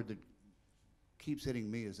one word that keeps hitting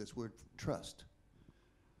me is this word trust.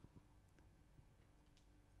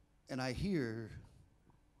 And I hear,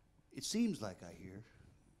 it seems like I hear,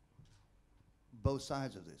 both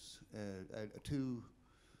sides of this, two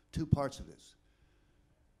parts of this.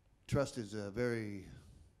 Trust is a very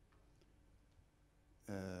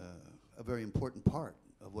important part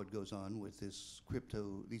of what goes on with these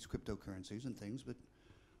cryptocurrencies and things, but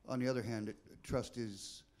on the other hand, trust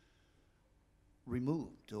is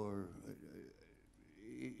removed, or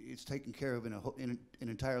it's taken care of in an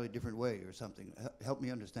entirely different way or something. Help me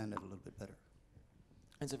understand that a little bit better.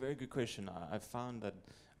 It's a very good question. I've found that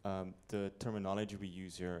the terminology we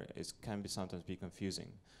use here can sometimes be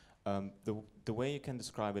confusing. The way you can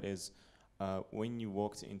describe it is when you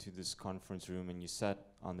walked into this conference room and you sat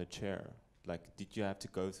on the chair, did you have to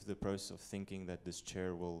go through the process of thinking that this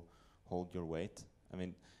chair will hold your weight? I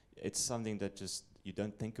mean, it's something that just you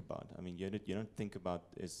don't think about. I mean, you don't think about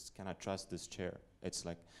can I trust this chair? It's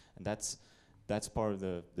and that's part of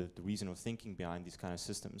the reason of thinking behind these kind of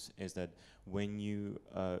systems, is that when you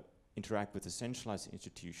interact with a centralized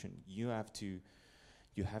institution, you have to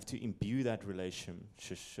imbue that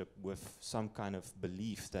relationship with some kind of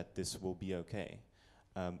belief that this will be okay.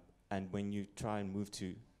 And when you try and move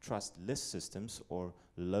to trustless systems or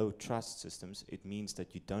low trust systems, it means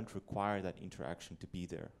that you don't require that interaction to be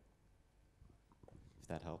there. If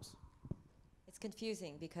that helps. It's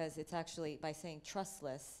confusing because it's actually, by saying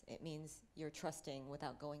trustless, it means you're trusting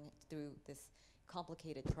without going through this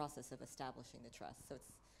complicated process of establishing the trust. So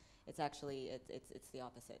it's actually the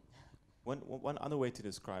opposite. One other way to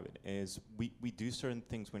describe it is we do certain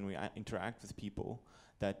things when we interact with people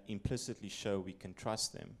that implicitly show we can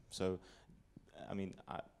trust them. So, I mean,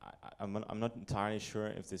 I'm not entirely sure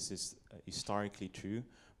if this is historically true,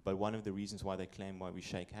 but one of the reasons why they claim why we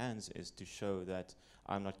shake hands is to show that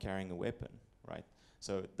I'm not carrying a weapon, right?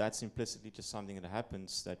 So that's implicitly just something that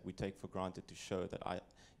happens that we take for granted to show that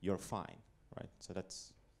you're fine, right? So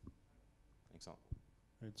that's an example.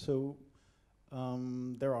 Right, so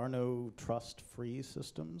there are no trust-free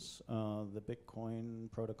systems. The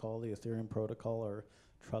Bitcoin protocol, the Ethereum protocol are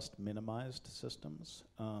trust-minimized systems.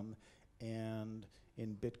 And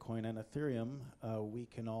in Bitcoin and Ethereum, we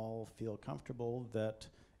can all feel comfortable that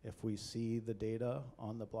if we see the data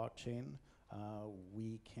on the blockchain,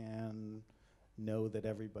 we can know that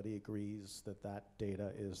everybody agrees that that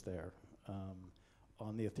data is there.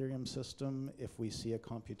 On the Ethereum system, if we see a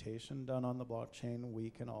computation done on the blockchain, we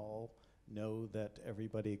can all know that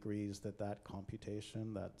everybody agrees that that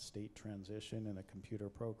computation, that state transition in a computer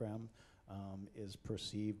program, is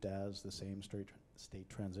perceived as the same state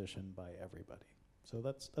transition by everybody. So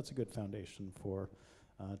that's a good foundation for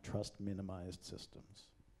trust-minimized systems.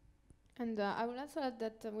 And I will also add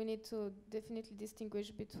that we need to definitely distinguish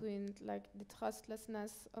between like the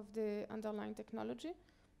trustlessness of the underlying technology,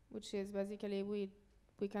 which is basically we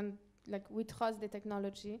trust the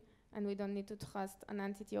technology and we don't need to trust an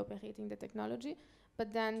entity operating the technology.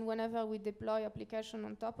 But then whenever we deploy application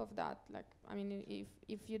on top of that, like, I mean,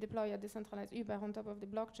 if you deploy a decentralized Uber on top of the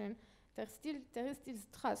blockchain, there is still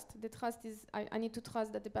trust. The trust is, I need to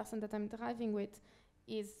trust that the person that I'm driving with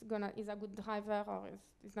is a good driver or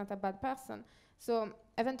is not a bad person. So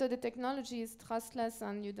even though the technology is trustless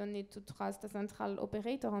and you don't need to trust a central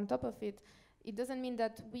operator on top of it, it doesn't mean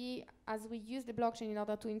that as we use the blockchain in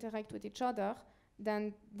order to interact with each other,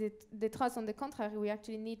 then the trust, on the contrary, we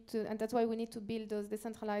actually need to, and that's why we need to build those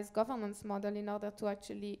decentralized governance model in order to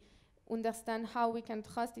actually understand how we can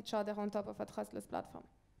trust each other on top of a trustless platform.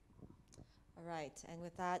 All right, and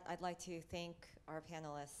with that, I'd like to thank our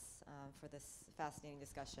panelists for this fascinating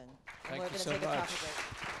discussion. Thank you so much.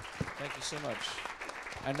 Thank you so much.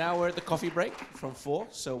 And now we're at the coffee break from 4,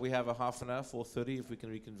 so we have a half an hour, 4:30, if we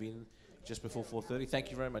can reconvene just before 4:30.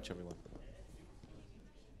 Thank you very much, everyone.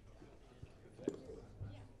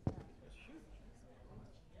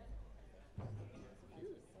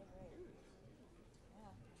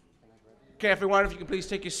 Okay, everyone, if you can please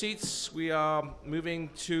take your seats. We are moving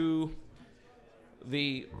to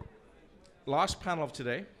the last panel of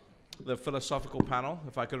today, the philosophical panel.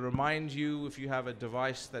 If I could remind you, if you have a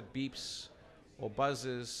device that beeps or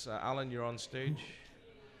buzzes, Alan, you're on stage.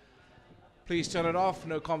 Please turn it off,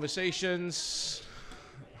 no conversations.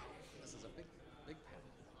 This is a big panel.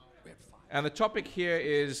 We have 5. And the topic here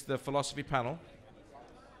is the philosophy panel.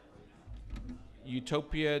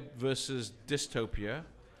 Utopia versus dystopia.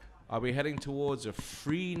 Are we heading towards a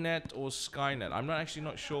free net or Skynet? I'm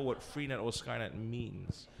not sure what freenet or Skynet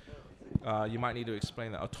means. You might need to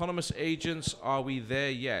explain that. Autonomous agents, are we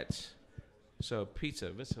there yet? So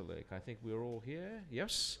Peter Vitalik, I think we're all here.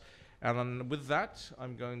 Yes. And with that,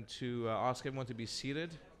 I'm going to ask everyone to be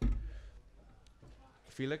seated.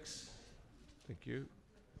 Felix, thank you.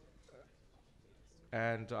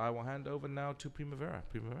 And I will hand over now to Primavera.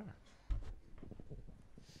 Primavera.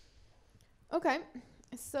 Okay.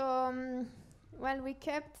 So, well, we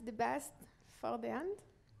kept the best for the end.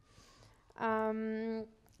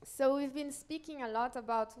 So we've been speaking a lot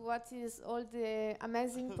about what is all the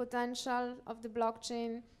amazing potential of the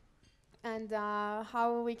blockchain and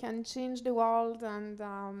how we can change the world and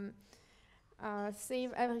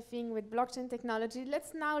save everything with blockchain technology.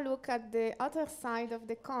 Let's now look at the other side of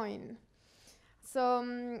the coin. So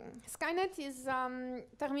Skynet is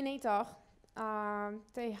Terminator.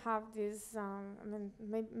 They have this, I mean,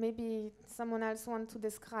 maybe someone else wants to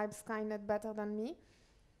describe Skynet better than me.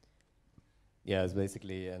 Yeah, it's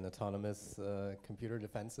basically an autonomous computer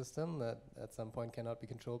defense system that at some point cannot be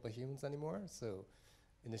controlled by humans anymore. So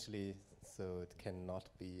initially, it cannot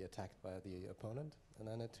be attacked by the opponent, and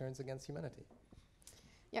then it turns against humanity.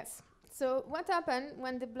 Yes. So what happens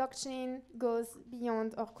when the blockchain goes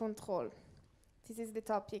beyond our control? This is the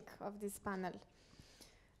topic of this panel.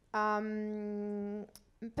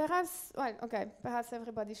 Perhaps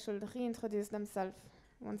everybody should reintroduce themselves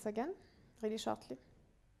once again, really shortly.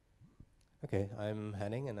 Okay, I'm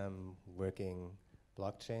Henning, and I'm working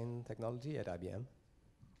blockchain technology at IBM.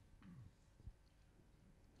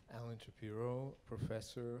 Alan Shapiro,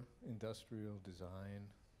 professor, industrial design,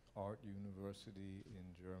 Art University in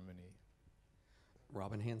Germany.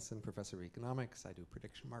 Robin Hansen, professor of economics. I do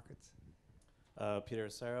prediction markets. Peter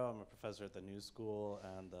Serra, I'm a professor at the New School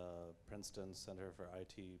and the Princeton Center for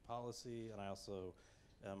IT Policy, and I also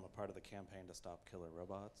am a part of the campaign to stop killer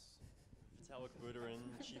robots. Vitalik Buterin,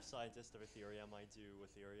 chief scientist of Ethereum. I do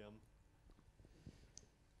Ethereum.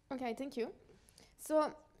 Okay, thank you.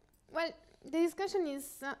 So, well, the discussion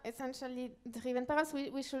is essentially driven. Perhaps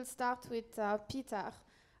we should start with Peter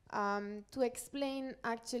to explain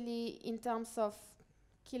actually in terms of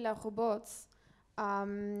killer robots,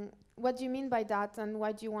 what do you mean by that and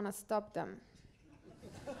why do you want to stop them?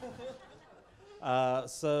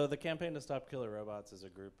 So the Campaign to Stop Killer Robots is a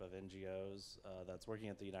group of NGOs that's working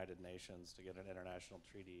at the United Nations to get an international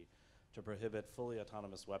treaty to prohibit fully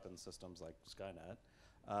autonomous weapon systems like Skynet,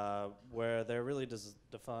 where they're really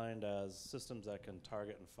defined as systems that can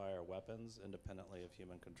target and fire weapons independently of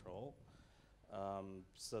human control.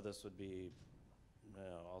 So this would be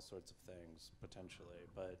all sorts of things, potentially,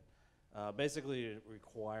 but basically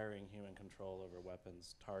requiring human control over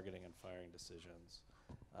weapons, targeting and firing decisions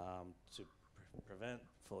to prevent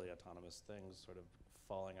fully autonomous things sort of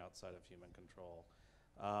falling outside of human control.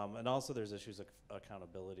 And also there's issues of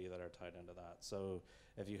accountability that are tied into that. So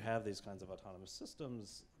if you have these kinds of autonomous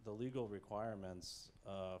systems, the legal requirements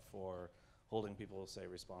for holding people, say,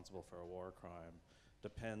 responsible for a war crime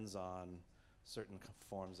depends on certain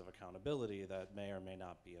forms of accountability that may or may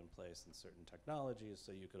not be in place in certain technologies,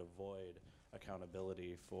 so you could avoid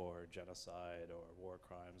accountability for genocide or war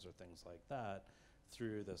crimes or things like that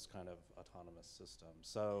through this kind of autonomous system.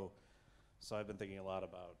 So I've been thinking a lot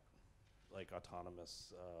about like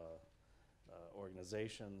autonomous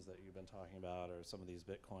organizations that you've been talking about, or some of these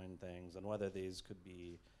Bitcoin things, and whether these could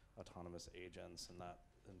be autonomous agents, and that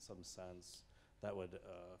in some sense that would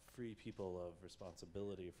free people of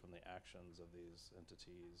responsibility from the actions of these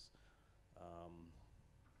entities.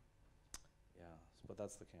 Yeah, but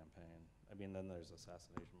that's the campaign. I mean, then there's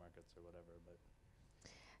assassination markets or whatever, but.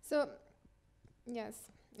 So,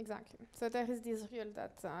 yes, exactly. So there is this rule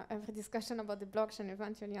that every discussion about the blockchain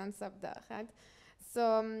eventually ends up there, right?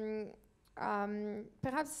 So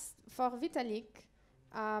perhaps for Vitalik,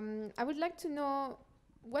 I would like to know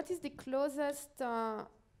what is the closest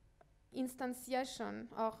instantiation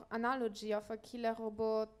or analogy of a killer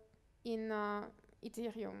robot in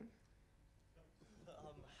Ethereum?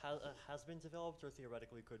 Has been developed or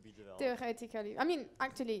theoretically could be developed? Theoretically. I mean,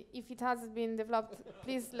 actually, if it has been developed,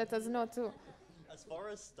 please let us know too. As far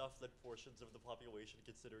as stuff that portions of the population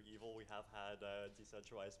consider evil, we have had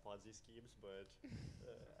decentralized Ponzi schemes, but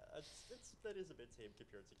that is a bit tame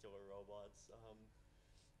compared to killer robots.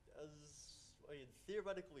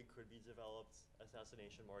 Theoretically could be developed.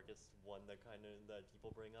 Assassination markets, one that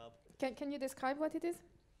people bring up. Can you describe what it is?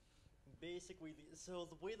 Basically, so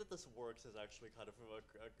the way that this works is actually kind of a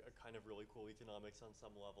kind of really cool economics on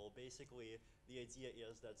some level. Basically, the idea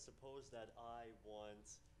is that suppose that I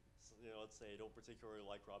want, let's say I don't particularly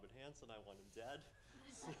like Robin Hanson, I want him dead.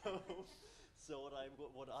 So what I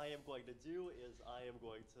am going to do is I am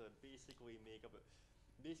going to basically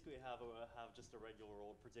have just a regular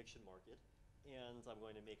old prediction market. And I'm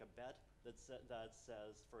going to make a bet that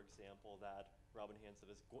says, for example, that Robin Hanson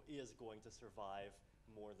is going to survive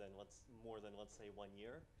more than let's say 1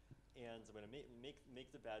 year, and I'm going to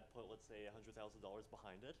make the bet, put let's say $100,000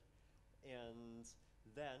 behind it, and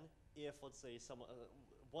then if let's say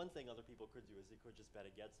one thing other people could do is they could just bet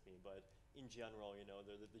against me, but in general,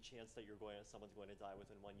 the chance that someone's going to die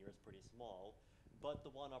within 1 year is pretty small. But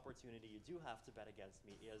the one opportunity you do have to bet against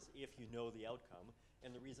me is if you know the outcome.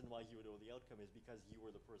 And the reason why you would know the outcome is because you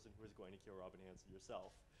were the person who was going to kill Robin Hanson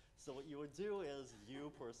yourself. So what you would do is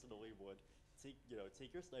you personally would take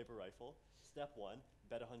your sniper rifle. Step 1,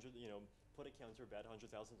 bet put a counter bet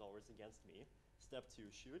 $100,000 against me. Step 2,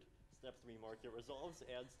 shoot. Step 3, mark your resolves.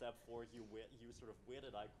 And step 4, you sort of win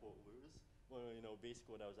and I quote lose. Well,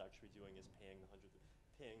 basically what I was actually doing is paying the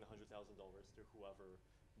 $100,000 to whoever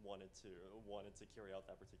wanted to carry out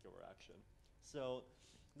that particular action. So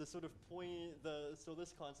the sort of so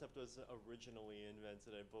this concept was originally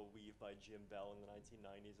invented, I believe, by Jim Bell in the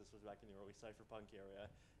 1990s. This was back in the early cyberpunk era.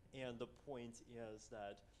 And the point is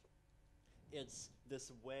that it's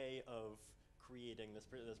this way of creating this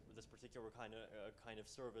particular kind of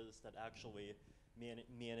service that actually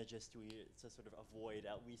manages to sort of avoid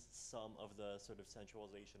at least some of the sort of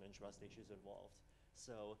centralization and trust issues involved.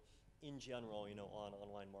 So in general, on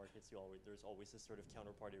online markets, there's always this sort of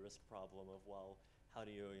counterparty risk problem of, well, how do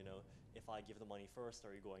you, if I give the money first,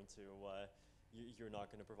 are you going to, you're not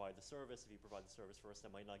going to provide the service. If you provide the service first, I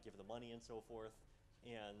might not give the money and so forth.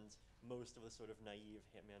 And most of the sort of naive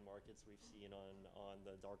hitman markets we've seen on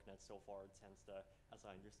the darknet so far tends to, as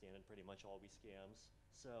I understand it, pretty much all be scams.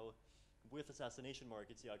 So with assassination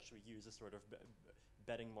markets, you actually use a sort of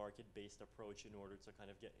betting market-based approach in order to kind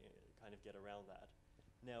of get around that.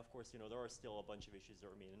 Now, of course, there are still a bunch of issues that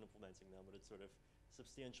remain in implementing them, but it's sort of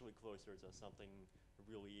substantially closer to something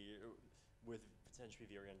really with potentially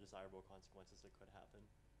very undesirable consequences that could happen.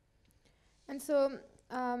 And so,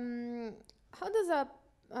 how does a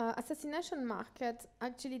assassination market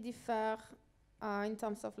actually differ in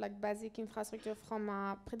terms of like basic infrastructure from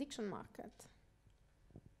a prediction market?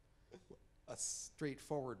 A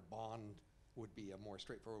straightforward bond would be a more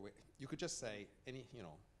straightforward way. You could just say,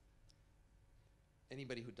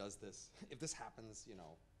 anybody who does this, if this happens,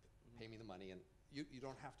 pay me the money, and you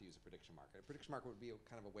don't have to use a prediction market. A prediction market would be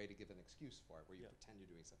kind of a way to give an excuse for it, where you pretend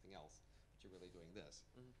you're doing something else, but you're really doing this.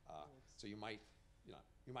 So you might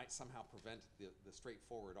somehow prevent the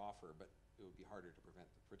straightforward offer, but it would be harder to prevent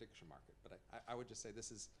the prediction market. But I would just say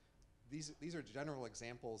these are general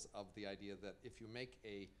examples of the idea that if you make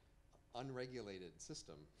a unregulated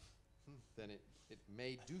system, then it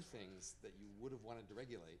may do things that you would have wanted to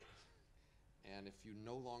regulate. And if you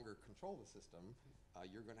no longer control the system,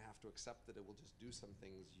 you're going to have to accept that it will just do some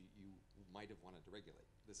things you might have wanted to regulate.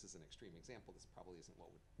 This is an extreme example. This probably isn't what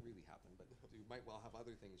would really happen, but you might well have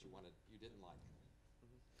other things you didn't like.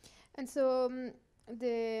 And so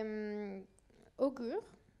the Augur,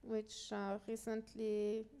 which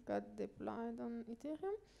recently got deployed on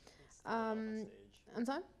Ethereum. I'm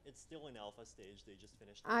sorry? It's still in alpha stage. They just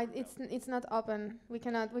finished the it's not open. We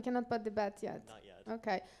cannot put the bet yet. Not yet.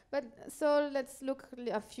 Okay. But so let's look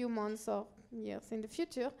a few months or years in the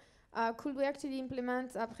future. Could we actually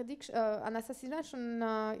implement a an assassination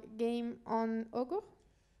game on Augur?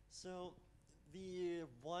 So the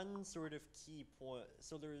one sort of key point,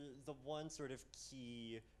 the one sort of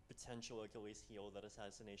key potential Achilles heel that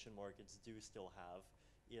assassination markets do still have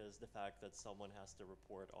is the fact that someone has to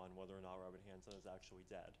report on whether or not Robin Hansen is actually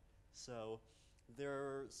dead. So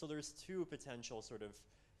there's two potential sort of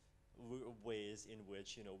ways in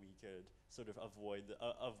which we could sort of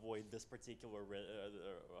avoid this particular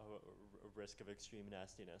risk of extreme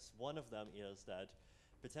nastiness. One of them is that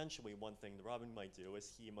potentially one thing that Robin might do is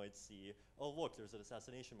he might see, oh look, there's an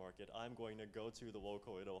assassination market. I'm going to go to the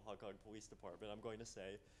local Hong Police Department. I'm going to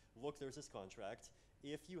say, look, there's this contract.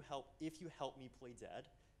 If you help me play dead,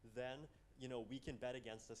 then we can bet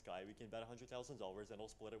against this guy. We can bet $100,000 and I'll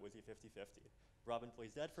split it with you 50-50. Robin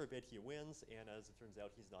plays dead for a bit, he wins, and as it turns out,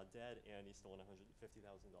 he's not dead, and he's stolen $150,000.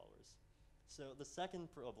 So the second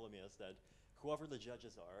problem is that whoever the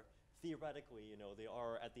judges are, theoretically, they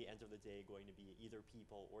are at the end of the day going to be either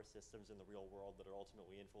people or systems in the real world that are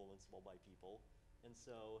ultimately influenceable by people. And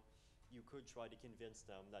so you could try to convince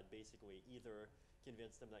them that basically either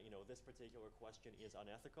convince them that this particular question is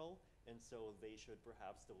unethical, and so they should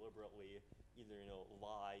perhaps deliberately either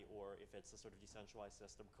lie, or if it's a sort of decentralized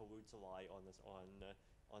system, collude to lie on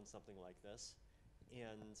something like this.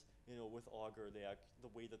 And with Augur,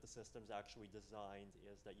 the way that the system's actually designed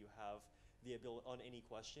is that you have the ability on any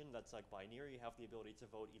question that's like binary, you have the ability to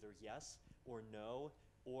vote either yes or no,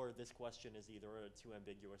 or this question is either too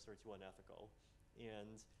ambiguous or too unethical.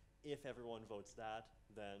 And if everyone votes that,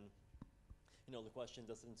 then the question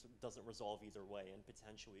doesn't resolve either way, and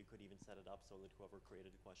potentially you could even set it up so that whoever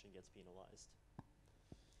created the question gets penalized.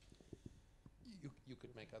 You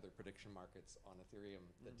could make other prediction markets on Ethereum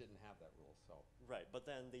that didn't have that rule. So right, but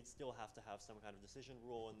then they'd still have to have some kind of decision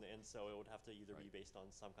rule, and so it would have to either be based on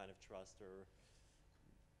some kind of trust or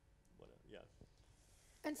whatever. Yeah.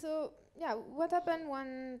 And so what happened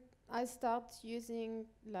when I start using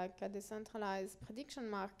like a decentralized prediction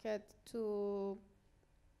market to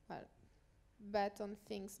bet on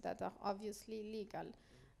things that are obviously legal?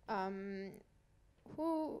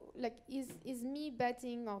 Is me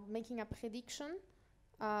betting or making a prediction,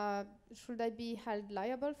 should I be held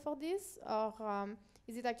liable for this, or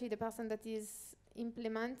is it actually the person that is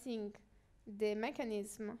implementing the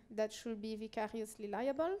mechanism that should be vicariously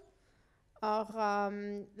liable? Or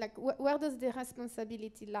where does the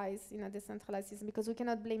responsibility lies in a decentralized system? Because we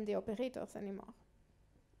cannot blame the operators anymore.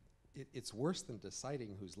 It's worse than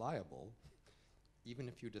deciding who's liable. Even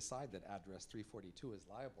if you decide that address 342 is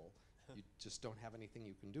liable, you just don't have anything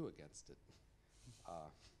you can do against it.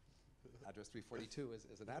 Address 342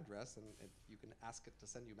 is an address, and you can ask it to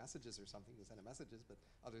send you messages or something, to send it messages, but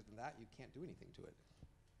other than that, you can't do anything to it.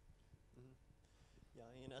 Yeah,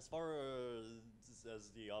 and as far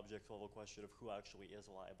as the object level question of who actually is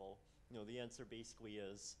liable, the answer basically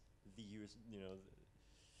is the user.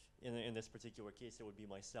 In this particular case, it would be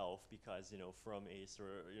myself, because from a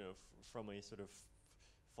sort of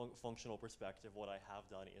functional perspective, what I have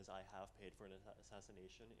done is I have paid for an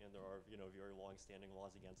assassination, and there are very long-standing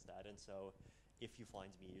laws against that. And so, if you find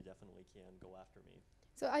me, you definitely can go after me.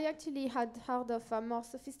 So I actually had heard of a more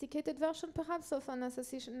sophisticated version, perhaps, of an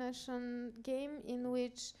assassination game in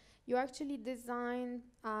which you actually design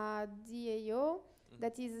a DAO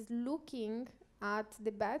that is looking at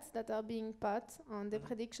the bets that are being put on the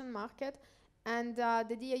prediction market, and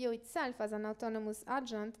the DAO itself, as an autonomous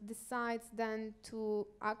agent, decides then to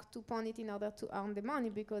act upon it in order to earn the money,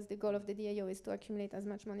 because the goal of the DAO is to accumulate as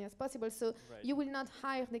much money as possible. So you will not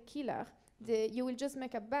hire the killer, You will just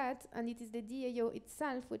make a bet, and it is the DAO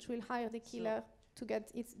itself which will hire the killer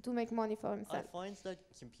to make money for himself. I find that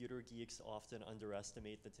computer geeks often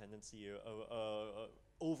underestimate the tendency,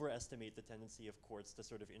 overestimate the tendency of courts to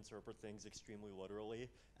sort of interpret things extremely literally,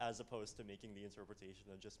 as opposed to making the interpretation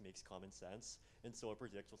that just makes common sense. And so I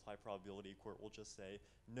predict with high probability, court will just say,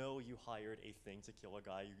 no, you hired a thing to kill a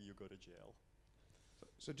guy, you go to jail.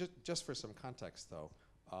 So just for some context, though,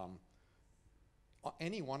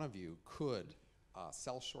 any one of you could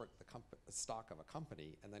sell short the stock of a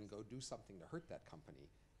company and then go do something to hurt that company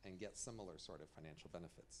and get similar sort of financial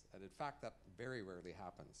benefits. And in fact, that very rarely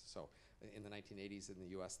happens. So in the 1980s in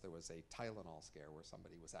the US, there was a Tylenol scare where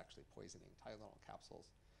somebody was actually poisoning Tylenol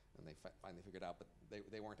capsules. And they finally figured out, but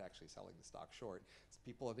they weren't actually selling the stock short. So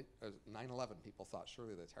 9/11, people thought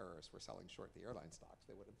surely the terrorists were selling short the airline stocks.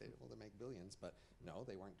 They would have been able to make billions, but no,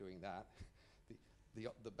 they weren't doing that.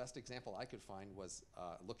 The best example I could find was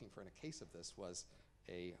looking for in a case of this was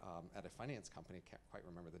at a finance company, can't quite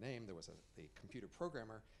remember the name, there was a computer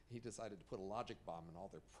programmer. He decided to put a logic bomb in all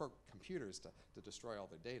their computers to destroy all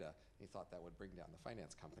their data. He thought that would bring down the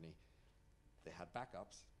finance company. They had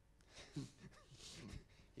backups.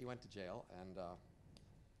 He went to jail, and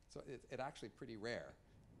so it's actually pretty rare,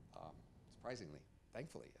 surprisingly.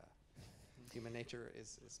 Thankfully, human nature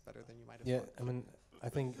is better than you might have thought. Yeah, I mean, I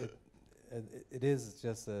think it is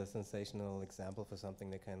just a sensational example for something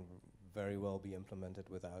that can very well be implemented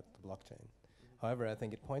without the blockchain. However, I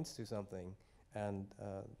think it points to something, and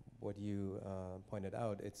what you pointed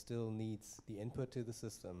out, it still needs the input to the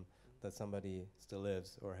system that somebody still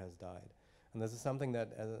lives or has died. And this is something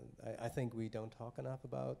that I think we don't talk enough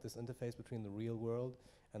about, this interface between the real world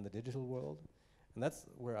and the digital world. And that's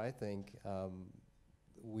where I think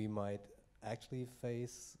we might actually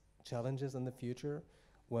face challenges in the future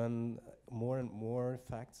when more and more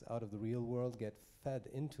facts out of the real world get fed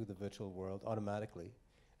into the virtual world automatically.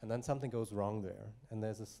 And then something goes wrong there. And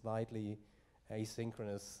there's a slightly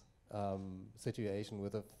asynchronous situation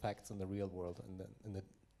with the facts in the real world and in the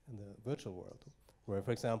virtual world. Where,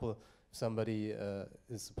 for example, somebody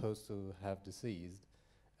is supposed to have deceased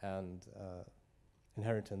and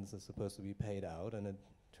inheritance is supposed to be paid out, and it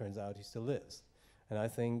turns out he still lives. And I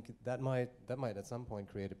think that might at some point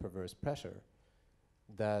create a perverse pressure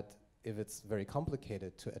that if it's very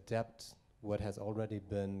complicated to adapt what has already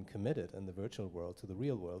been committed in the virtual world to the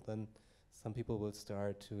real world, then some people will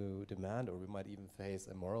start to demand, or we might even face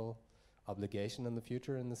a moral obligation in the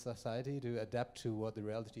future in the society to adapt to what the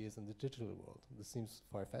reality is in the digital world. This seems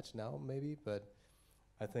far-fetched now, maybe, but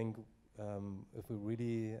I think if we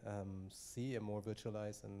really see a more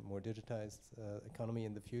virtualized and more digitized economy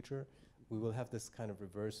in the future, we will have this kind of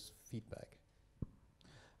reverse feedback.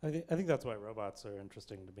 I think that's why robots are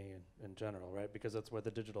interesting to me in general, right? Because that's where the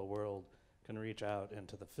digital world can reach out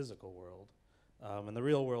into the physical world. And the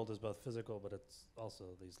real world is both physical, but it's also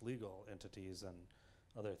these legal entities and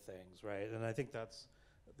other things, right? And I think that's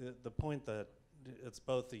the point, that it's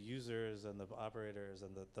both the users and the operators,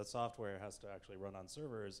 and the software has to actually run on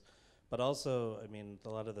servers, but also, I mean, a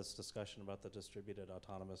lot of this discussion about the distributed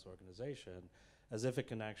autonomous organization, as if it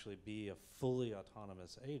can actually be a fully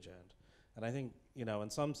autonomous agent. And I think, you know, in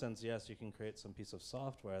some sense, yes, you can create some piece of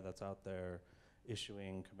software that's out there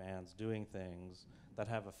issuing commands, doing things that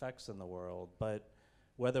have effects in the world, but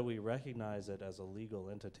whether we recognize it as a legal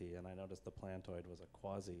entity, and I noticed the plantoid was a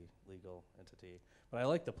quasi-legal entity, but I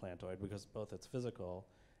like the plantoid because both it's physical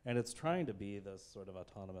and it's trying to be this sort of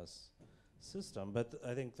autonomous system. But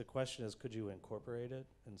I think the question is, could you incorporate it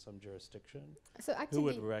in some jurisdiction? So who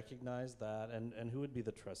would recognize that, and who would be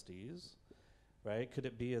the trustees, right? Could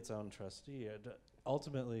it be its own trustee?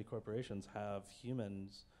 Ultimately, corporations have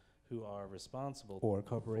humans who are responsible or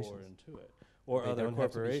corporations for Intuit. Or they other don't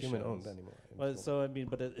corporations. Have to be human-owned anymore. Well, so I mean,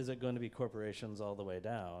 but is it going to be corporations all the way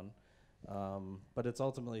down? But it's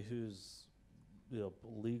ultimately who's, you know,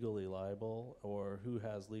 legally liable, or who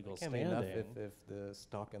has legal standing. Enough if the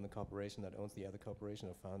stock in the corporation that owns the other corporation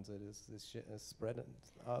or funds it is spread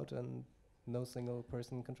out and no single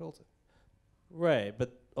person controls it. Right,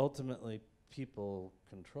 but ultimately people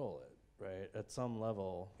control it, right? At some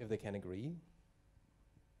level. If they can agree.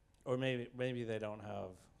 Or maybe they don't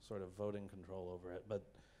have sort of voting control over it, but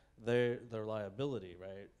their liability,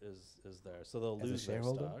 right, is there. So they'll lose their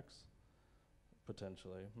stocks,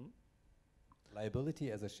 potentially.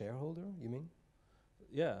 Liability as a shareholder, you mean?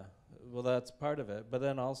 Yeah, well, that's part of it. But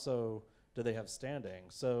then also, do they have standing?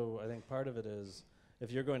 So I think part of it is,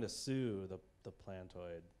 if you're going to sue the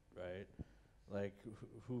plantoid, right, like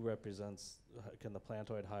who represents, can the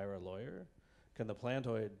plantoid hire a lawyer? Can the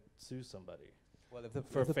plantoid sue somebody? Well,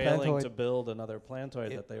 for failing to build another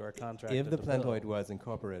plantoid that they were contracted if the to plantoid build. was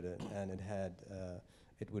incorporated and it had,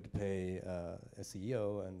 it would pay a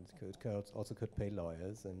CEO and also could pay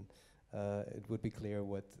lawyers, and it would be clear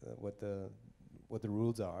what the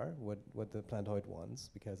rules are, what the plantoid wants,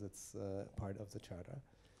 because it's part of the charter.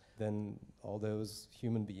 Then all those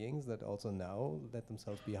human beings that also now let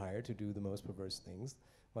themselves be hired to do the most perverse things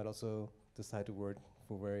might also decide to work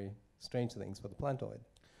for very strange things for the plantoid.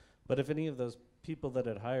 But if any of those people that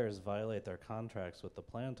it hires violate their contracts with the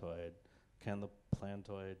plantoid, can the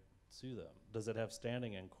plantoid sue them? Does it have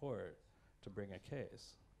standing in court to bring a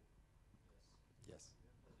case? Yes.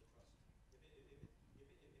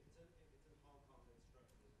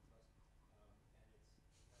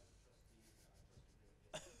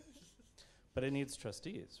 But it needs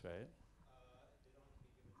trustees, right?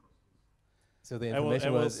 So the And will- information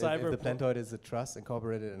and will was if the Cyberport- plantoid is a trust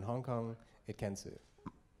incorporated in Hong Kong, it can sue.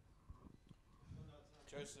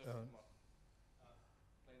 Joseph, Uh, come on.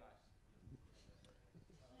 Play nice.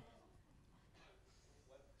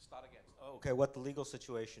 Start again. Okay, what the legal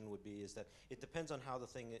situation would be is that it depends on how the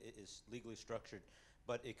thing is legally structured,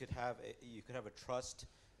 but it could have you could have a trust,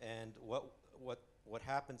 and what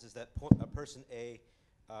happens is that a person A,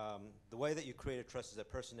 the way that you create a trust is that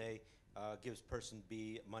person A gives person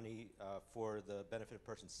B money for the benefit of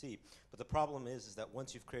person C. But the problem is that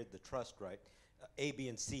once you've created the trust, right, A, B,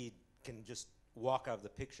 and C can just walk out of the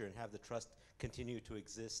picture and have the trust continue to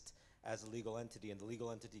exist as a legal entity, and the legal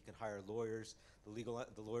entity can hire lawyers.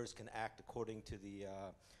 The lawyers can act according to the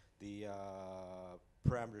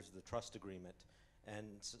parameters of the trust agreement, and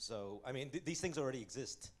so I mean these things already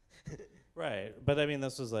exist. Right, but I mean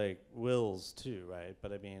this was like wills too, right?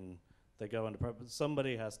 But I mean they go into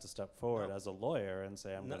somebody has to step forward as a lawyer and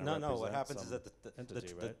say I'm going to represent What happens is some that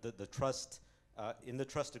entity, right? the trust in the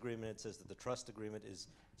trust agreement, it says that the trust agreement is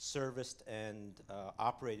serviced and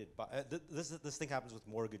operated by, this thing happens with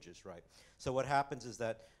mortgages, right? So what happens is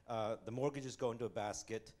that the mortgages go into a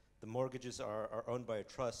basket, the mortgages are owned by a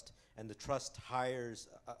trust, and the trust hires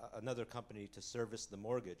another company to service the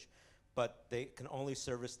mortgage. But they can only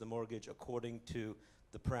service the mortgage according to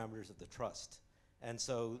the parameters of the trust. And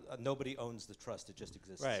so nobody owns the trust, it just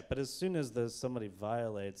exists. Right, but as soon as somebody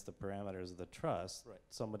violates the parameters of the trust,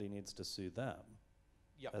 somebody needs to sue them.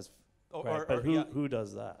 Yeah. But who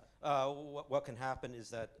does that? What can happen is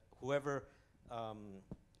that whoever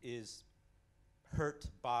is hurt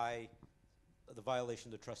by the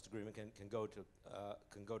violation of the trust agreement can go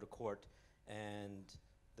to court, and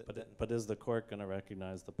but is the court going to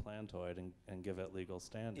recognize the plantoid and give it legal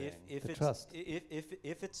standing?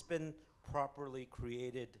 If it's been properly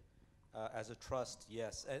created as a trust,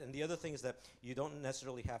 yes. And the other thing is that you don't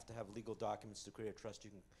necessarily have to have legal documents to create a trust.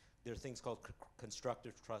 There are things called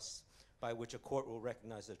constructive trusts by which a court will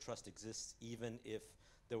recognize that a trust exists even if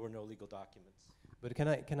there were no legal documents. But can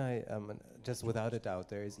I just without a doubt,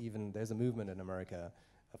 there's a movement in America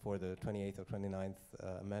for the 28th or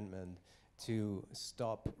 29th Amendment to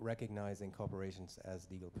stop recognizing corporations as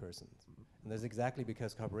legal persons. And that's exactly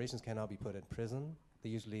because corporations cannot be put in prison. They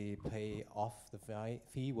usually pay off the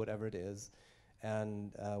fee, whatever it is.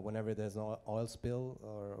 And whenever there's an oil spill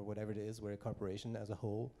or whatever it is, where a corporation as a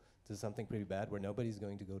whole does something pretty bad, where nobody's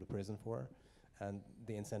going to go to prison for, and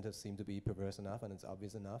the incentives seem to be perverse enough and it's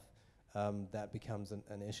obvious enough, that becomes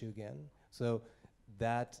an issue again. So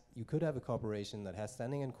that you could have a corporation that has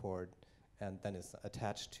standing in court and then is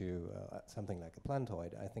attached to something like a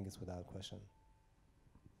plantoid, I think is without question.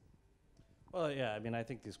 Well, yeah, I mean, I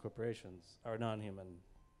think these corporations are non-human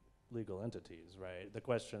legal entities, right? The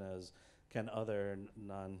question is, can other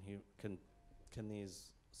can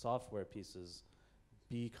these software pieces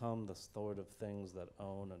become the sort of things that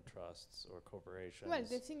own and trusts or corporations? Well,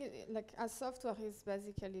 the thing is, like, as software is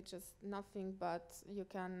basically just nothing but you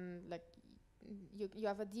can, like, you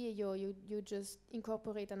have a DAO, you just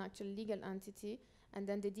incorporate an actual legal entity, and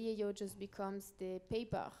then the DAO just becomes the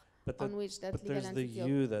paper on which that legal entity. But there's the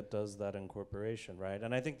you that does that incorporation, right?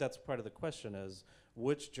 And I think that's part of the question is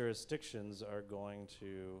which jurisdictions are going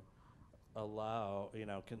to allow,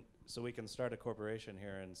 so we can start a corporation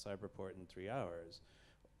here in Cyberport in 3 hours.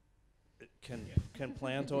 Can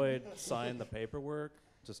Plantoid sign the paperwork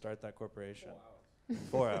to start that corporation?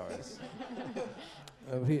 4 hours.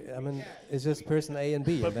 I mean, it's just person A and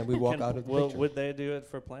B, and then we walk out of the picture. Would they do it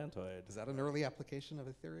for Plantoid? Is that an early application of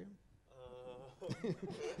Ethereum?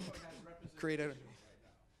 Create a...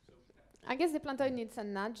 I guess the plantoid needs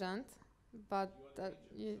an agent, but that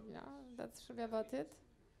should be about it.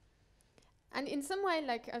 And in some way,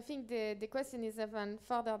 like, I think the question is even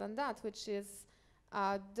further than that, which is,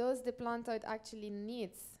 does the plantoid actually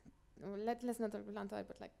needs, let's not talk plantoid,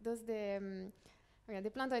 but like, does the Okay, the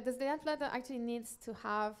plantoid. Does the plantoid actually needs to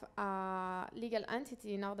have a legal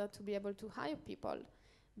entity in order to be able to hire people?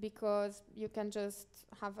 Because you can just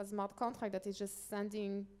have a smart contract that is just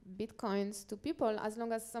sending bitcoins to people. As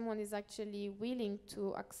long as someone is actually willing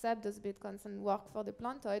to accept those bitcoins and work for the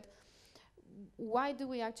plantoid, why do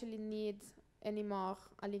we actually need anymore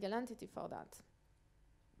a legal entity for that?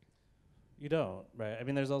 You don't, right? I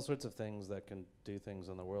mean, there's all sorts of things that can do things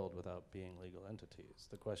in the world without being legal entities.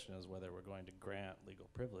 The question is whether we're going to grant legal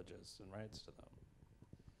privileges and rights to them.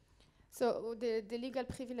 So the legal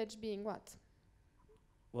privilege being what?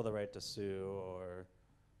 Well, the right to sue or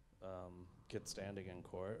get standing in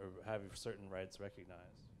court or have certain rights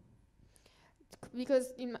recognized.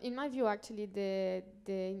 Because in my view, actually, the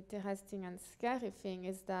interesting and scary thing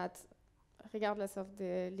is that regardless of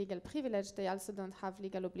the legal privilege, they also don't have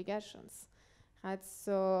legal obligations, right?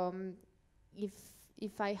 So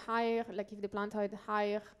if I hire, like if the plantoid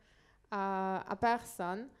hire a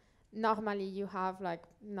person, normally you have like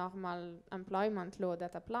normal employment law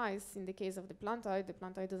that applies. In the case of the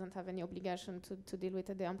plantoid doesn't have any obligation to deal with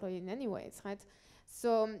the employee in any ways, right?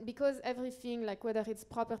 So because everything, like whether it's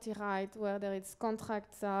property right, whether it's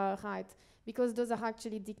contract right, because those are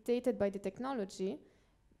actually dictated by the technology,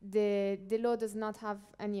 the law does not have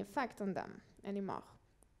any effect on them anymore,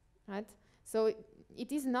 right? So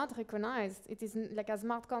it is not recognized. It is like a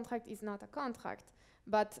smart contract is not a contract,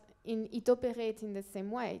 but it operates in the same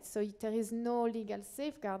way. So there is no legal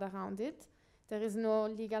safeguard around it. There is no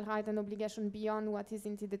legal right and obligation beyond what is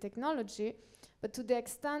into the technology. But to the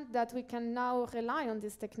extent that we can now rely on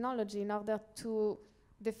this technology in order to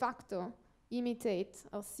de facto imitate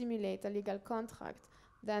or simulate a legal contract,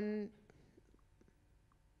 then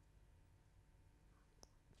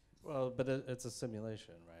Well, but it's a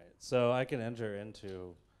simulation, right? So I can enter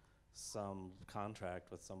into some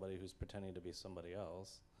contract with somebody who's pretending to be somebody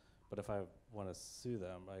else, but if I want to sue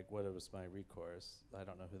them, like what was my recourse? I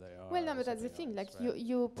don't know who they are. well, no, but that's the thing. Like right?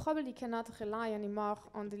 you probably cannot rely anymore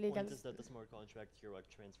on the legal. The point is that the smart contract here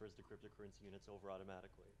transfers the cryptocurrency units over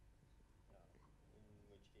automatically. In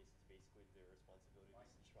which case, it's basically their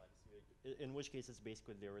responsibility to try to sue it. In which case, it's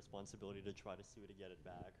basically their responsibility to try to sue to get it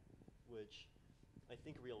back, which I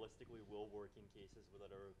think realistically will work in cases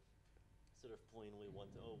that are sort of plainly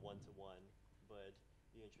one-to-one, but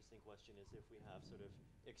the interesting question is if we have sort of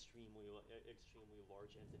extremely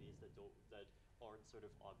large entities that aren't sort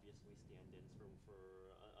of obviously stand-ins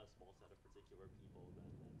for a small set of particular people, then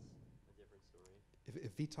that's a different story.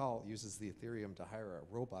 If Vital uses the Ethereum to hire a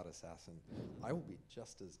robot assassin, I will be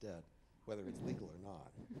just as dead, whether it's legal or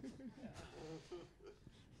not.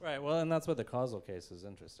 Right, well, and that's what the causal case is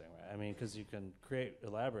interesting, right? I mean, because you can create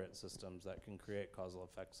elaborate systems that can create causal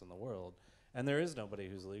effects in the world, and there is nobody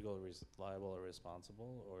who's legally liable or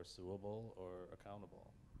responsible or suable or accountable.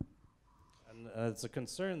 And it's a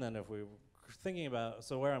concern then if we're thinking about,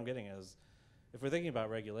 so where I'm getting is, if we're thinking about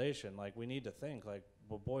regulation, like we need to think like,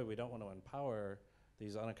 well, boy, we don't want to empower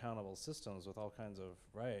these unaccountable systems with all kinds of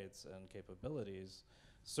rights and capabilities.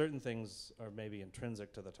 Certain things are maybe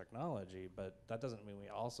intrinsic to the technology, but that doesn't mean we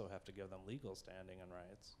also have to give them legal standing and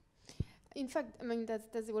rights. In fact, I mean,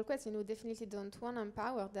 that's the whole question. We definitely don't want to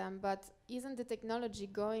empower them, but isn't the technology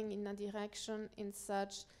going in a direction in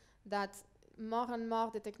such that more and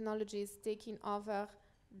more the technology is taking over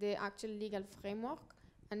the actual legal framework,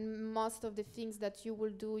 and most of the things that you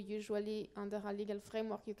will do usually under a legal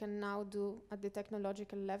framework, you can now do at the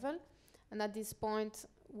technological level. And at this point,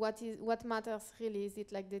 what matters really? Is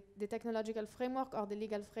it like the technological framework or the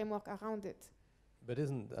legal framework around it? But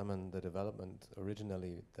isn't, I mean, the development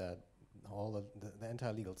originally that all of the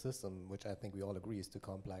entire legal system, which I think we all agree is too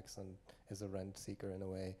complex and is a rent seeker in a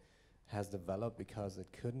way, has developed because it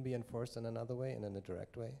couldn't be enforced in another way and in a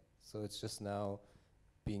direct way? So it's just now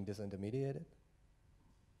being disintermediated?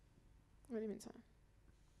 What do you mean, sorry?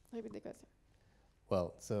 Repeat the question.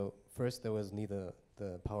 Well, so first there was neither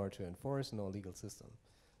the power to enforce nor legal system.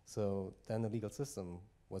 So then the legal system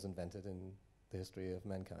was invented in the history of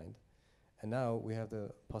mankind. And now we have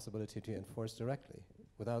the possibility to enforce directly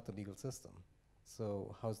without the legal system.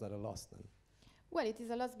 So how's that a loss then? Well, it is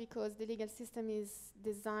a loss because the legal system is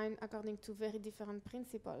designed according to very different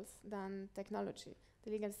principles than technology.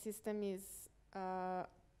 The legal system is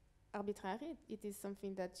arbitrary. It is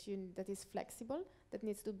something that is flexible, that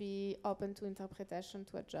needs to be open to interpretation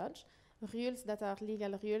to a judge. Rules that are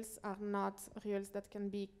legal rules are not rules that can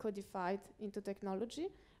be codified into technology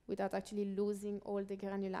without actually losing all the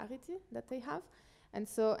granularity that they have. And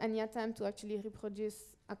so any attempt to actually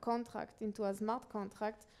reproduce a contract into a smart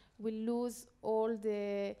contract will lose all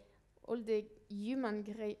the all the human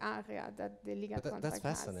gray area that the legal But contract that's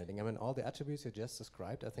has. fascinating. I mean, all the attributes you just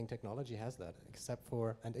described, I think technology has that, except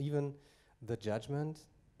for, and even the judgment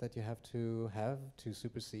that you have to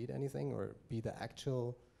supersede anything or be the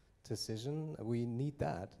actual decision. We need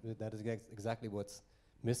that. That is exactly what's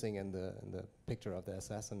missing in the picture of the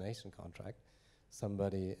assassination contract.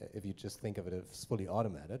 Somebody, if you just think of it as fully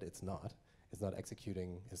automated, it's not. It's not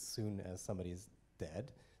executing as soon as somebody's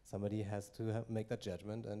dead. Somebody has to make that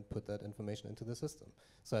judgment and put that information into the system.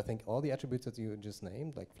 So I think all the attributes that you just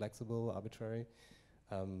named, like flexible, arbitrary,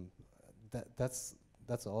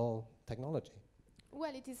 that's all technology.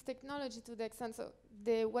 Well, it is technology to the extent, so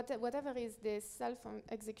whatever is the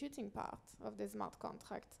self-executing part of the smart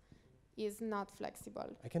contract is not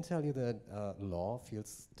flexible. I can tell you that law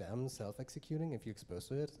feels damn self-executing if you're exposed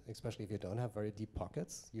to it, especially if you don't have very deep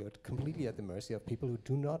pockets. You're completely at the mercy of people who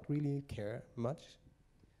do not really care much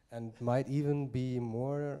and might even be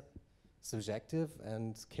more subjective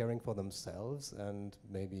and caring for themselves and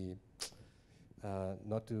maybe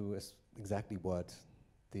not do exactly what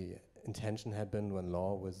the intention had been when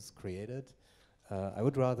law was created. I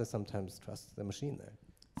would rather sometimes trust the machine there.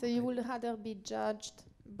 So you would rather be judged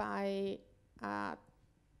by a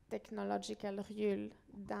technological rule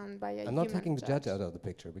than by a human I'm not taking the judge judge out of the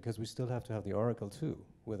picture because we still have to have the oracle too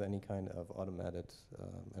with any kind of automated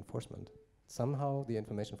enforcement. Somehow the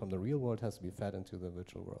information from the real world has to be fed into the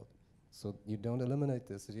virtual world. So you don't eliminate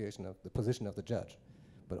the situation of the position of the judge,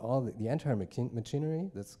 but all the entire machinery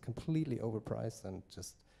that's completely overpriced and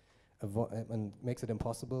just and makes it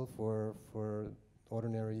impossible for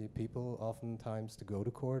ordinary people oftentimes to go to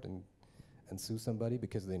court and sue somebody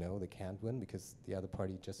because they know they can't win because the other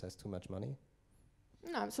party just has too much money.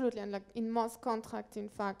 No, absolutely. And like in most contracts, in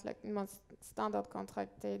fact, like in most standard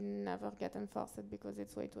contracts, they never get enforced because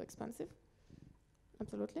it's way too expensive.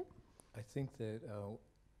 Absolutely. I think that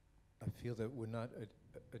I feel that we're not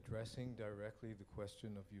addressing directly the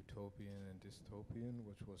question of utopian and dystopian,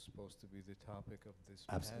 which was supposed to be the topic of this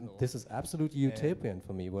panel. This is absolute utopian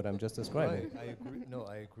for me, what I'm just describing. Right, I agree. No,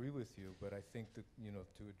 I agree with you, but I think that, you know,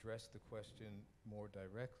 to address the question more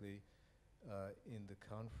directly, in the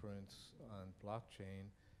conference on blockchain,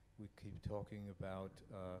 we keep talking about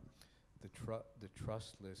the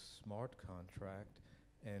trustless smart contract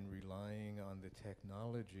and relying on the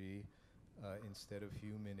technology instead of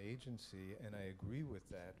human agency, and I agree with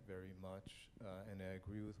that very much, and I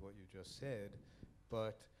agree with what you just said,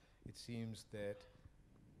 but it seems that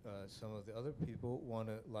some of the other people want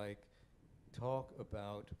to talk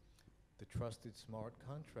about the trusted smart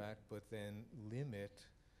contract, but then limit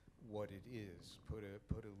what it is, put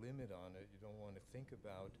a limit on it. You don't want to think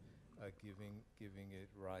about giving it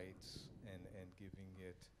rights and giving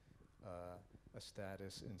it a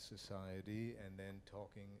status in society, and then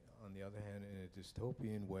talking, on the other hand, in a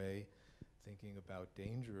dystopian way, thinking about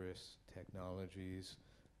dangerous technologies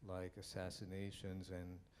like assassinations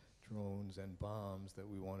and drones and bombs that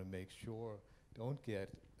we want to make sure don't get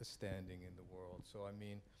a standing in the world. So I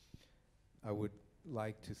mean, I would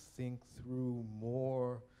like to think through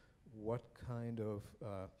more what kind of,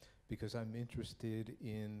 because I'm interested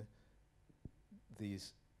in the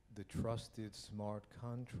trusted smart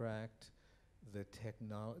contract,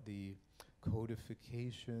 the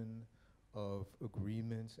codification of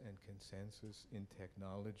agreements and consensus in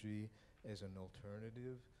technology as an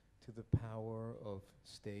alternative to the power of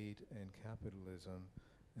state and capitalism.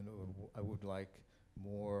 And I would like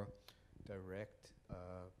more direct,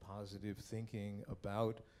 positive thinking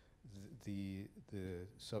about the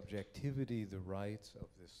subjectivity, the rights of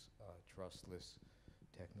this trustless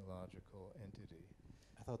technological entity.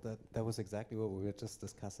 I thought that was exactly what we were just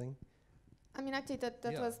discussing. I mean, actually, that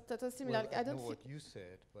was similar. Well, I don't know what you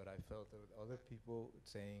said, but I felt that other people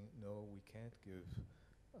saying, no, we can't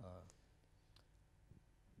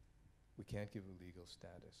give a legal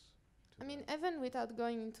status. I mean, even without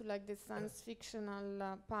going into like the science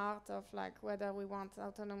fictional part of like whether we want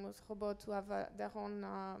autonomous robots to have their own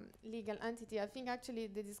legal entity, I think actually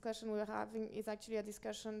the discussion we're having is actually a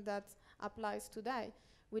discussion that applies today,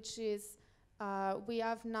 which is we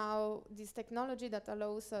have now this technology that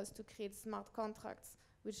allows us to create smart contracts,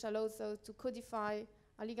 which allows us to codify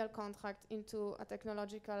a legal contract into a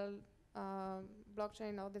technological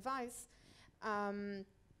blockchain or device.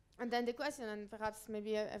 And then the question, and perhaps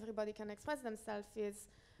maybe everybody can express themselves, is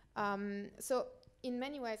so in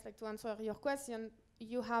many ways, like to answer your question,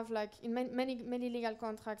 you have like in many legal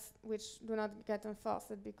contracts which do not get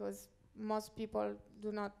enforced because most people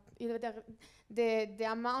do not, either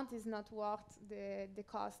the amount is not worth the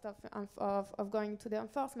cost of going to the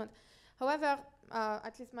enforcement. However,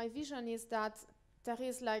 at least my vision is that there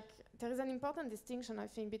is an important distinction, I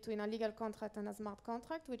think, between a legal contract and a smart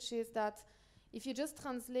contract, which is that if you just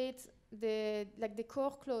translate the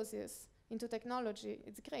core clauses into technology,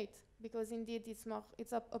 it's great, because indeed it's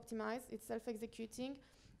optimized, it's self-executing,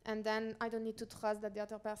 and then I don't need to trust that the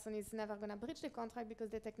other person is never going to breach the contract because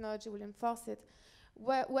the technology will enforce it.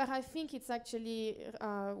 Where I think it's actually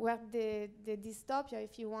where the dystopia,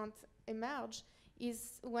 if you want, emerge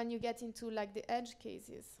is when you get into like the edge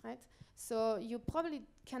cases, right? So you probably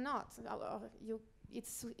cannot,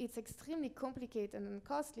 it's extremely complicated and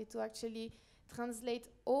costly to actually translate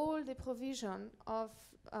all the provision of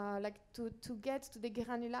to get to the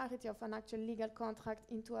granularity of an actual legal contract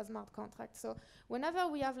into a smart contract. So whenever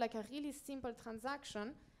we have like a really simple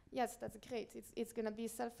transaction, yes, that's great. It's going to be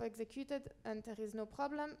self-executed and there is no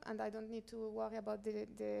problem, and I don't need to worry about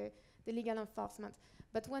the legal enforcement.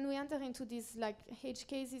 But when we enter into these like edge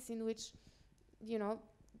cases in which, you know,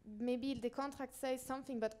 maybe the contract says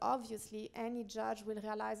something, but obviously any judge will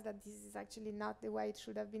realize that this is actually not the way it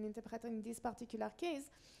should have been interpreted in this particular case,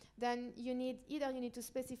 then you need to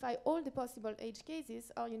specify all the possible edge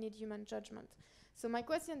cases, or you need human judgment. So my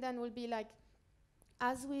question then will be like,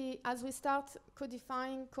 as we start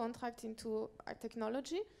codifying contract into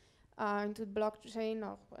technology, into blockchain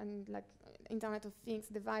and like Internet of Things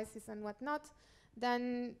devices and whatnot,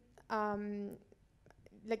 then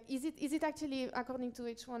like is it actually, according to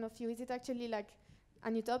each one of you, is it actually like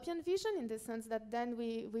an utopian vision in the sense that then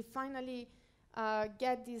we finally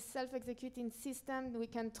get this self-executing system, we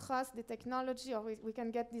can trust the technology, or we can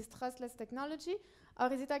get this trustless technology?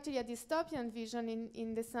 Or is it actually a dystopian vision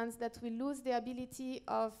in the sense that we lose the ability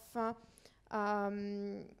of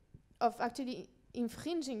actually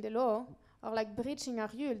infringing the law, or like breaching a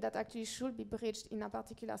rule that actually should be breached in a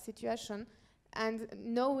particular situation, and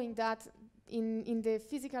knowing that in the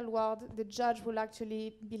physical world, the judge will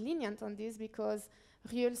actually be lenient on this because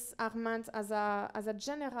rules are meant as a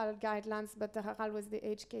general guidelines, but there are always the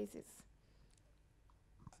edge cases.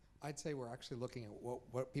 I'd say we're actually looking at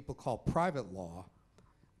what people call private law,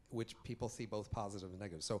 which people see both positive and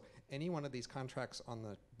negative. So any one of these contracts on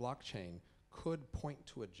the blockchain could point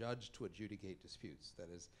to a judge to adjudicate disputes. That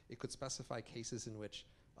is, it could specify cases in which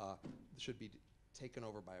should be taken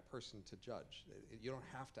over by a person to judge. You don't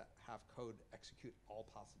have to have code execute all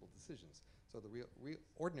possible decisions. So the real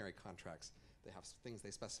ordinary contracts, they have things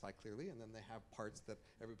they specify clearly, and then they have parts that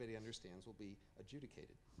everybody understands will be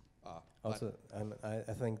adjudicated. Also,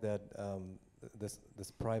 I think that this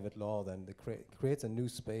private law then creates a new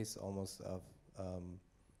space almost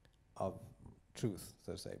of truth,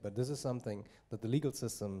 so to say. But this is something that the legal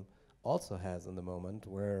system also has in the moment,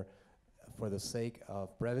 where for the sake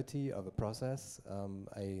of brevity of a process,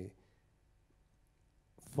 a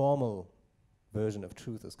formal version of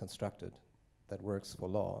truth is constructed that works for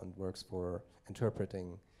law and works for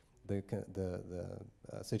interpreting the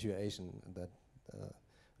situation that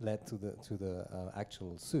led to the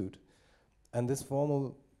actual suit. And this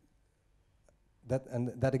formal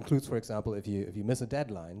that includes, for example, if you miss a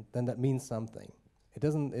deadline, then that means something. It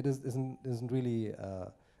isn't really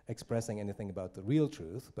expressing anything about the real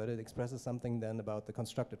truth, but it expresses something then about the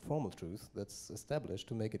constructed formal truth that's established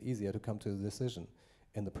to make it easier to come to a decision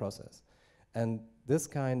in the process. And this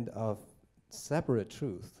kind of separate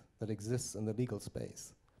truth that exists in the legal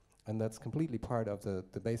space, and that's completely part of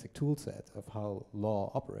the basic tool set of how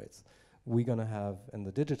law operates, we're going to have in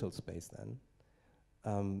the digital space then.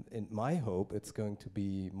 In my hope, it's going to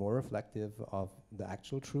be more reflective of the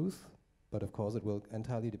actual truth, but of course it will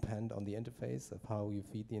entirely depend on the interface of how you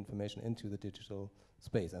feed the information into the digital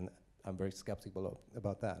space, and I'm very skeptical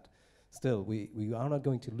about that. Still, we are not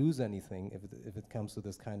going to lose anything if it comes to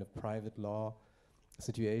this kind of private law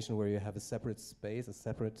situation where you have a separate space, a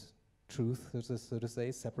separate truth, so to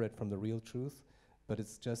say, separate from the real truth, but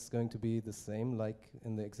it's just going to be the same like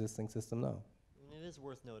in the existing system now. It is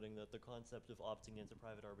worth noting that the concept of opting into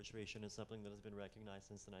private arbitration is something that has been recognized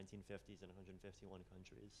since the 1950s in 151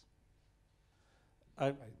 countries.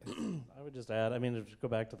 I would just add, I mean, to go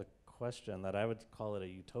back to the question, that I would call it a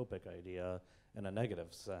utopic idea in a negative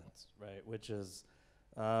sense, right? Which is,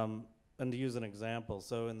 and to use an example,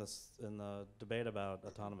 so in the debate about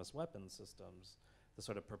autonomous weapon systems, the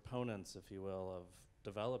sort of proponents, if you will, of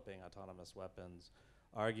developing autonomous weapons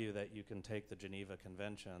argue that you can take the Geneva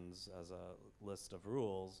Conventions as a list of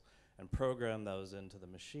rules and program those into the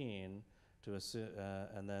machine to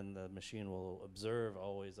and then the machine will observe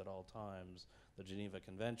always at all times the Geneva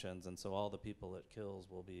Conventions, and so all the people it kills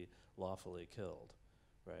will be lawfully killed,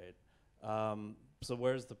 right? So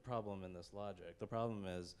where's the problem in this logic? The problem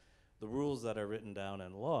is the rules that are written down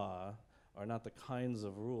in law are not the kinds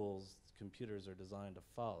of rules computers are designed to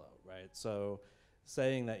follow, right? So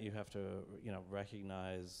saying that you have to,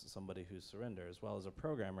 recognize somebody who surrenders. Well, as a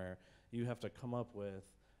programmer, you have to come up with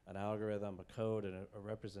an algorithm, a code, and a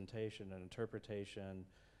representation, an interpretation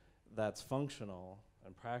that's functional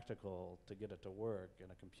and practical to get it to work in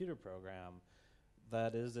a computer program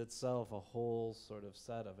that is itself a whole sort of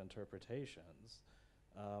set of interpretations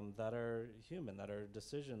that are human, that are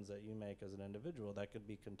decisions that you make as an individual that could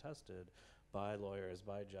be contested by lawyers,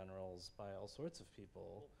 by generals, by all sorts of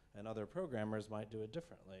people, and other programmers might do it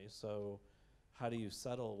differently. So how do you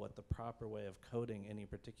settle what the proper way of coding any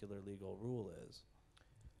particular legal rule is?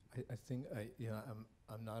 I think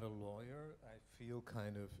I'm not a lawyer. I feel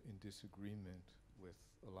kind of in disagreement with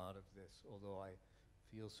a lot of this, although I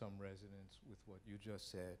feel some resonance with what you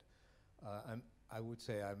just said. I would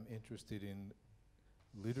say I'm interested in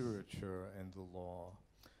literature and the law.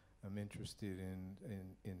 I'm interested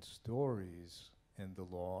in stories and the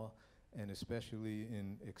law, and especially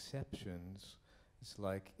in exceptions. It's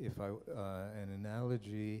like if an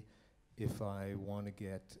analogy, if I want to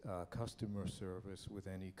get customer service with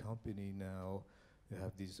any company now, you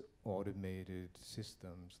have these automated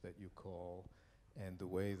systems that you call, and the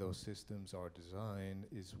way those systems are designed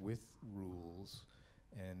is with rules,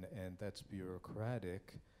 and that's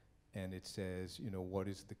bureaucratic, and it says, what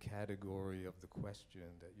is the category of the question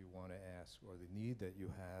that you want to ask or the need that you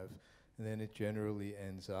have, and then it generally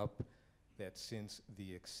ends up that since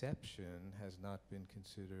the exception has not been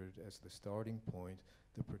considered as the starting point,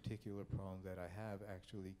 the particular problem that I have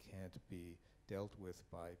actually can't be dealt with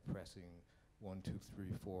by pressing 1, 2, 3,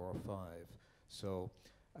 4, or 5. So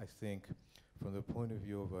I think from the point of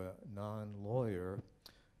view of a non-lawyer,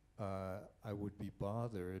 I would be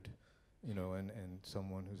bothered, and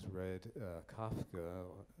someone who's read Kafka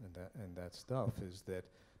and that stuff, is that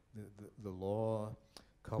the law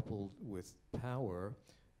coupled with power,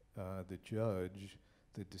 the judge,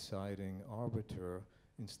 the deciding arbiter,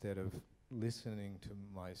 instead of listening to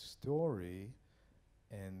my story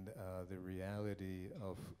and the reality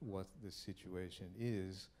of what the situation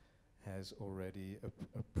is, has already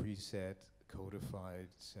a preset, codified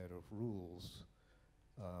set of rules.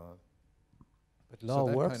 But law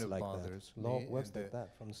works kind of like bothers that. Law me, works and like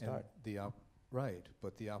that from the start. Right,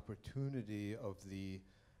 but the opportunity of the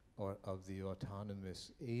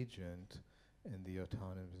autonomous agent and the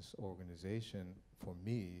autonomous organization, for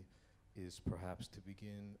me, is perhaps to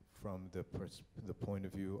begin from the point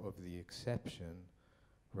of view of the exception,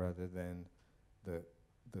 rather than the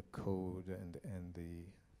code and the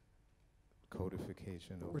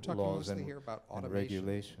codification of We're talking laws mostly and, here about and automation.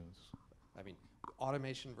 regulations. I mean,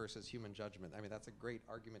 automation versus human judgment. I mean, that's a great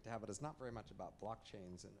argument to have, but it's not very much about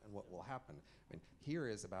blockchains and what will happen. I mean, here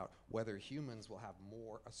is about whether humans will have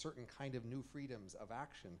a certain kind of new freedoms of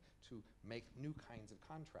action to make new kinds of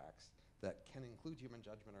contracts that can include human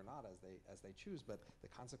judgment or not as they choose, but the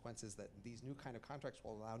consequence is that these new kind of contracts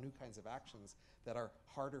will allow new kinds of actions that are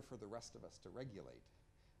harder for the rest of us to regulate.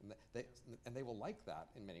 And they will like that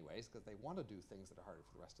in many ways, because they want to do things that are harder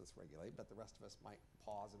for the rest of us to regulate, but the rest of us might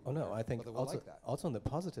pause and wonder I think whether we'll also, like that. also on the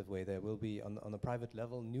positive way, there will be, on the private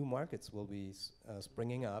level, new markets will be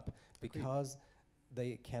springing up because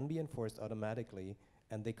they can be enforced automatically,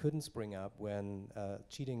 and they couldn't spring up when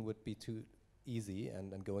cheating would be too easy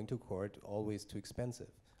and going to court always too expensive.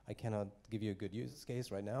 I cannot give you a good use case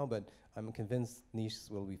right now, but I'm convinced niches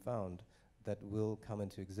will be found that will come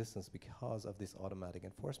into existence because of this automatic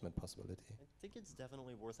enforcement possibility. I think it's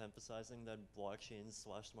definitely worth emphasizing that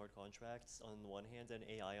blockchains/smart contracts on the one hand and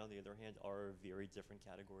AI on the other hand are very different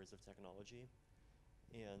categories of technology.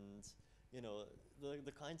 And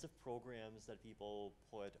the kinds of programs that people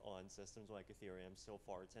put on systems like Ethereum so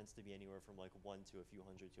far tends to be anywhere from like 1 to a few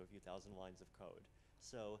hundred to a few thousand lines of code.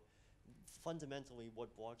 So fundamentally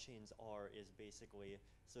what blockchains are is basically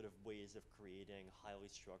sort of ways of creating highly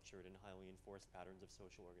structured and highly enforced patterns of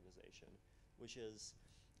social organization, which is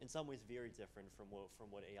in some ways very different from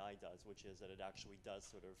what AI does, which is that it actually does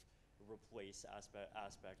sort of replace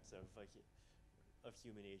aspects of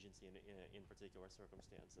human agency in particular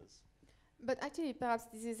circumstances. But actually, perhaps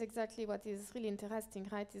this is exactly what is really interesting,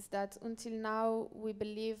 right? Is that until now, we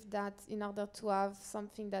believe that in order to have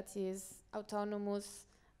something that is autonomous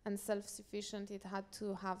and self-sufficient, it had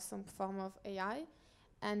to have some form of AI.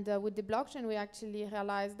 And with the blockchain, we actually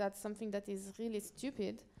realized that something that is really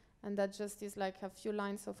stupid and that just is like a few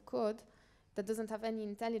lines of code that doesn't have any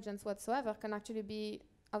intelligence whatsoever can actually be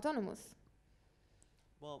autonomous.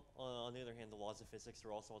 Well, on the other hand, the laws of physics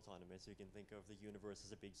are also autonomous. You can think of the universe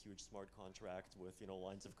as a big, huge smart contract with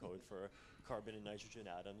lines of code for carbon and nitrogen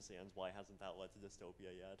atoms, and why hasn't that led to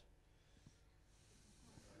dystopia yet?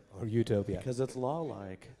 Or utopia. Because it's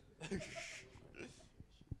law-like.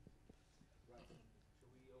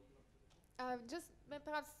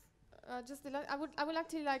 Perhaps just I would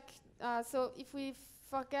actually like so if we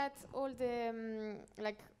forget all the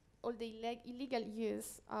all the illegal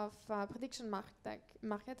use of prediction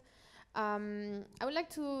market, I would like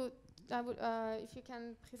to if you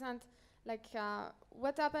can present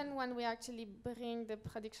what happened when we actually bring the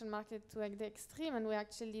prediction market to the extreme and we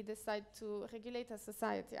actually decide to regulate a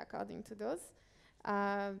society according to those.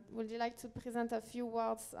 Would you like to present a few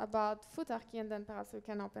words about Futarchy, and then perhaps we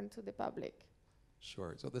can open to the public?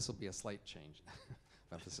 Sure. So this will be a slight change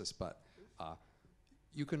of emphasis, but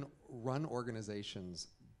you can run organizations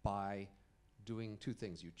by doing two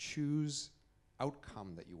things. You choose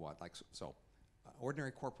outcome that you want.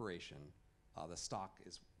 Ordinary corporation, the stock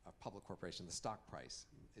is a public corporation. The stock price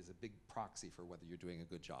is a big proxy for whether you're doing a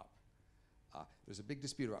good job. There's a big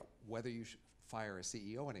dispute about whether you should fire a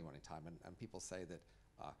CEO at any one time, and people say that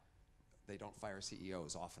they don't fire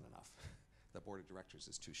CEOs often enough. The board of directors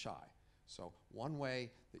is too shy. So one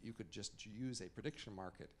way that you could just use a prediction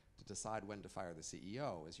market to decide when to fire the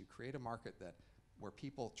CEO is you create a market where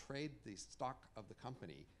people trade the stock of the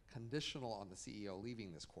company conditional on the CEO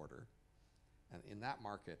leaving this quarter, and in that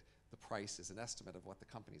market, the price is an estimate of what the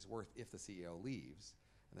company's worth if the CEO leaves,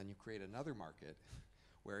 and then you create another market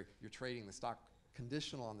where you're trading the stock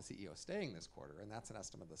conditional on the CEO staying this quarter, and that's an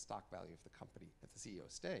estimate of the stock value of the company if the CEO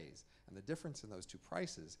stays, and the difference in those two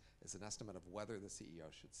prices is an estimate of whether the CEO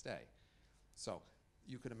should stay. So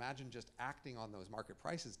you could imagine just acting on those market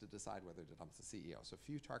prices to decide whether to dump the CEO. So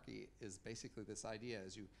Futarchy is basically this idea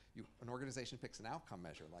is an organization picks an outcome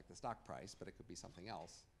measure like the stock price, but it could be something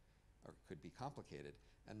else, or it could be complicated.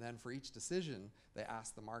 And then for each decision, they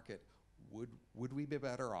ask the market, would we be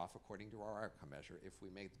better off according to our outcome measure if we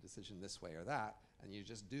made the decision this way or that, and you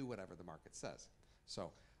just do whatever the market says.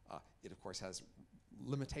 So it of course has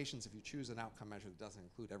limitations. If you choose an outcome measure that doesn't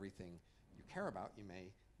include everything you care about, you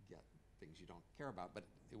may get things you don't care about, but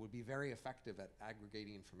it would be very effective at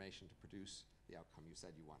aggregating information to produce the outcome you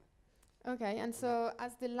said you wanted. Okay, and so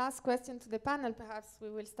as the last question to the panel, perhaps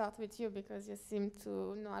we will start with you because you seem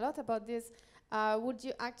to know a lot about this. Would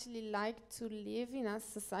you actually like to live in a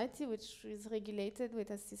society which is regulated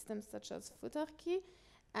with a system such as Futarchy?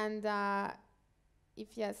 And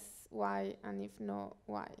if yes, why? And if no,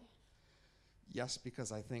 why? Yes,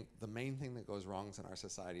 because I think the main thing that goes wrong in our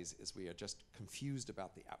societies is we are just confused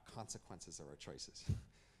about the consequences of our choices.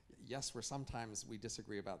 Yes, we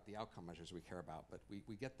disagree about the outcome measures we care about, but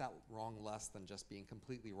we get that wrong less than just being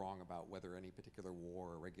completely wrong about whether any particular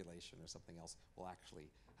war or regulation or something else will actually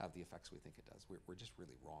have the effects we think it does. We're just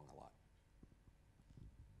really wrong a lot.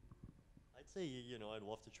 I'd say, I'd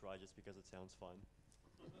love to try just because it sounds fun.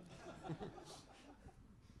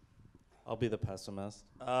 I'll be the pessimist.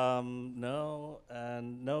 No,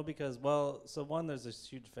 because, one, there's this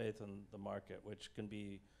huge faith in the market, which can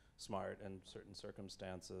be smart in certain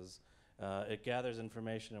circumstances. It gathers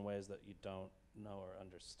information in ways that you don't know or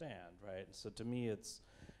understand, right? So to me, it's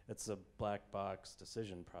a black box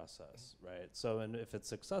decision process, right? So, and if it's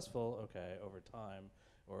successful, okay, over time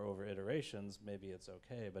or over iterations, maybe it's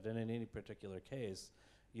okay. But in any particular case,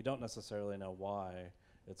 you don't necessarily know why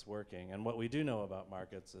it's working. And what we do know about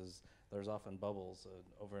markets is there's often bubbles,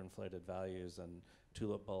 overinflated values, and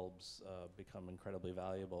tulip bulbs become incredibly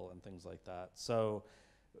valuable and things like that. So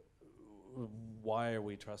why are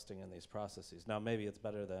we trusting in these processes? Now, maybe it's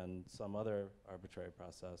better than some other arbitrary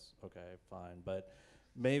process. Okay, fine. But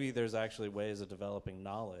maybe there's actually ways of developing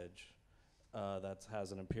knowledge that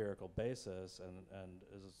has an empirical basis and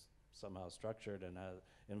is somehow structured and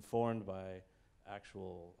informed by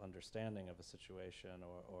actual understanding of a situation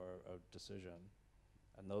or a decision.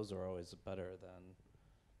 And those are always better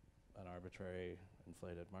than an arbitrary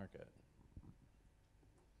inflated market.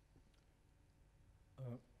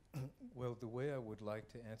 Well, the way I would like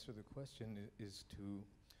to answer the question is to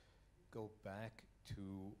go back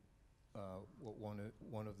to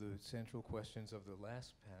one of the central questions of the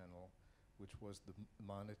last panel, which was the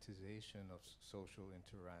monetization of social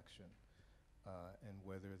interaction, and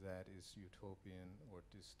whether that is utopian or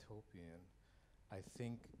dystopian. I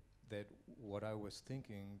think that what I was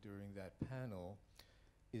thinking during that panel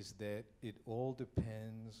is that it all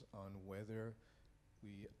depends on whether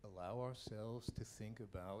we allow ourselves to think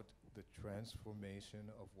about the transformation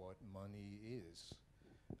of what money is.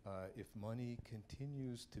 If money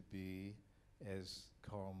continues to be, as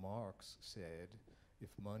Karl Marx said,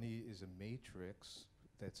 if money is a matrix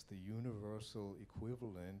that's the universal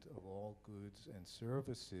equivalent of all goods and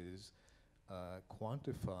services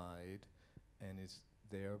quantified and is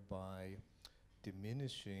thereby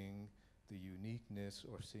diminishing the uniqueness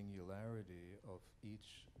or singularity of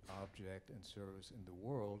each object and service in the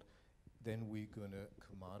world, then we're going to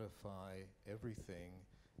commodify everything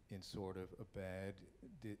in sort of a bad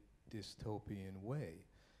dystopian way.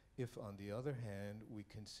 If, on the other hand, we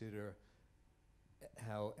consider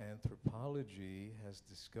how anthropology has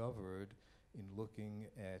discovered in looking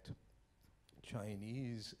at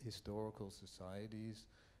Chinese historical societies,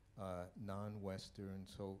 non-Western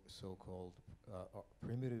so-called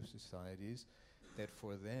primitive societies, that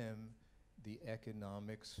for them the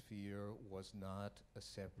economic sphere was not a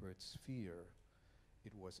separate sphere.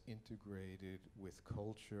 It was integrated with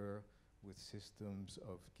culture, with systems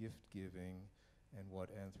of gift-giving, and what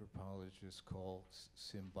anthropologists call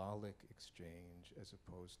symbolic exchange as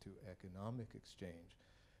opposed to economic exchange.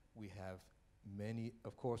 We have many,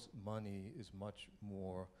 of course, money is much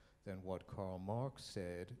more than what Karl Marx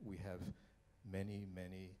said. We have many,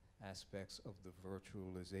 many aspects of the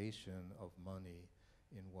virtualization of money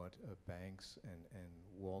in what banks and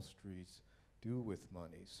Wall Streets do with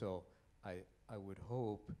money. So I would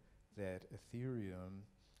hope that Ethereum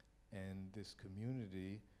and this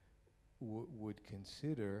community would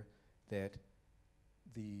consider that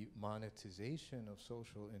the monetization of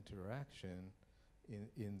social interaction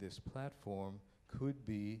in this platform could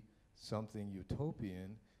be something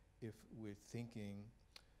utopian if we're thinking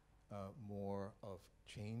more of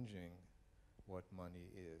changing what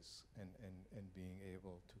money is and being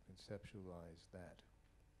able to conceptualize that.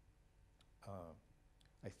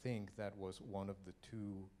 I think that was one of the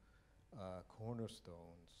two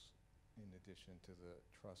cornerstones in addition to the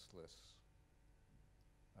trustless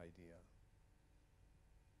idea.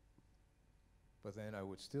 But then I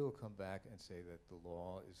would still come back and say that the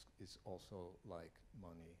law is also like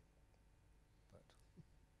money.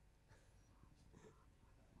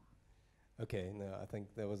 Okay, no, I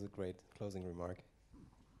think that was a great closing remark.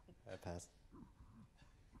 I pass.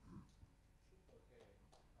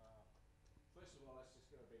 First of all, let's just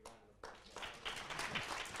give a big round of applause.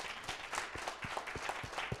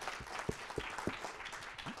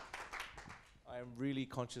 I am really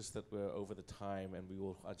conscious that we're over the time, and we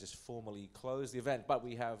will just formally close the event. But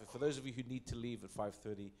we have, for those of you who need to leave at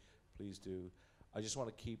 5:30, please do. I just want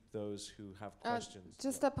to keep those who have questions.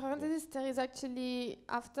 Just a parenthesis, there is actually,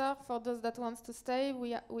 after, for those that wants to stay,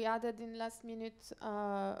 we added in last minute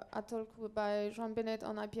a talk by Jean Bennett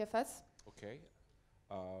on IPFS. Okay.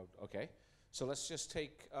 Okay. So let's just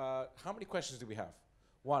take, how many questions do we have?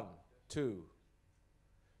 One, two.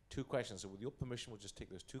 Two questions. So with your permission, we'll just take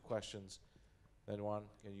those two questions. Then one,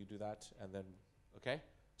 can you do that? And then, okay?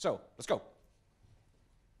 So, let's go.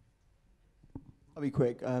 I'll be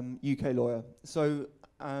quick. UK lawyer. So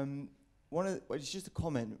it's just a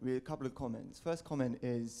comment, really, a couple of comments. First comment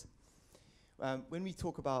is when we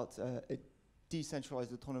talk about a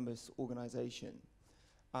decentralized autonomous organization,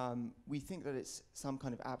 we think that it's some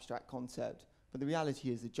kind of abstract concept, but the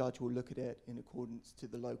reality is the judge will look at it in accordance to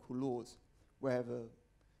the local laws wherever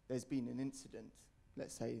there's been an incident,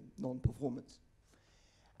 let's say non-performance.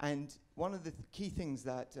 And one of the key things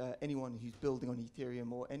that anyone who's building on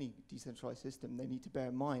Ethereum or any decentralized system, they need to bear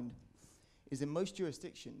in mind is in most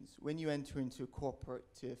jurisdictions, when you enter into a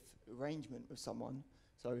cooperative arrangement with someone,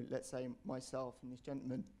 so let's say myself and this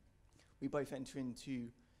gentleman, we both enter into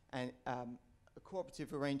a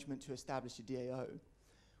cooperative arrangement to establish a DAO.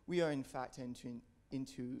 We are in fact entering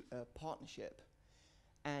into a partnership.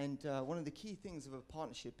 And one of the key things of a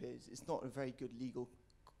partnership is it's not a very good legal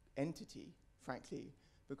entity, frankly,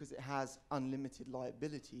 because it has unlimited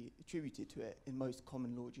liability attributed to it in most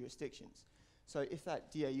common law jurisdictions. So if that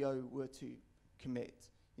DAO were to commit,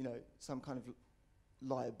 some kind of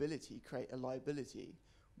liability, create a liability,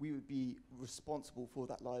 we would be responsible for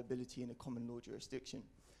that liability in a common law jurisdiction.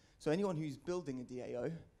 So anyone who's building a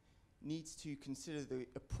DAO needs to consider the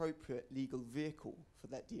appropriate legal vehicle for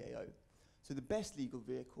that DAO. So the best legal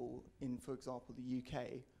vehicle in, for example, the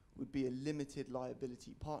UK would be a limited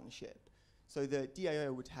liability partnership. So the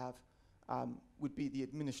DAO would have, would be the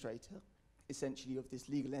administrator, essentially, of this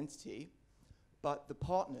legal entity, but the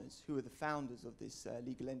partners, who are the founders of this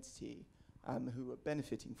legal entity, who are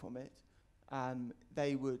benefiting from it,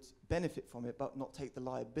 they would benefit from it, but not take the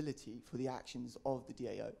liability for the actions of the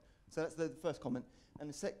DAO. So that's the first comment. And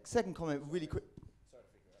the second comment, really quick. Sorry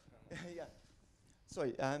to figure out. Yeah.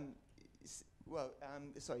 Sorry.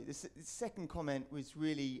 The second comment was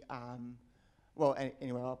really.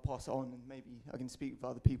 Anyway, I'll pass it on, and maybe I can speak with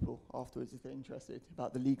other people afterwards if they're interested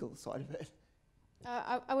about the legal side of it.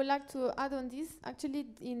 I would like to add on this. Actually,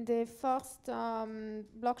 in the first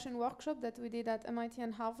blockchain workshop that we did at MIT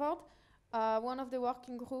and Harvard, one of the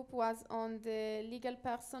working group was on the legal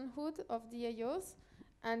personhood of DAOs,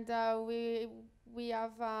 and we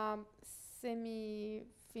have semi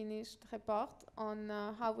finished report on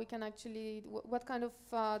how we can actually, what kind of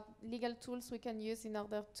legal tools we can use in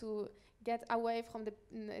order to get away from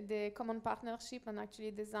the common partnership and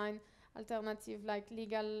actually design alternative like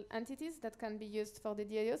legal entities that can be used for the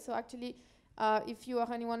DAO. So actually, if you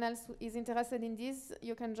or anyone else is interested in this,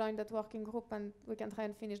 you can join that working group and we can try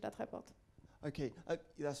and finish that report. Okay,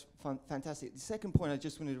 that's fantastic. The second point I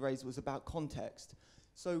just wanted to raise was about context.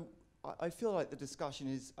 So I feel like the discussion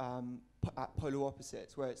is at polar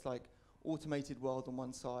opposites, where it's like automated world on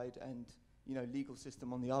one side and legal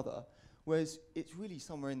system on the other, whereas it's really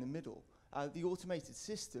somewhere in the middle. The automated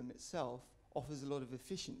system itself offers a lot of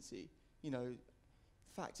efficiency. The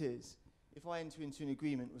fact is, if I enter into an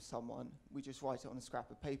agreement with someone, we just write it on a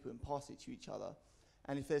scrap of paper and pass it to each other.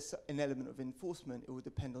 And if there's an element of enforcement, it will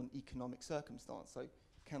depend on economic circumstance. So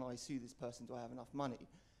can I sue this person? Do I have enough money?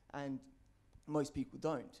 And most people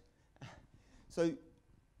don't. So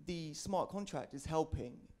the smart contract is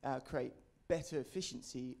helping create better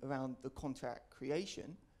efficiency around the contract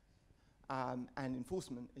creation and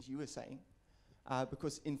enforcement, as you were saying,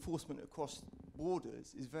 because enforcement across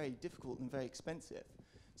borders is very difficult and very expensive.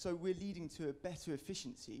 So we're leading to a better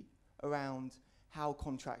efficiency around how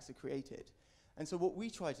contracts are created. And so what we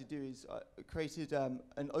try to do is created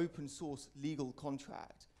an open source legal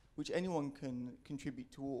contract which anyone can contribute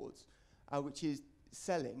towards, which is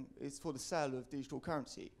it's for the sale of digital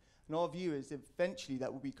currency. And our view is eventually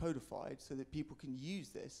that will be codified so that people can use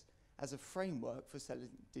this as a framework for selling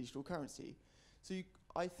digital currency. So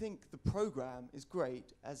I think the program is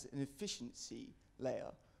great as an efficiency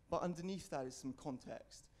layer, but underneath that is some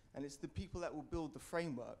context. And it's the people that will build the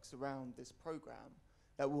frameworks around this program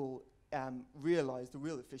that will realize the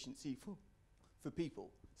real efficiency for people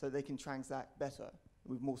so they can transact better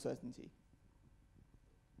with more certainty.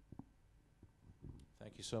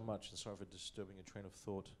 Thank you so much, and sorry for disturbing your train of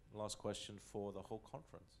thought. Last question for the whole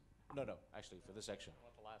conference. No, actually, for this section. I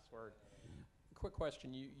want the last word. Quick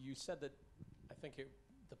question. You said that, I think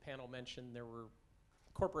the panel mentioned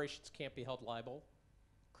corporations can't be held liable,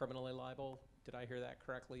 criminally liable. Did I hear that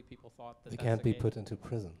correctly? People thought that they that's can't be the case? put into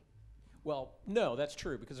prison. Well, no, that's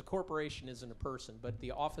true, because a corporation isn't a person, but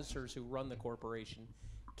the officers who run the corporation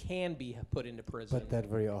can be put into prison. But that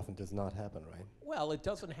very often does not happen, right? Well, it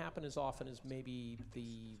doesn't happen as often as maybe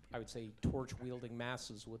I would say, torch-wielding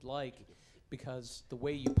masses would like, because the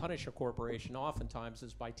way you punish a corporation oftentimes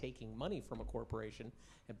is by taking money from a corporation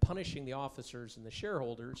and punishing the officers and the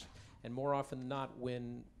shareholders, and more often than not,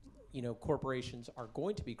 when corporations are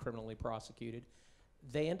going to be criminally prosecuted,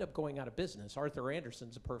 they end up going out of business. Arthur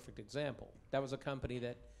Andersen's a perfect example. That was a company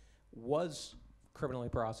that was criminally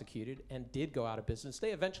prosecuted and did go out of business.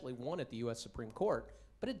 They eventually won at the US Supreme Court,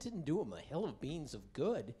 but it didn't do them a hill of beans of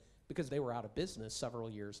good because they were out of business several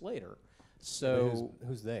years later. So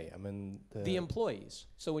who's they? I mean, the employees.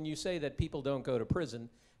 So when you say that people don't go to prison,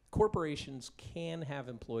 corporations can have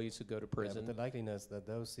employees who go to prison. Yeah, but the likeliness that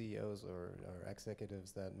those CEOs or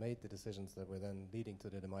executives that made the decisions that were then leading to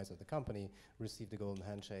the demise of the company received the golden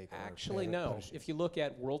handshake. Actually, no. If you look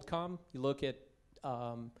at WorldCom, you look at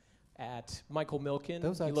Michael Milken,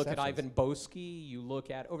 you look at Ivan Boesky, you look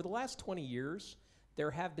at, over the last 20 years, there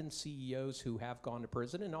have been CEOs who have gone to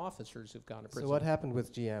prison and officers who've gone to prison. So what happened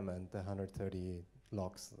with GM and the 130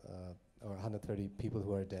 locks, or 130 people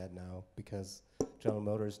who are dead now because General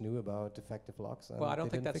Motors knew about defective locks? Well, I don't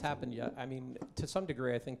think that's happened yet. I mean, to some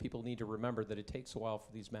degree, I think people need to remember that it takes a while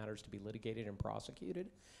for these matters to be litigated and prosecuted,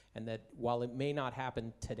 and that while it may not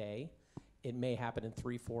happen today, it may happen in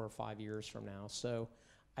 3, 4, or 5 years from now. So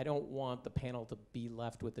I don't want the panel to be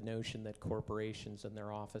left with the notion that corporations and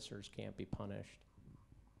their officers can't be punished.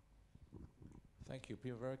 Thank you.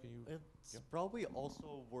 Primavera, can you? It's probably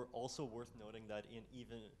also worth noting that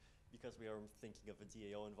because we are thinking of a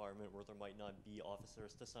DAO environment where there might not be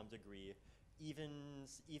officers to some degree,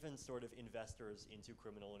 even sort of investors into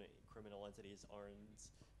criminal entities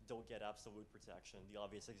don't get absolute protection. The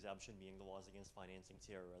obvious exemption being the laws against financing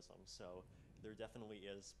terrorism. So there definitely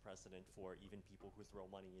is precedent for even people who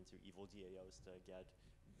throw money into evil DAOs to get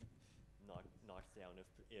knocked down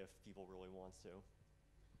if people really want to.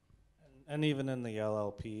 And even in the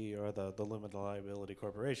LLP or the limited liability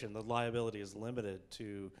corporation, the liability is limited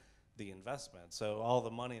to the investment. So all the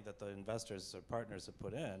money that the investors or partners have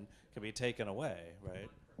put in can be taken away, right?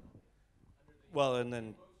 Well, and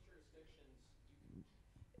then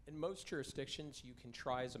in most jurisdictions, you can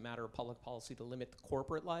try as a matter of public policy to limit the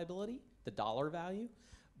corporate liability, the dollar value,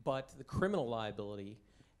 but the criminal liability,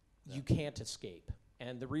 you can't escape.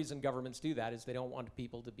 And the reason governments do that is they don't want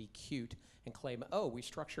people to be cute and claim, oh, we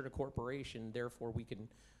structured a corporation, therefore we can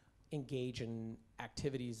engage in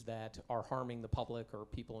activities that are harming the public or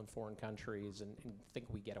people in foreign countries and think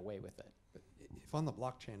we get away with it. But if on the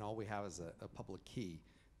blockchain all we have is a public key,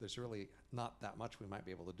 there's really not that much we might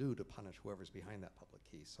be able to do to punish whoever's behind that public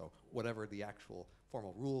key. So whatever the actual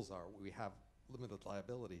formal rules are, we have limited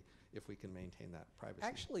liability if we can maintain that privacy.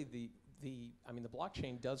 Actually, I mean, the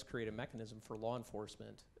blockchain does create a mechanism for law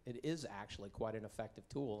enforcement. It is actually quite an effective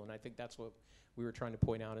tool, and I think that's what we were trying to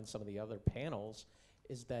point out in some of the other panels,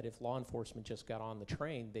 is that if law enforcement just got on the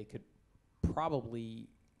train, they could probably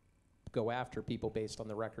go after people based on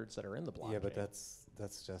the records that are in the blockchain. Yeah, but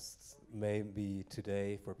that's just maybe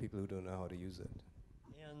today for people who don't know how to use it.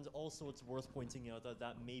 And also it's worth pointing out that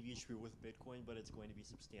that may be true with Bitcoin, but it's going to be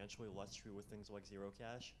substantially less true with things like Zero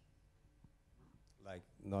Cash. Like,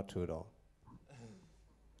 not true at all.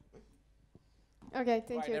 Okay,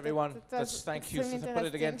 thank you. Everyone, let's thank you. Let's put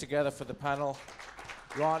it again together for the panel.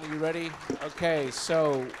 Ron, are you ready? Okay,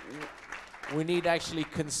 so we need actually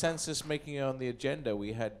consensus making on the agenda.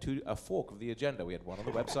 We had a fork of the agenda. We had one on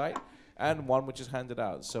the website and one which is handed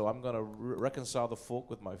out. So I'm going to reconcile the fork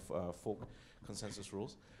with my fork consensus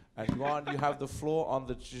rules. And Ron, you have the floor on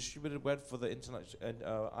the distributed web for the internet and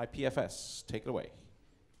IPFS. Take it away.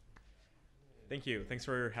 Thank you. Thanks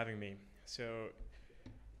for having me. So,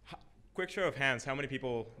 quick show of hands. How many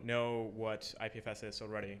people know what IPFS is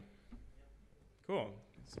already? Cool.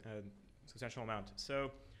 It's a substantial amount. So,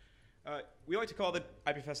 we like to call the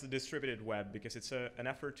IPFS the distributed web because it's an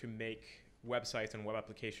effort to make websites and web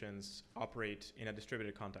applications operate in a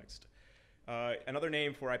distributed context. Another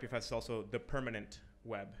name for IPFS is also the permanent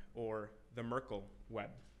web or the Merkle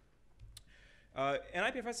web. And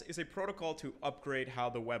IPFS is a protocol to upgrade how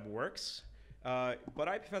the web works, but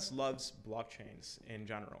IPFS loves blockchains in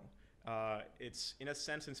general. It's, in a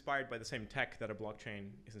sense, inspired by the same tech that a blockchain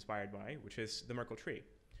is inspired by, which is the Merkle tree.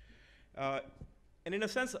 And in a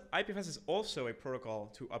sense, IPFS is also a protocol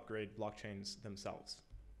to upgrade blockchains themselves.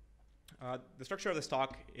 The structure of this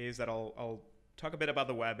talk is that I'll talk a bit about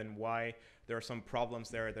the web and why there are some problems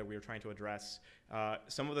there that we are trying to address.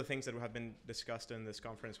 Some of the things that have been discussed in this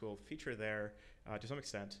conference will feature there to some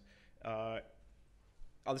extent.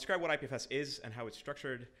 I'll describe what IPFS is and how it's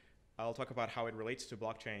structured. I'll talk about how it relates to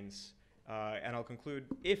blockchains. And I'll conclude,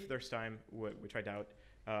 if there's time, which I doubt,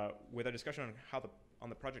 with a discussion on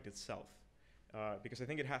the project itself. Because I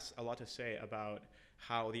think it has a lot to say about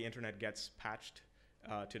how the internet gets patched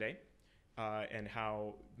today and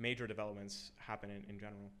how major developments happen in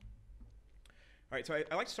general. All right, so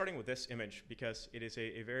I like starting with this image because it is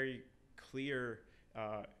a very clear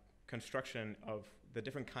construction of the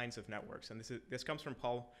different kinds of networks. And this comes from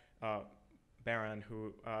Paul Baran,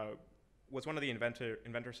 who was one of the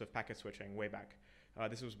inventors of packet switching way back.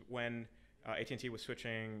 This was when AT&T was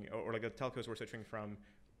switching, or like the telcos were switching from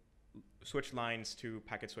switch lines to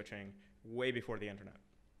packet switching way before the internet.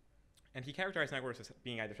 And he characterized networks as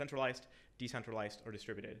being either centralized, decentralized, or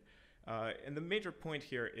distributed. And the major point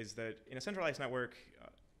here is that in a centralized network,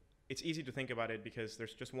 it's easy to think about it because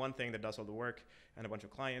there's just one thing that does all the work and a bunch of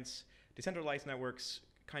clients. Decentralized networks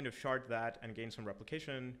kind of shard that and gain some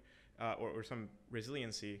replication or some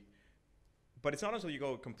resiliency. But it's not until you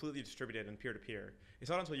go completely distributed and peer-to-peer. It's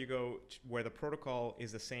not until you go where the protocol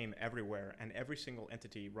is the same everywhere and every single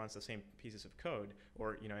entity runs the same pieces of code,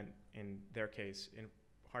 or in their case, in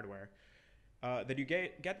hardware, that you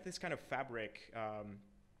get this kind of fabric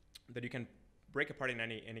that you can break apart in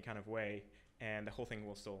any kind of way, and the whole thing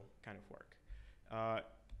will still kind of work.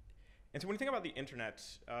 And so when you think about the internet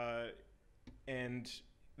and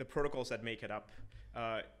the protocols that make it up,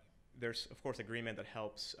 there's of course agreement that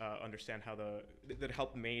helps understand how that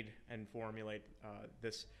helped made and formulate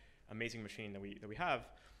this amazing machine that we have,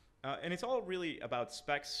 and it's all really about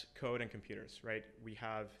specs, code, and computers, right? We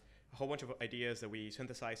have a whole bunch of ideas that we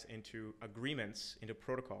synthesize into agreements, into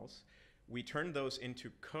protocols. We turn those into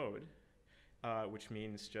code, which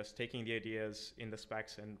means just taking the ideas in the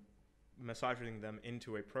specs and massaging them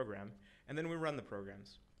into a program, and then we run the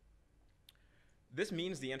programs. This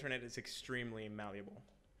means the internet is extremely malleable.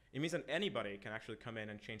 It means that anybody can actually come in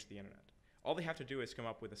and change the internet. All they have to do is come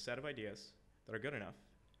up with a set of ideas that are good enough,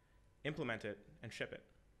 implement it, and ship it.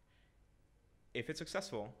 If it's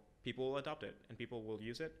successful, people will adopt it, and people will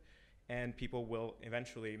use it, and people will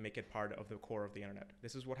eventually make it part of the core of the internet.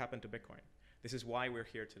 This is what happened to Bitcoin. This is why we're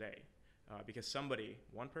here today, because somebody,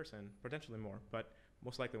 one person, potentially more, but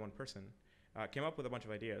most likely one person, came up with a bunch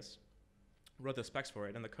of ideas, wrote the specs for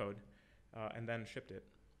it and the code, and then shipped it.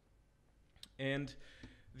 And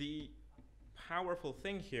the powerful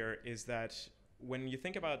thing here is that when you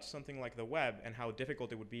think about something like the web and how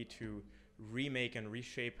difficult it would be to remake and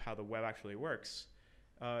reshape how the web actually works,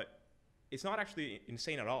 it's not actually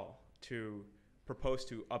insane at all to propose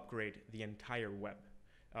to upgrade the entire web.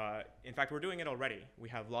 In fact, we're doing it already. We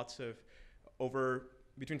have lots of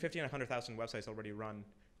between 50 and 100,000 websites already run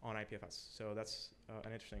on IPFS. So that's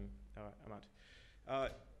an interesting amount.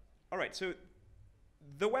 All right, so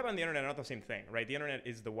the web and the internet are not the same thing, right? The internet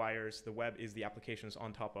is the wires, the web is the applications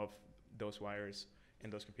on top of those wires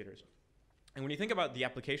and those computers. And when you think about the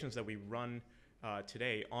applications that we run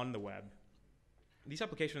today on the web, these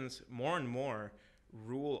applications more and more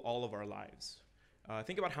rule all of our lives.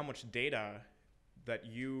 Think about how much data that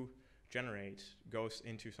you generate goes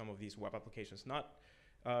into some of these web applications, not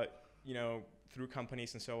through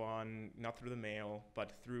companies and so on, not through the mail,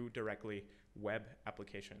 but through directly web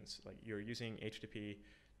applications. Like you're using HTTP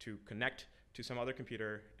to connect to some other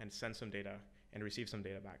computer and send some data and receive some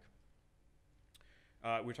data back.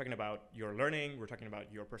 We're talking about your learning, we're talking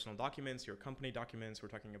about your personal documents, your company documents, we're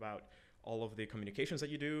talking about all of the communications that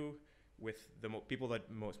you do with the people that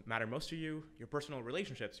matter most to you, your personal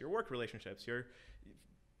relationships, your work relationships, your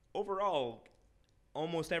overall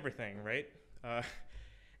almost everything, right?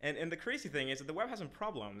 And the crazy thing is that the web has some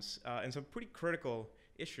problems and some pretty critical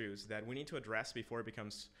issues that we need to address before it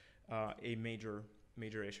becomes a major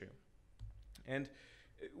issue. And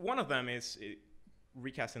one of them is,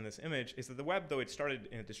 recast in this image, is that the web, though it started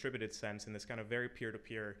in a distributed sense in this kind of very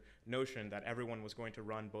peer-to-peer notion that everyone was going to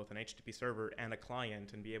run both an HTTP server and a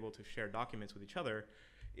client and be able to share documents with each other,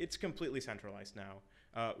 it's completely centralized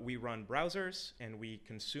now. We run browsers and we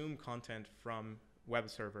consume content from web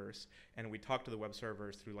servers, and we talk to the web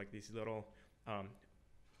servers through like these little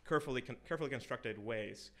carefully constructed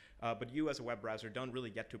ways. But you as a web browser don't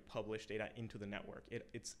really get to publish data into the network.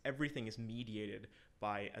 Everything is mediated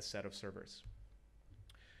by a set of servers.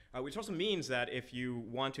 Which also means that if you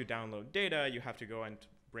want to download data, you have to go and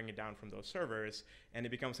bring it down from those servers, and it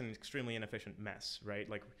becomes an extremely inefficient mess, right?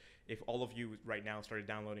 Like if all of you right now started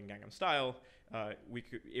downloading Gangnam Style, we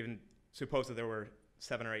could even suppose that there were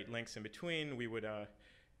 7 or 8 links in between, we would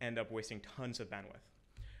end up wasting tons of bandwidth.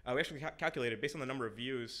 We actually calculated, based on the number of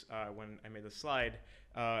views when I made this slide,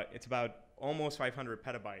 it's about almost 500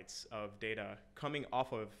 petabytes of data coming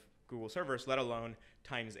off of Google servers, let alone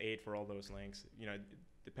times 8 for all those links,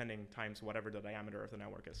 depending times whatever the diameter of the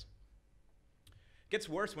network is. It gets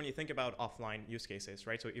worse when you think about offline use cases,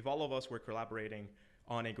 right? So if all of us were collaborating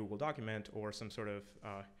on a Google document or some sort of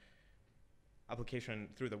application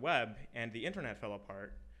through the web and the internet fell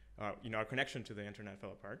apart, our connection to the internet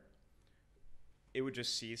fell apart, it would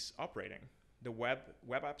just cease operating. The web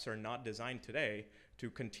apps are not designed today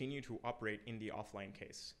to continue to operate in the offline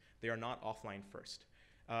case. They are not offline first.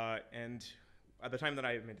 And at the time that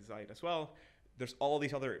I made the slide as well, there's all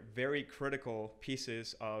these other very critical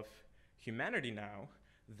pieces of humanity now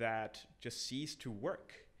that just cease to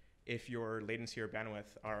work if your latency or bandwidth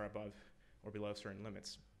are above or below certain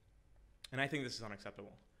limits. And I think this is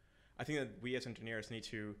unacceptable. I think that we as engineers need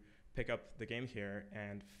to pick up the game here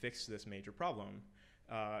and fix this major problem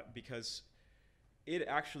because it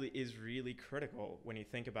actually is really critical when you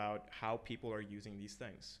think about how people are using these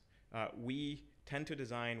things. We tend to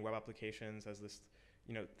design web applications as this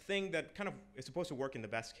thing that kind of is supposed to work in the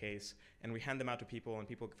best case, and we hand them out to people and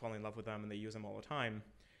people fall in love with them and they use them all the time.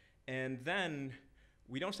 And then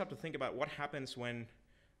we don't stop to think about what happens when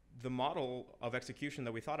the model of execution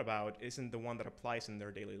that we thought about isn't the one that applies in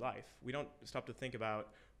their daily life. We don't stop to think about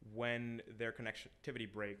when their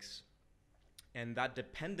connectivity breaks and that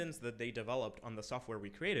dependence that they developed on the software we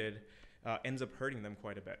created ends up hurting them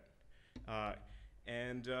quite a bit.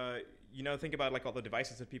 Think about like all the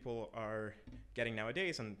devices that people are getting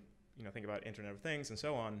nowadays, and think about Internet of Things and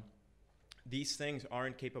so on. These things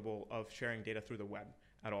aren't capable of sharing data through the web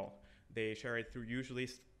at all. They share it through usually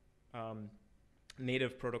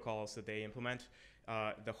native protocols that they implement.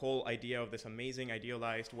 The whole idea of this amazing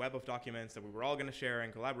idealized web of documents that we were all going to share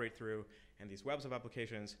and collaborate through, and these webs of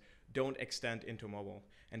applications don't extend into mobile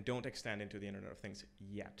and don't extend into the Internet of Things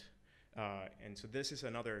yet. And so this is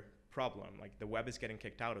another problem. Like the web is getting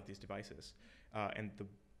kicked out of these devices. And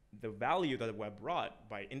the value that the web brought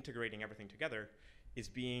by integrating everything together is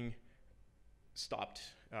being stopped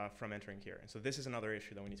from entering here. And so this is another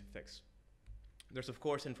issue that we need to fix. There's, of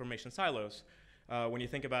course, information silos. When you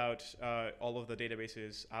think about all of the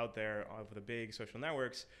databases out there of the big social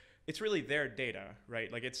networks, it's really their data,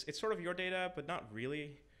 right? Like it's sort of your data, but not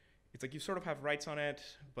really. It's like you sort of have rights on it,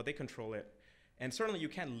 but they control it. And certainly you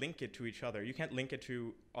can't link it to each other. You can't link it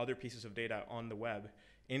to other pieces of data on the web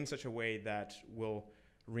in such a way that will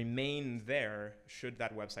remain there should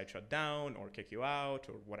that website shut down or kick you out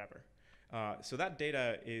or whatever. So that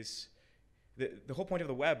data is, the whole point of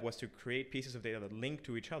the web was to create pieces of data that link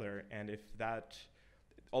to each other. And if that,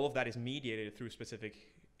 all of that is mediated through specific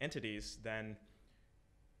entities, then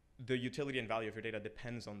the utility and value of your data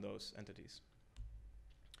depends on those entities.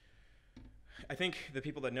 I think the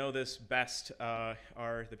people that know this best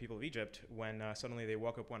are the people of Egypt, when suddenly they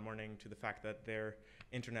woke up one morning to the fact that their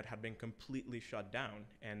internet had been completely shut down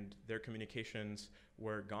and their communications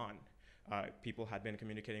were gone. People had been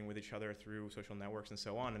communicating with each other through social networks and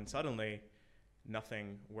so on, and suddenly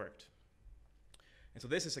nothing worked. And so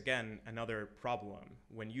this is, again, another problem.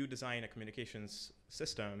 When you design a communications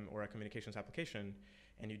system or a communications application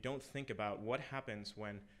and you don't think about what happens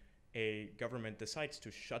when a government decides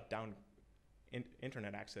to shut down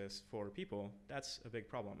internet access for people, that's a big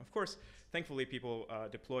problem. Of course, thankfully, people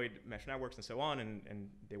deployed mesh networks and so on, and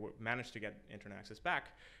they managed to get internet access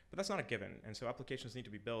back, but that's not a given. And so applications need to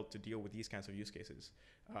be built to deal with these kinds of use cases.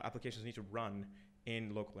 Applications need to run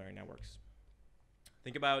in local area networks.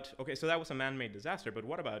 Think about, okay, so that was a man-made disaster, but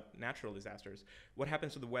what about natural disasters? What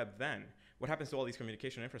happens to the web then? What happens to all these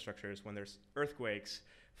communication infrastructures when there's earthquakes,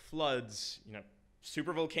 floods,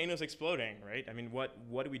 super volcanoes exploding, right? I mean, what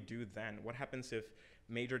do we do then? What happens if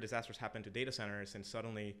major disasters happen to data centers and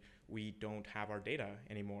suddenly we don't have our data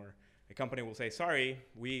anymore? A company will say, sorry,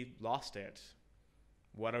 we lost it.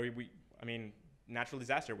 What are we, I mean, natural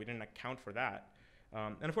disaster, we didn't account for that.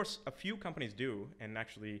 And of course, a few companies do, and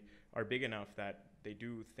actually are big enough that they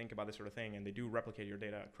do think about this sort of thing, and they do replicate your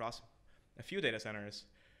data across a few data centers,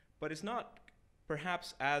 but it's not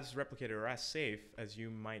perhaps as replicated or as safe as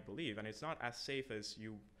you might believe, and it's not as safe as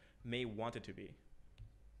you may want it to be.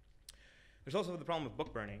 There's also the problem of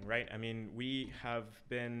book burning, right? I mean, we have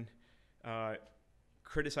been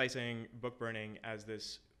criticizing book burning as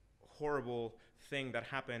this horrible thing that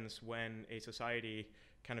happens when a society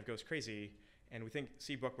kind of goes crazy, and we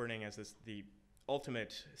see book burning as the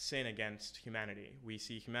ultimate sin against humanity. We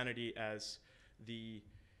see humanity as the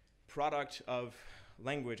product of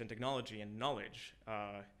language and technology and knowledge.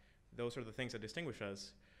 Those are the things that distinguish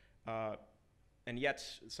us. And yet,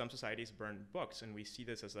 some societies burn books, and we see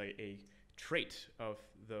this as a trait of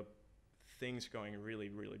the things going really,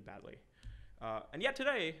 really badly. And yet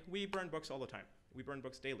today, we burn books all the time. We burn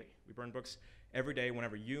books daily. We burn books every day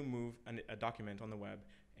whenever you move a document on the web,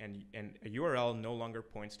 and a URL no longer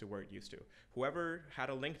points to where it used to. Whoever had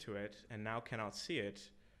a link to it and now cannot see it,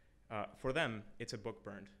 for them, it's a book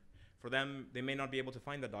burned. For them, they may not be able to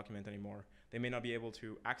find that document anymore. They may not be able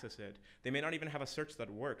to access it. They may not even have a search that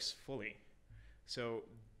works fully. So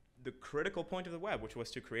the critical point of the web, which was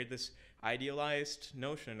to create this idealized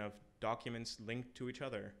notion of documents linked to each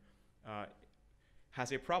other,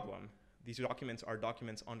 has a problem. These documents are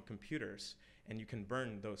documents on computers, and you can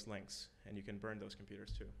burn those links, and you can burn those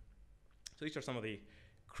computers too. So these are some of the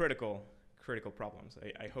critical problems.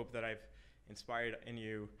 I hope that I've inspired in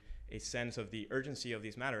you a sense of the urgency of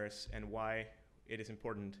these matters and why it is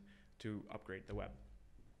important to upgrade the web.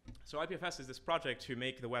 So IPFS is this project to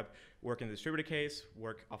make the web work in the distributed case,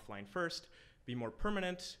 work offline first, be more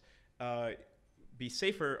permanent, be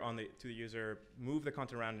safer to the user, move the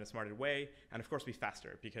content around in a smarter way, and of course be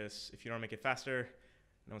faster, because if you don't make it faster,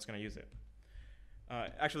 no one's going to use it.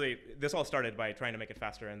 Actually, this all started by trying to make it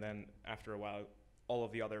faster, and then after a while, all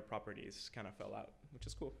of the other properties kind of fell out, which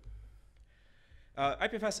is cool.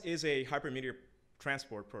 IPFS is a hypermedia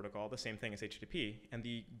transport protocol, the same thing as HTTP, and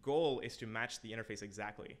the goal is to match the interface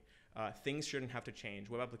exactly. Things shouldn't have to change.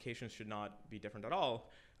 Web applications should not be different at all.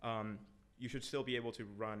 You should still be able to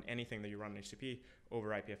run anything that you run in HTTP over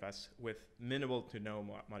IPFS with minimal to no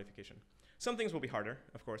modification. Some things will be harder,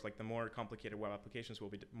 of course, like the more complicated web applications will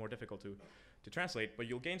be more difficult to translate, but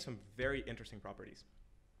you'll gain some very interesting properties.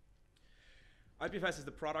 IPFS is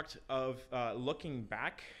the product of looking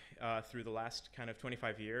back through the last kind of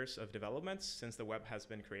 25 years of developments since the web has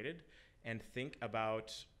been created, and think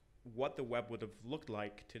about what the web would have looked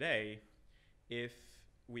like today if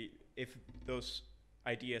those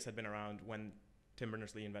ideas had been around when Tim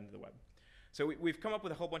Berners-Lee invented the web. So we've come up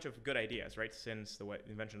with a whole bunch of good ideas, right, since the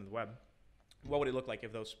invention of the web. What would it look like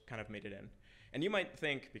if those kind of made it in? And you might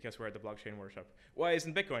think, because we're at the blockchain workshop, why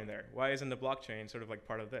isn't Bitcoin there? Why isn't the blockchain sort of like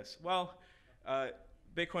part of this? Well,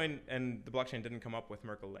 Bitcoin and the blockchain didn't come up with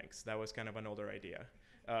Merkle links. That was kind of an older idea.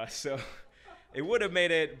 So it would have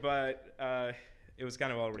made it, but it was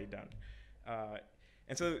kind of already done.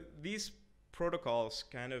 And so these protocols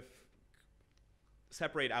kind of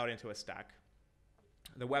separate out into a stack.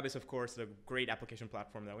 The web is, of course, the great application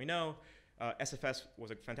platform that we know. SFS was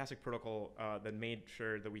a fantastic protocol that made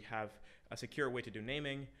sure that we have a secure way to do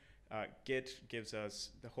naming. Git gives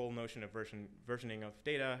us the whole notion of versioning of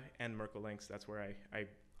data, and Merkle links. That's where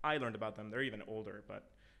I learned about them. They're even older, but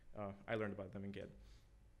I learned about them in Git.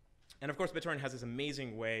 And of course, BitTorrent has this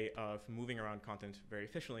amazing way of moving around content very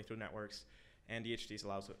efficiently through networks, and DHCs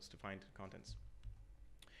allows us to find contents.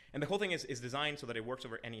 And the whole thing is designed so that it works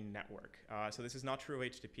over any network. So this is not true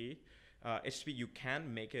of HTTP. HTTP, you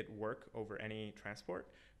can make it work over any transport,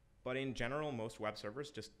 but in general, most web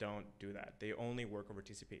servers just don't do that. They only work over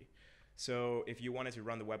TCP. So if you wanted to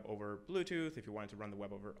run the web over Bluetooth, if you wanted to run the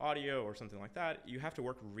web over audio or something like that, you have to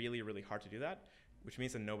work really, really hard to do that, which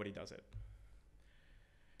means that nobody does it.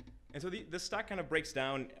 And so the stack kind of breaks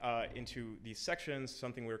down into these sections,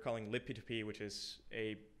 something we're calling libp2p, which is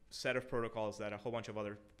a set of protocols that a whole bunch of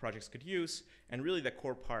other projects could use, and really the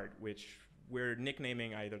core part, which we're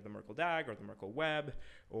nicknaming either the Merkle DAG or the Merkle Web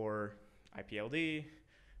or IPLD.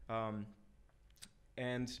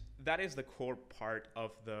 And that is the core part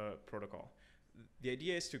of the protocol. The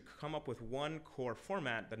idea is to come up with one core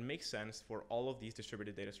format that makes sense for all of these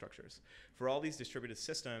distributed data structures, for all these distributed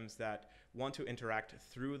systems that want to interact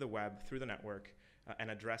through the web, through the network, and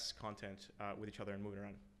address content with each other and move it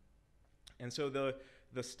around. And so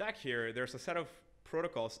the stack here, there's a set of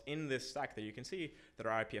protocols in this stack that you can see that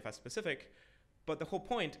are IPFS specific, but the whole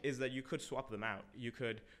point is that you could swap them out. You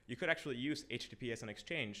could actually use HTTP as an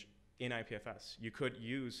exchange in IPFS. You could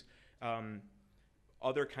use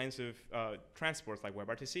other kinds of transports like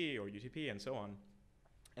WebRTC or UTP and so on.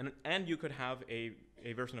 And you could have a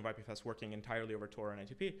version of IPFS working entirely over Tor and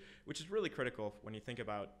ITP, which is really critical when you think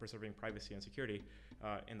about preserving privacy and security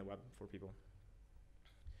in the web for people.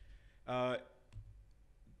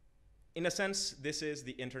 In a sense, this is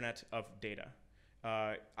the internet of data.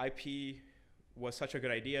 IP was such a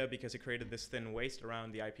good idea because it created this thin waist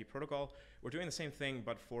around the IP protocol. We're doing the same thing,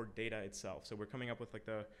 but for data itself. So we're coming up with like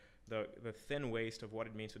the thin waist of what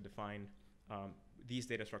it means to define these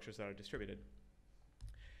data structures that are distributed.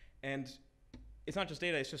 And it's not just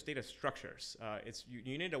data, it's just data structures.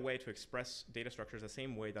 You need a way to express data structures the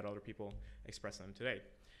same way that other people express them today.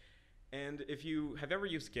 And if you have ever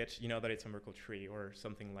used Git, you know that it's a Merkle tree or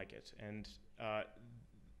something like it. And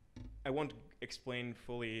I won't explain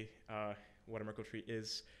fully what a Merkle tree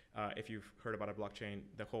is. If you've heard about a blockchain,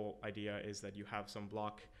 the whole idea is that you have some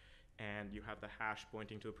block and you have the hash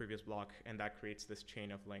pointing to a previous block, and that creates this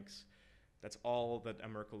chain of links. That's all that a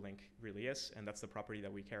Merkle link really is, and that's the property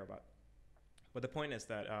that we care about. But the point is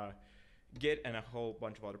that Git and a whole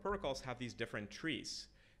bunch of other protocols have these different trees.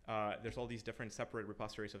 There's all these different separate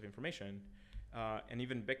repositories of information, and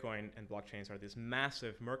even Bitcoin and blockchains are this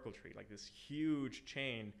massive Merkle tree, like this huge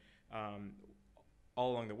chain.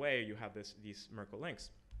 All along the way, you have these Merkle links.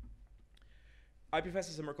 IPFS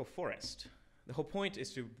is a Merkle forest. The whole point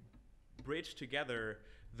is to bridge together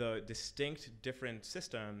the distinct different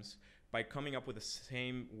systems by coming up with the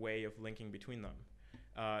same way of linking between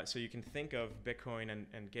them. So you can think of Bitcoin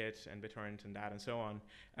and Git and BitTorrent and that and so on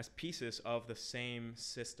as pieces of the same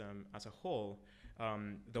system as a whole,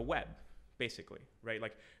 the web, basically, right?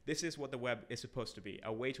 Like this is what the web is supposed to be,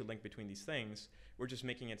 a way to link between these things. We're just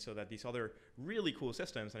making it so that these other really cool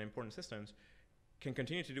systems and important systems can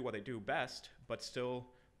continue to do what they do best, but still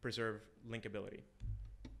preserve linkability.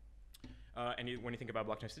 And when you think about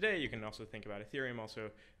blockchains today, you can also think about Ethereum also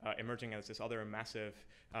emerging as this other massive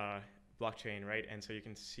blockchain, right? And so you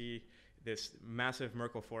can see this massive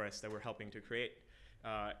Merkle forest that we're helping to create.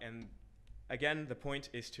 And again, the point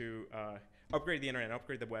is to upgrade the internet and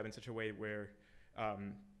upgrade the web in such a way where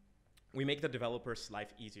we make the developer's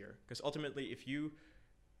life easier. Because ultimately, if you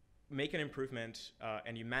make an improvement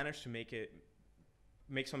and you manage to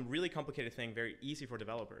make some really complicated thing very easy for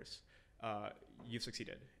developers, you've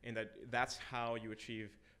succeeded. In that's how you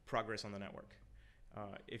achieve progress on the network.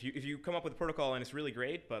 If you come up with a protocol and it's really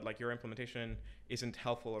great, but like your implementation isn't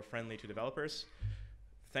helpful or friendly to developers,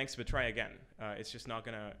 thanks, but try again. It's just not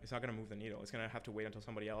gonna move the needle. It's gonna have to wait until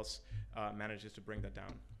somebody else manages to bring that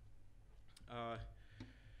down.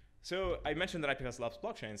 So I mentioned that IPFS loves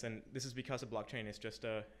blockchains, and this is because a blockchain is just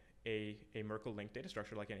a Merkle linked data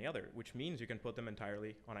structure like any other, which means you can put them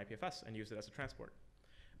entirely on IPFS and use it as a transport.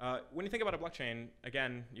 When you think about a blockchain,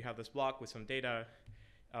 again, you have this block with some data,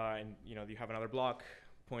 and you have another block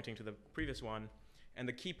pointing to the previous one. And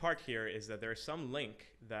the key part here is that there is some link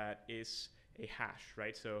that is a hash,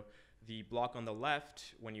 right? So the block on the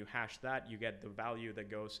left, when you hash that, you get the value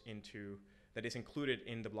that is included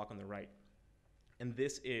in the block on the right. And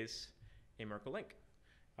this is a Merkle link.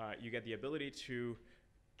 You get the ability to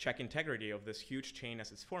check integrity of this huge chain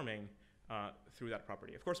as it's forming through that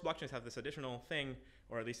property. Of course, blockchains have this additional thing,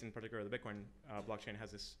 or at least in particular, the Bitcoin blockchain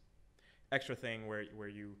has this extra thing where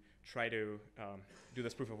you try to do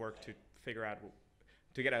this proof of work to figure out,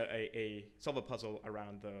 to get solve a puzzle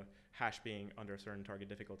around the hash being under a certain target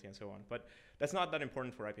difficulty and so on. But that's not that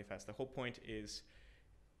important for IPFS. The whole point is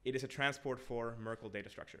it is a transport for Merkle data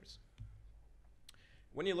structures.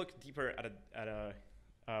 When you look deeper at a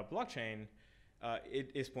blockchain,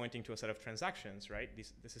 it is pointing to a set of transactions, right?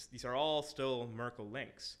 These are all still Merkle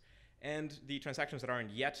links. And the transactions that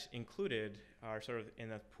aren't yet included are sort of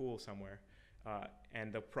in a pool somewhere.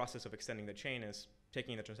 And the process of extending the chain is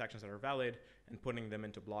taking the transactions that are valid and putting them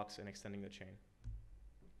into blocks and extending the chain.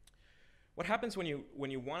 What happens when you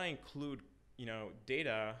want to include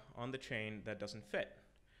data on the chain that doesn't fit?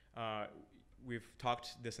 We've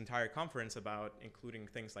talked this entire conference about including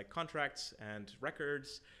things like contracts and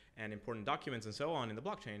records and important documents and so on in the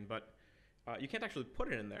blockchain, but you can't actually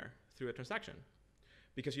put it in there through a transaction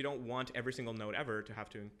because you don't want every single node ever to have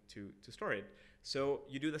to store it. So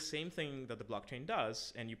you do the same thing that the blockchain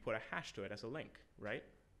does, and you put a hash to it as a link, right?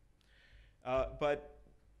 But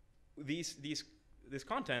this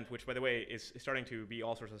content, which by the way is starting to be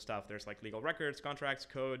all sorts of stuff. There's like legal records, contracts,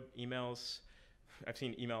 code, emails. I've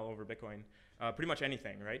seen email over Bitcoin. Pretty much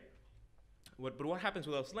anything, right? But what happens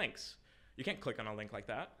with those links? You can't click on a link like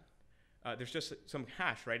that. There's just some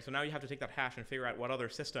hash, right? So now you have to take that hash and figure out what other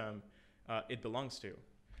system it belongs to.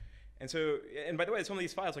 And by the way, some of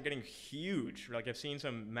these files are getting huge. Like I've seen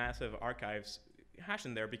some massive archives hashed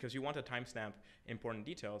in there because you want to timestamp important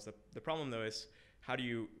details. The problem though is, how do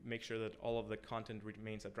you make sure that all of the content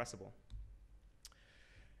remains addressable?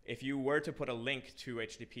 If you were to put a link to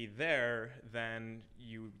HTTP there, then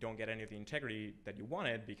you don't get any of the integrity that you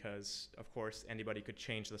wanted because, of course, anybody could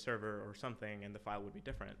change the server or something and the file would be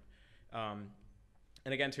different. And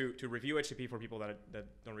again, to review HTTP for people that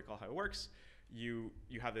don't recall how it works, you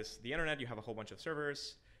have the internet, you have a whole bunch of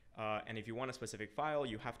servers, and if you want a specific file,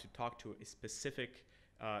 you have to talk to a specific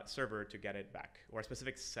server to get it back, or a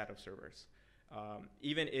specific set of servers.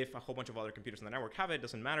 Even if a whole bunch of other computers on the network have it,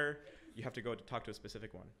 doesn't matter. You have to go to talk to a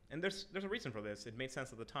specific one. And there's a reason for this. It made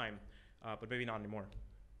sense at the time, but maybe not anymore.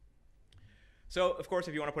 So of course,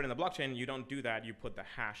 if you want to put it in the blockchain, you don't do that. You put the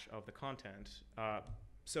hash of the content.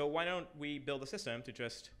 So why don't we build a system to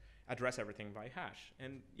just address everything by hash?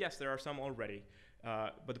 And yes, there are some already.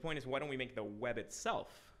 But the point is, why don't we make the web itself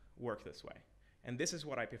work this way? And this is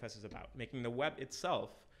what IPFS is about, making the web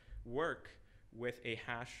itself work with a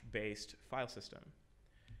hash-based file system.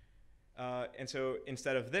 And so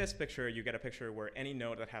instead of this picture, you get a picture where any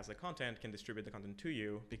node that has the content can distribute the content to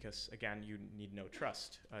you because, again, you need no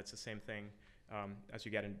trust. It's the same thing as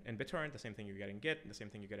you get in BitTorrent, the same thing you get in Git, the same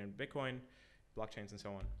thing you get in Bitcoin, blockchains, and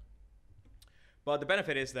so on. But the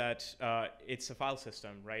benefit is that it's a file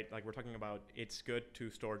system, right? Like we're talking about, it's good to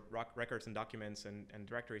store records and documents and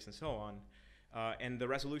directories and so on. And the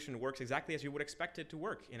resolution works exactly as you would expect it to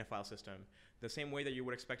work in a file system, the same way that you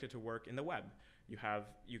would expect it to work in the web.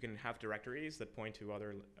 You can have directories that point to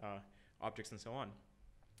other objects and so on.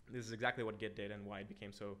 This is exactly what Git did and why it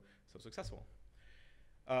became so successful.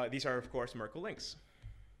 These are, of course, Merkle links.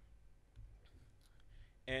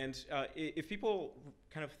 And if people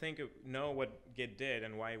kind of know what Git did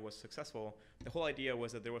and why it was successful, the whole idea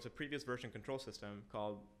was that there was a previous version control system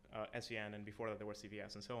called SVN, and before that there was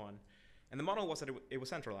CVS and so on. And the model was that it was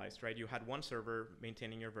centralized, right? You had one server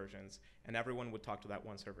maintaining your versions, and everyone would talk to that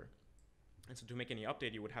one server. And so to make any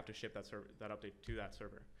update, you would have to ship that update to that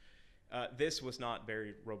server. This was not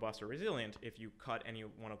very robust or resilient. If you cut any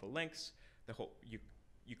one of the links,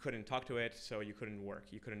 you couldn't talk to it, so you couldn't work.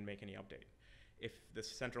 You couldn't make any update. If the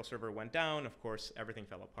central server went down, of course, everything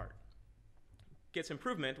fell apart. Git's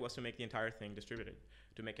improvement was to make the entire thing distributed,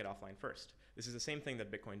 to make it offline first. This is the same thing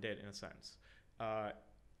that Bitcoin did in a sense.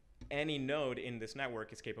 Any node in this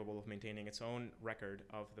network is capable of maintaining its own record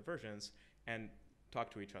of the versions and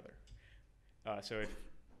talk to each other. So if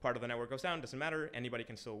part of the network goes down, doesn't matter, anybody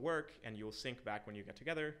can still work, and you'll sync back when you get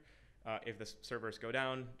together. If the servers go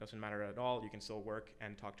down, doesn't matter at all, you can still work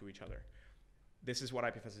and talk to each other. This is what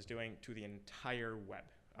IPFS is doing to the entire web.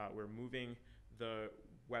 We're moving the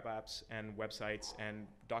web apps and websites and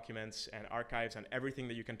documents and archives and everything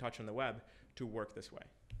that you can touch on the web to work this way.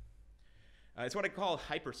 It's what I call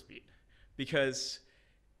hyperspeed, because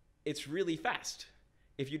it's really fast.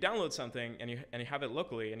 If you download something and you have it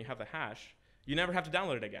locally and you have the hash, you never have to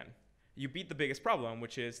download it again. You beat the biggest problem,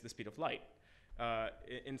 which is the speed of light.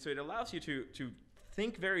 And so it allows you to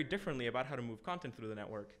think very differently about how to move content through the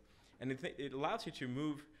network. And it allows you to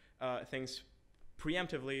move things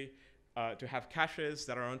preemptively, to have caches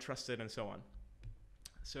that are untrusted, and so on.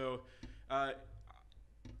 So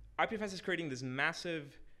IPFS is creating this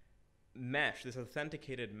massive mesh, this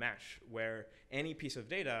authenticated mesh, where any piece of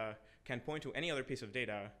data can point to any other piece of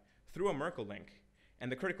data through a Merkle link.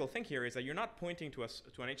 And the critical thing here is that you're not pointing to an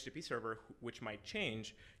HTTP server which might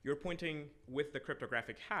change. You're pointing with the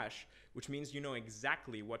cryptographic hash, which means you know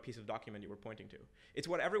exactly what piece of document you were pointing to. It's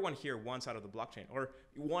what everyone here wants out of the blockchain, or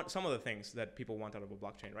some of the things that people want out of a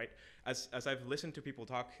blockchain, right? As I've listened to people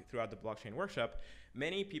talk throughout the blockchain workshop,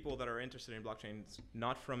 many people that are interested in blockchains,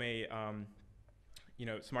 not from a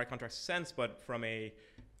smart contract sense, but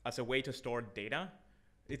as a way to store data,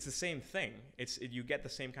 it's the same thing. You get the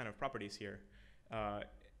same kind of properties here.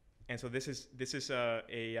 And so this is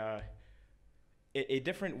a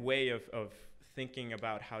different way of thinking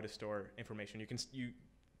about how to store information.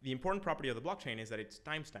 The important property of the blockchain is that it's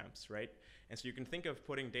timestamps, right? And so you can think of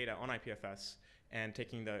putting data on IPFS and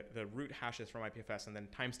taking the root hashes from IPFS and then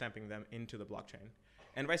timestamping them into the blockchain.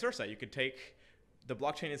 And vice versa, you could take the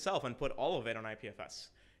blockchain itself and put all of it on IPFS.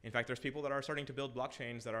 In fact, there's people that are starting to build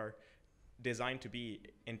blockchains that are designed to be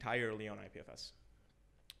entirely on IPFS,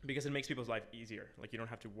 because it makes people's life easier. Like, you don't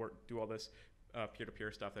have to do all this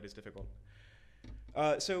peer-to-peer stuff that is difficult.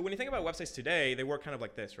 So when you think about websites today, they work kind of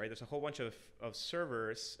like this, right? There's a whole bunch of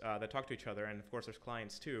servers that talk to each other, and of course there's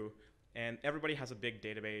clients too. And everybody has a big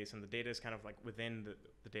database, and the data is kind of like within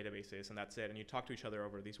the databases, and that's it. And you talk to each other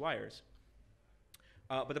over these wires.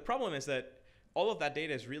 But the problem is that all of that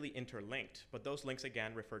data is really interlinked, but those links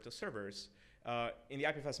again refer to servers. In the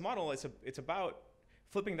IPFS model, it's about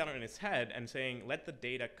flipping that on its head and saying, let the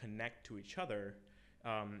data connect to each other,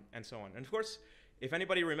 and so on. And of course, if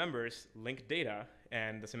anybody remembers linked data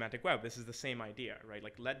and the semantic web, this is the same idea, right?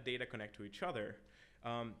 Like, let data connect to each other.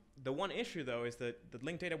 The one issue, though, is that the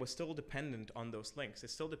linked data was still dependent on those links.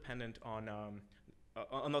 It's still dependent on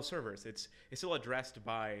those servers. It's still addressed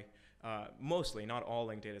by, mostly, not all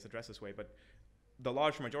linked data is addressed this way, but the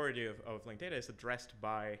large majority of linked data is addressed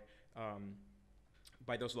by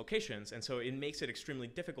those locations. And so it makes it extremely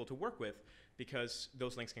difficult to work with, because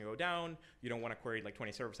those links can go down. You don't want to query like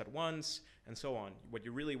 20 servers at once, and so on. What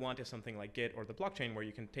you really want is something like Git or the blockchain, where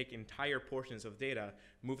you can take entire portions of data,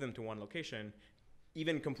 move them to one location,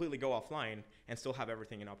 even completely go offline, and still have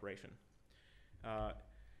everything in operation.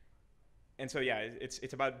 And so yeah,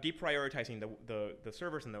 it's about deprioritizing the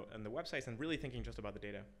servers and the websites, and really thinking just about the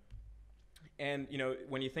data. And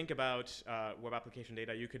when you think about web application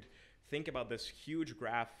data, you could think about this huge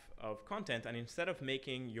graph of content, and instead of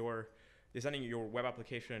designing your web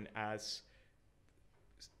application as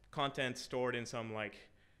content stored in some like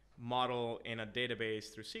model in a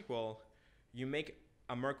database through SQL, you make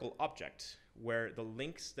a Merkle object where the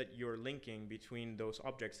links that you're linking between those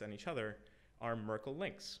objects and each other are Merkle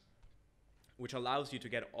links, which allows you to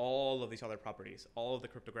get all of these other properties, all of the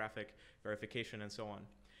cryptographic verification and so on.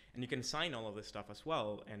 And you can sign all of this stuff as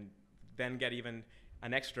well, and then get even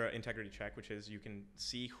an extra integrity check, which is you can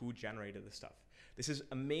see who generated this stuff. This is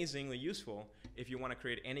amazingly useful if you want to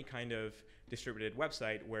create any kind of distributed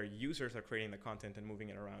website where users are creating the content and moving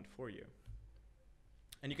it around for you.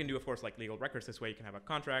 And you can do, of course, like legal records this way. You can have a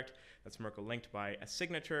contract that's Merkle linked by a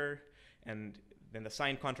signature, and then the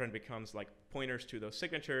signed contract becomes like pointers to those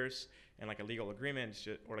signatures, and like a legal agreement,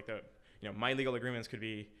 or like my legal agreements could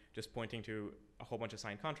be just pointing to a whole bunch of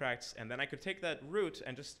signed contracts, and then I could take that root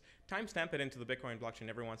and just timestamp it into the Bitcoin blockchain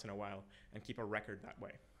every once in a while and keep a record that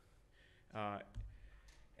way.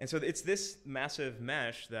 And so it's this massive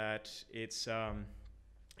mesh that it's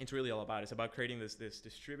really all about. It's about creating this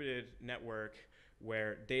distributed network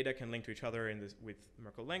where data can link to each other with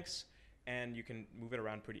Merkle links, and you can move it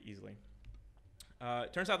around pretty easily.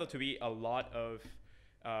 It turns out though to be a lot of,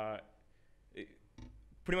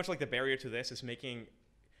 pretty much like the barrier to this is making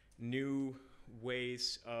new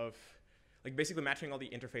ways of, like basically matching all the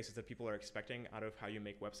interfaces that people are expecting out of how you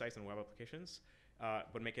make websites and web applications,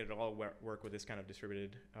 but make it all work with this kind of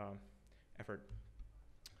distributed effort.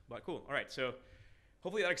 But cool, all right, so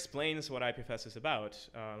hopefully that explains what IPFS is about.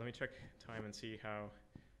 Let me check time and see how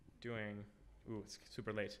doing. Ooh, it's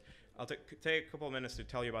super late. I'll take a couple of minutes to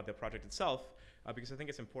tell you about the project itself, because I think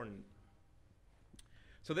it's important.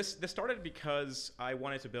 So this started because I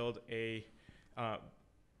wanted to build a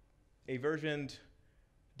versioned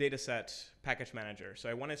dataset package manager. So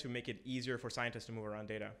I wanted to make it easier for scientists to move around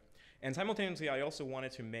data. And simultaneously, I also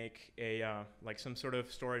wanted to make like some sort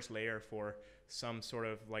of storage layer for some sort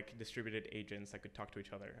of like distributed agents that could talk to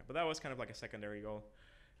each other. But that was kind of like a secondary goal.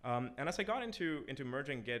 And as I got into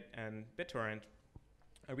merging Git and BitTorrent,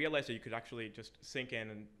 I realized that you could actually just sync in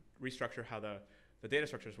and restructure how the data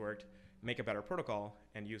structures worked, make a better protocol,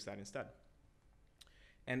 and use that instead.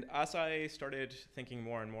 And as I started thinking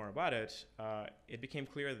more and more about it, it became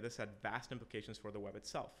clear that this had vast implications for the web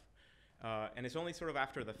itself. And it's only sort of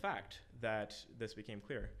after the fact that this became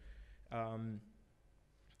clear.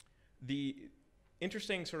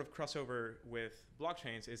 interesting sort of crossover with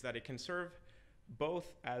blockchains is that it can serve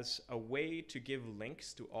both as a way to give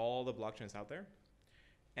links to all the blockchains out there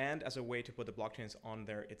and as a way to put the blockchains on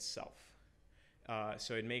there itself.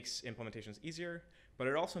 So it makes implementations easier, but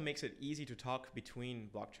it also makes it easy to talk between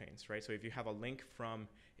blockchains, right? So if you have a link from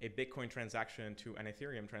a Bitcoin transaction to an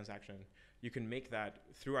Ethereum transaction, you can make that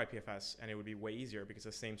through IPFS, and it would be way easier because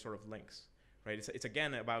it's the same sort of links, right? It's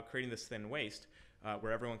again about creating this thin waste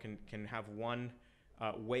where everyone can have one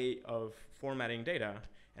way of formatting data,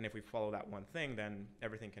 and if we follow that one thing, then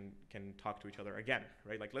everything can talk to each other again,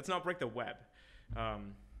 right? Like, let's not break the web.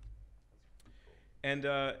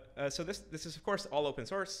 So this is of course all open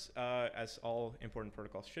source, as all important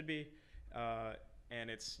protocols should be. And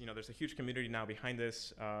it's, there's a huge community now behind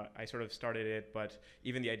this. I sort of started it, but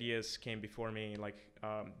even the ideas came before me. Like,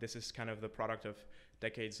 this is kind of the product of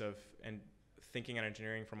decades of thinking and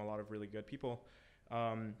engineering from a lot of really good people.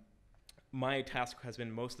 My task has been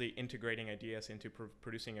mostly integrating ideas into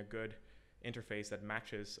producing a good interface that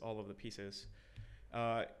matches all of the pieces.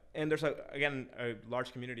 And there's, again, a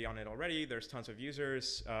large community on it already. There's tons of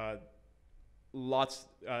users,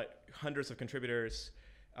 hundreds of contributors,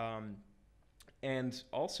 and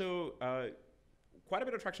also quite a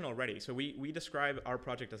bit of traction already. So we describe our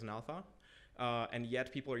project as an alpha, and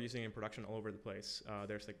yet people are using it in production all over the place.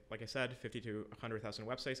 There's, like I said, 50 to 100,000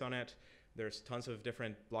 websites on it. There's tons of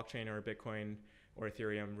different blockchain or Bitcoin or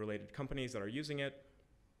Ethereum related companies that are using it.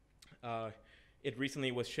 It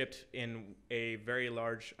recently was shipped in a very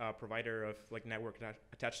large provider of like network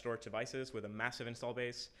attached storage devices with a massive install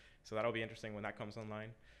base. So that'll be interesting when that comes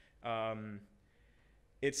online.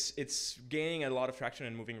 It's gaining a lot of traction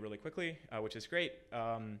and moving really quickly, which is great.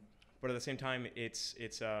 But at the same time, it's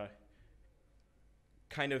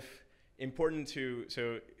kind of important to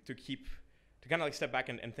kind of like step back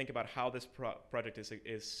and think about how this project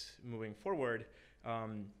is moving forward.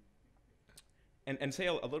 And say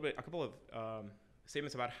a couple of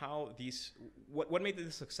statements about how what made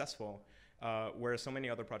this successful, whereas so many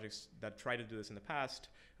other projects that tried to do this in the past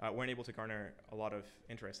weren't able to garner a lot of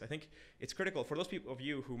interest. I think it's critical for those people of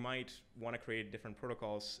you who might want to create different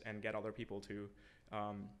protocols and get other people to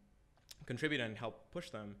contribute and help push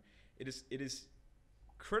them. It is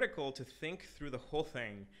critical to think through the whole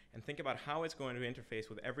thing and think about how it's going to interface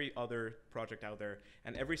with every other project out there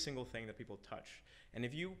and every single thing that people touch. And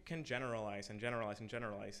if you can generalize and generalize and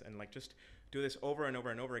generalize and like just do this over and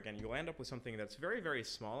over and over again, you'll end up with something that's very, very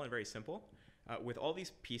small and very simple with all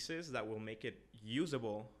these pieces that will make it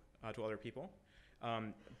usable to other people.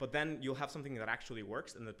 But then you'll have something that actually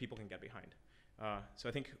works and that people can get behind. So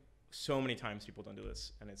I think so many times people don't do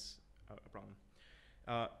this, and it's a problem.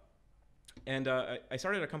 I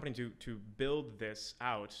started a company to build this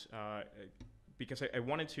out because I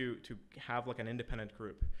wanted to have like an independent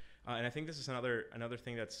group. And I think this is another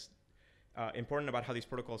thing that's important about how these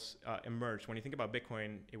protocols emerged. When you think about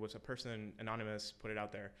Bitcoin, it was a person, anonymous, put it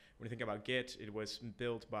out there. When you think about Git, it was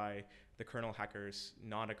built by the kernel hackers,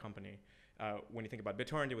 not a company. When you think about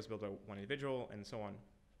BitTorrent, it was built by one individual, and so on.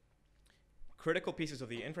 Critical pieces of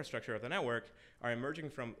the infrastructure of the network are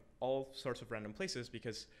emerging from all sorts of random places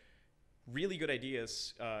because really good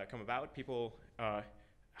ideas come about. People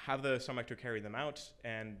have the stomach to carry them out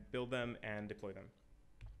and build them and deploy them.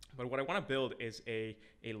 But what I want to build is a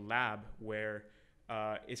lab where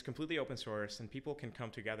it's completely open source and people can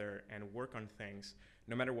come together and work on things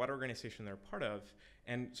no matter what organization they're part of,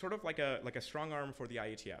 and sort of like a strong arm for the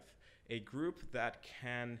IETF, a group that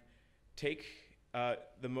can take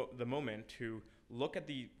the moment to look at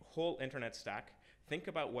the whole internet stack, think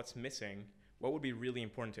about what's missing, what would be really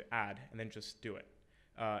important to add, and then just do it.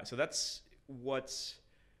 So that's what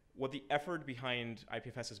the effort behind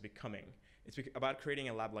IPFS is becoming. It's about creating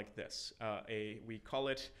a lab like this. We call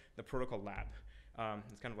it the Protocol Lab.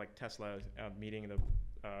 It's kind of like Tesla meeting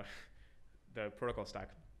the protocol stack.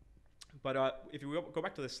 But if you go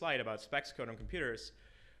back to this slide about specs, code, and computers,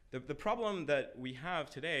 the problem that we have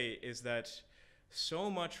today is that so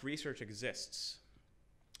much research exists.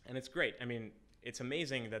 And it's great. I mean, it's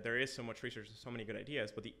amazing that there is so much research and so many good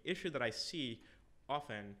ideas. But the issue that I see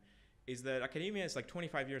often is that academia is like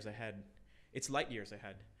 25 years ahead. It's light years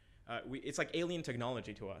ahead. It's like alien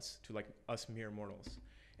technology to us mere mortals.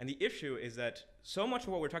 And the issue is that so much of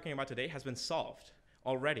what we're talking about today has been solved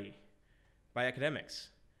already by academics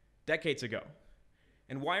decades ago.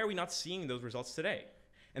 And why are we not seeing those results today?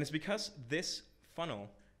 And it's because this funnel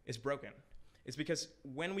is broken. It's because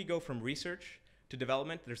when we go from research to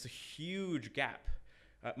development, there's a huge gap.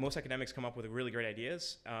 Most academics come up with really great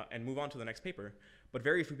ideas and move on to the next paper, but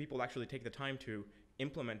very few people actually take the time to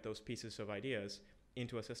implement those pieces of ideas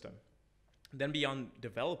into a system. Then beyond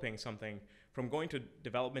developing something, from going to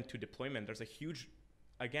development to deployment, there's a huge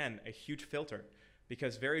filter,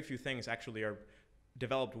 because very few things actually are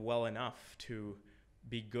developed well enough to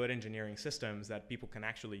be good engineering systems that people can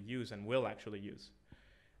actually use and will actually use.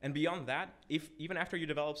 And beyond that, even after you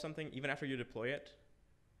develop something, even after you deploy it,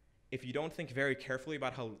 if you don't think very carefully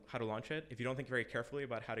about how to launch it, if you don't think very carefully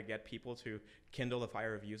about how to get people to kindle the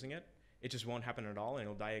fire of using it, it just won't happen at all, and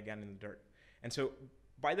it'll die again in the dirt. And so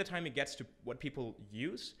by the time it gets to what people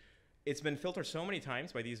use, it's been filtered so many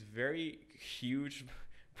times by these very huge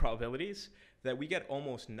probabilities that we get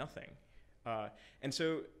almost nothing. And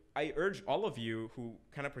so I urge all of you who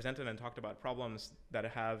kind of presented and talked about problems that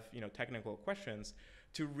have technical questions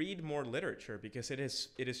to read more literature, because it is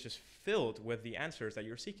just filled with the answers that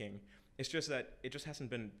you're seeking. It's just that it just hasn't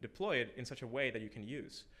been deployed in such a way that you can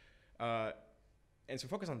use. And so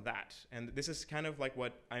focus on that. And this is kind of like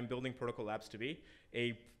what I'm building Protocol Labs to be,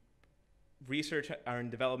 a research and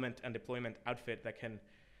development and deployment outfit that can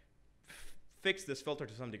fix this filter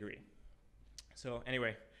to some degree. So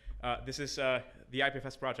anyway, this is the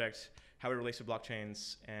IPFS project, how it relates to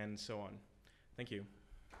blockchains, and so on. Thank you.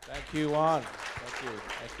 Thank you, Juan.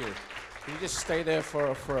 Thank you. Can you just stay there for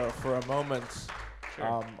a moment?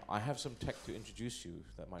 Sure. I have some tech to introduce you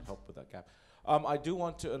that might help with that gap. I do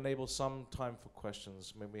want to enable some time for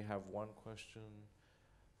questions. Maybe we have one question.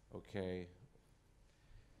 Okay.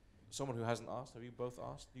 Someone who hasn't asked. Have you both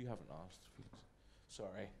asked? You haven't asked.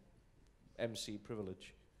 Sorry. MC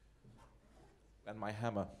privilege. And my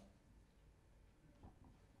hammer.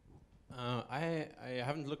 I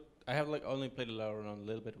haven't looked. I have only played around a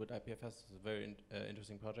little bit with IPFS. It's a very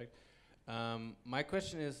interesting project. My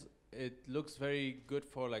question is, it looks very good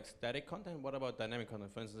for static content. What about dynamic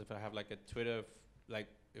content? For instance, if I have a Twitter,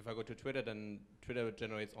 if I go to Twitter, then Twitter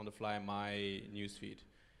generates on the fly my newsfeed,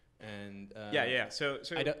 and yeah. So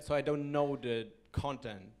I don't know the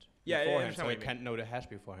content beforehand, so I can't know the hash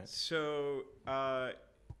beforehand. So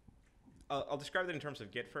I'll describe it in terms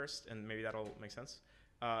of Git first, and maybe that'll make sense.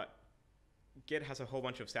 Git has a whole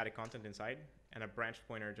bunch of static content inside, and a branch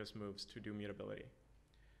pointer just moves to do mutability.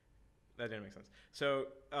 That didn't make sense. So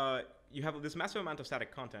you have this massive amount of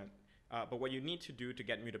static content, but what you need to do to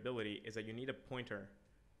get mutability is that you need a pointer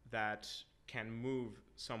that can move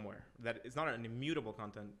somewhere. That is not an immutable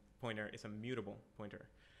content pointer, it's a mutable pointer.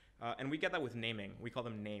 And we get that with naming. We call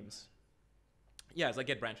them names. Yeah, it's like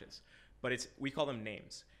get branches, but we call them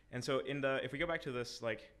names. And so if we go back to this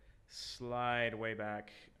slide way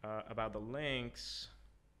back about the links,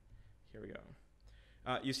 here we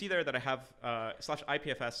go. You see there that I have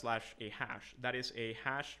 /IPFS/a hash. That is a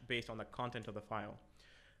hash based on the content of the file.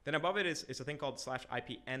 Then above it is a thing called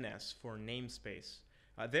 /IPNS for namespace.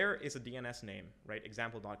 There is a DNS name, right?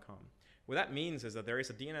 Example.com. What that means is that there is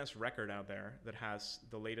a DNS record out there that has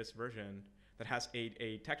the latest version, that has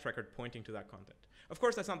a text record pointing to that content. Of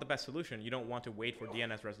course, that's not the best solution. You don't want to wait for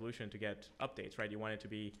DNS resolution to get updates, right? You want it to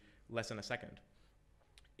be less than a second.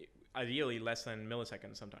 Ideally, less than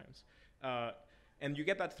milliseconds sometimes. And you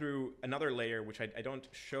get that through another layer, which I don't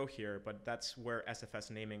show here, but that's where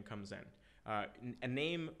SFS naming comes in. A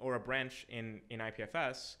name or a branch in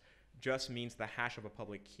IPFS just means the hash of a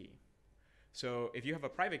public key. So if you have a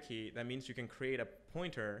private key, that means you can create a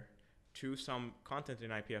pointer to some content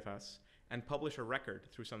in IPFS and publish a record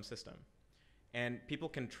through some system. And people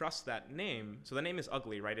can trust that name. So the name is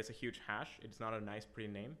ugly, right? It's a huge hash. It's not a nice,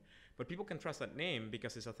 pretty name. But people can trust that name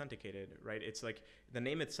because it's authenticated, right? It's like the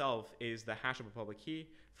name itself is the hash of a public key.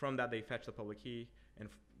 From that, they fetch the public key, and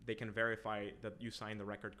they can verify that you signed the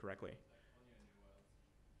record correctly.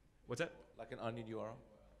 What's that? Like an onion URL?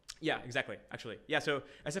 Yeah, exactly, actually. Yeah, so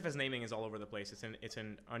SFS naming is all over the place. It's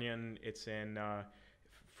in Onion, it's in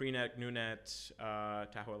Freenet, GNU.net,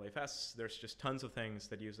 Tahoe LFS. There's just tons of things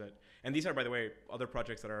that use it. And these are, by the way, other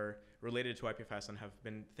projects that are related to IPFS and have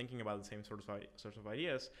been thinking about the same sorts of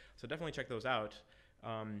ideas. So definitely check those out.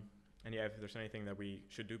 And yeah, if there's anything that we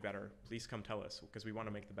should do better, please come tell us, because we want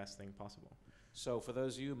to make the best thing possible. So for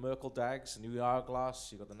those of you, Merkle Dags, New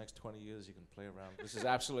Hourglass, you've got the next 20 years you can play around. This is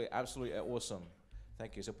absolutely awesome.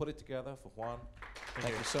 Thank you. So put it together for Juan.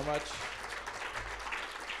 Thank you so much.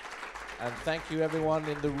 And thank you everyone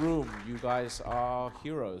in the room. You guys are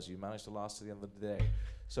heroes. You managed to last to the end of the day.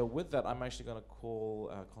 So with that, I'm actually going to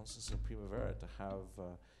call Constance and Primavera to have,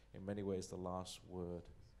 in many ways, the last word.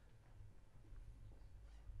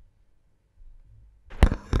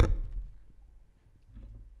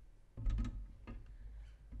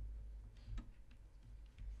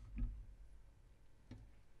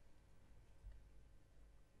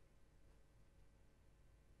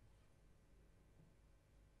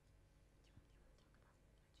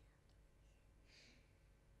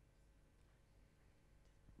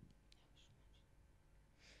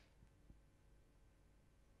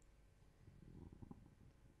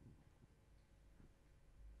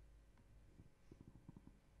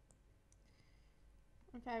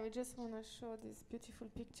 Okay, we just want to show this beautiful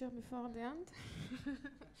picture before the end.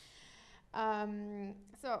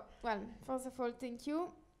 So, well, first of all, thank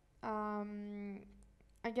you.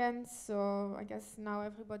 Again, so I guess now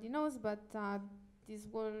everybody knows, but this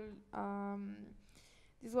whole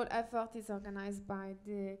effort is organized by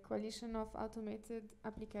the Coalition of Automated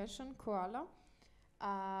Application, Koala,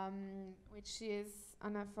 which is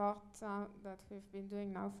an effort that we've been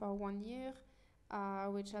doing now for 1 year,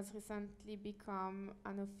 which has recently become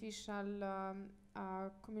an official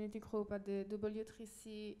community group at the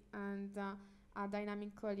W3C and a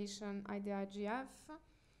dynamic coalition IDIGF.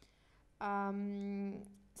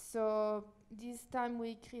 So this time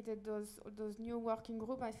we created those new working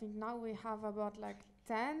group. I think now we have about like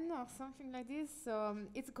 10 or something like this. So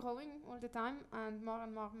it's growing all the time, and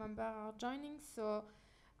more members are joining. So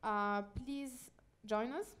please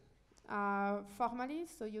join us formally,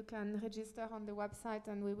 so you can register on the website,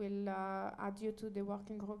 and we will add you to the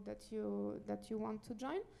working group that you want to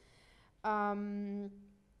join.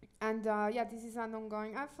 And yeah, this is an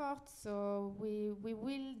ongoing effort, so we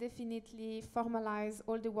will definitely formalize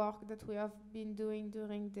all the work that we have been doing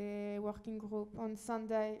during the working group on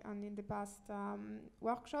Sunday and in the past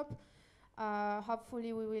workshop.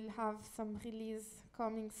 Hopefully we will have some release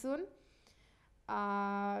coming soon.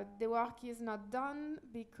 The work is not done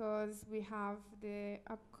because we have the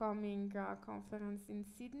upcoming conference in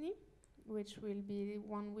Sydney, which will be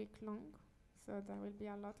 1 week long, so there will be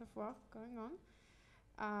a lot of work going on.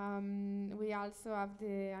 We also have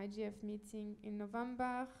the IGF meeting in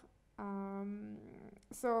November.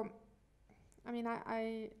 So, I mean,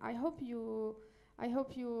 I hope you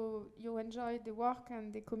enjoy the work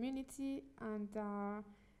and the community, and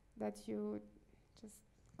that you just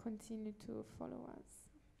continue to follow us.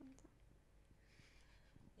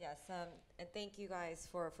 Yes, and thank you guys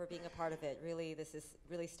for being a part of it. Really, this is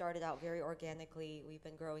really started out very organically. We've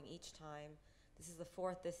been growing each time. This is the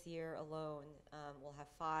 4th this year alone. We'll have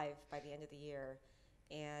 5 by the end of the year.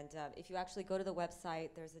 And if you actually go to the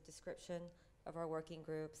website, there's a description of our working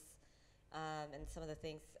groups and some of the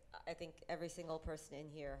things. I think every single person in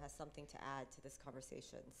here has something to add to this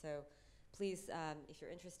conversation. So please, if you're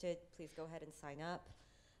interested, please go ahead and sign up.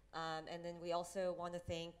 And then we also want to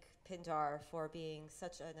thank Pindar for being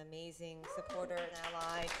such an amazing supporter and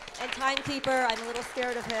ally. And timekeeper, I'm a little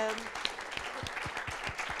scared of him.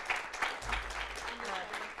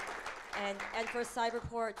 And for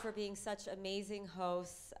Cyberport for being such amazing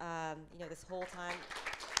hosts, you know, this whole time.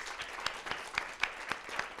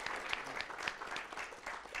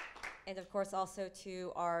 And of course also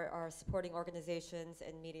to our supporting organizations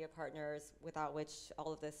and media partners, without which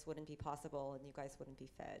all of this wouldn't be possible and you guys wouldn't be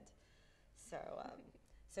fed. So,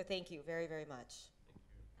 so thank you very, very much.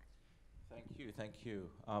 Thank you.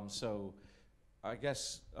 So I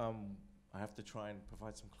guess I have to try and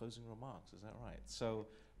provide some closing remarks, is that right? So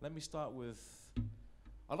let me start with,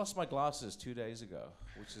 I lost my glasses 2 days ago,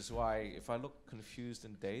 which is why if I look confused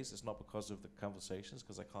and dazed, it's not because of the conversations,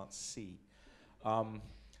 because I can't see.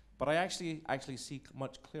 But I actually see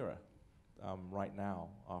much clearer right now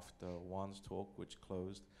after Juan's talk, which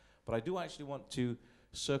closed. But I do actually want to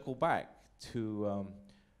circle back to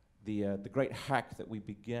the great hack that we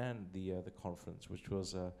began the conference, which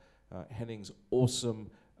was Henning's awesome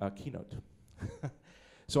keynote.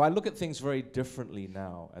 So I look at things very differently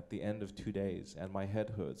now at the end of 2 days, and my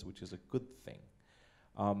head hurts, which is a good thing.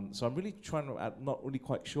 So I'm really trying to, not really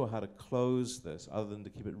quite sure how to close this, other than to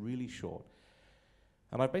keep it really short.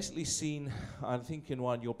 And I've basically seen, I think in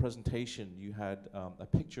your presentation, you had a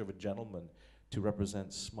picture of a gentleman to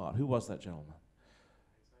represent smart. Who was that gentleman?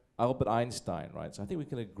 Albert Einstein, right? So I think we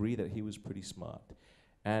can agree that he was pretty smart.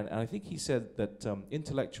 And I think he said that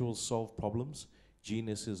intellectuals solve problems,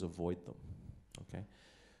 geniuses avoid them, okay?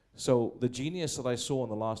 So the genius that I saw in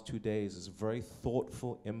the last 2 days is a very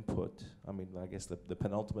thoughtful input. I mean, I guess the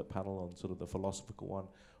penultimate panel on sort of the philosophical one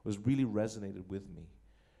was really resonated with me.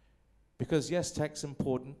 Because yes, tech's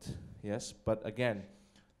important, yes, but again,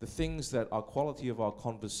 the things that are quality of our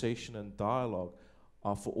conversation and dialogue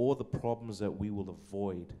are for all the problems that we will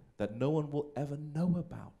avoid, that no one will ever know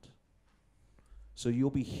about. So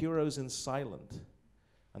you'll be heroes in silent,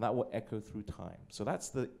 and that will echo through time. So that's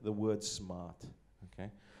the word smart,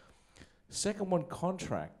 okay? Second one,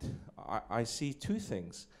 contract. I see 2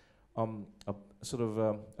 things. A sort of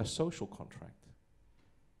a social contract,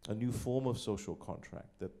 a new form of social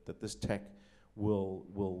contract that this tech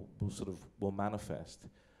will manifest,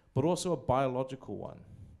 but also a biological one,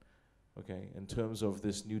 okay, in terms of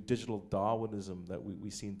this new digital Darwinism that we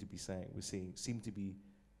seem to be saying, seem to be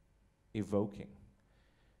evoking.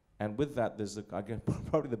 And with that, there's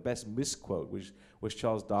probably the best misquote, which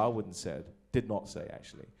Charles Darwin did not say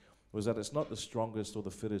actually, was that it's not the strongest or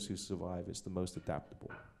the fittest who survive, it's the most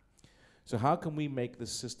adaptable. So how can we make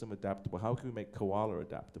this system adaptable? How can we make koala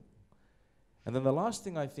adaptable? And then the last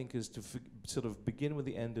thing I think is to sort of begin with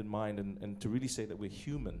the end in mind and to really say that we're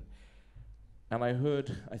human. And I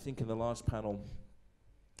heard, I think in the last panel,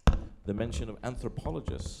 the mention of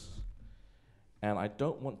anthropologists. And I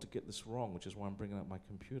don't want to get this wrong, which is why I'm bringing out my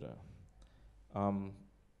computer.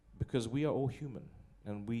 Because we are all human.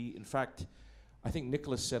 And we, in fact, I think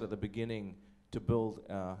Nicholas said at the beginning to build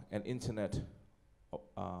an internet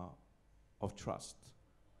of trust,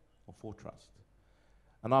 or for trust.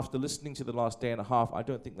 And after listening to the last day and a half, I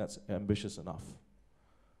don't think that's ambitious enough.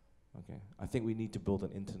 Okay, I think we need to build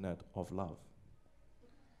an internet of love.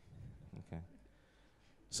 Okay.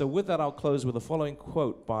 So with that, I'll close with the following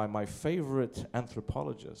quote by my favorite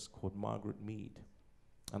anthropologist called Margaret Mead.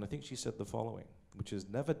 And I think she said the following, which is,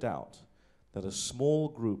 never doubt that a small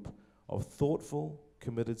group of thoughtful,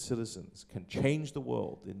 committed citizens can change the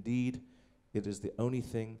world. Indeed, it is the only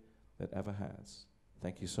thing that ever has.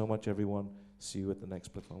 Thank you so much, everyone. See you at the next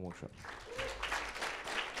Platform Workshop.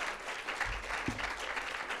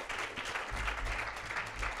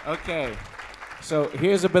 Okay, so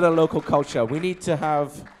here's a bit of local culture. We need to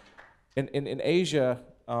have, in Asia,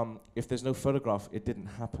 if there's no photograph, it didn't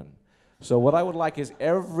happen. So what I would like is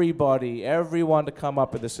everyone to come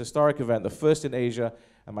up at this historic event, the first in Asia,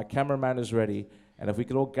 and my cameraman is ready. And if we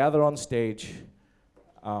could all gather on stage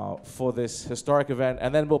for this historic event,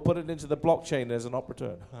 and then we'll put it into the blockchain as an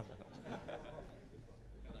opportunity.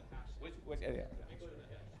 Which area?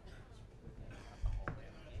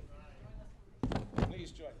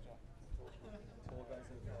 Please join.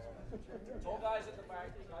 Tall guys at the back,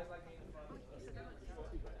 guys like me in the front.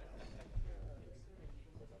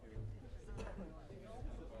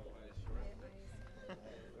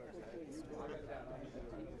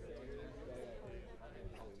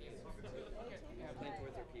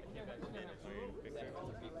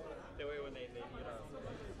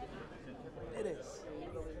 It is.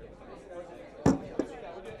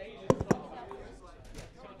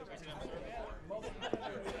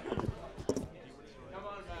 Come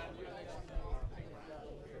on, man.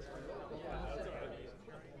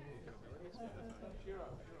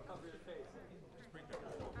 Cover your face.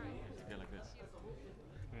 Yeah, like this.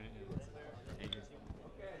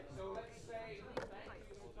 Okay, so let's say thank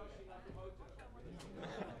you, Satoshi Nakamoto.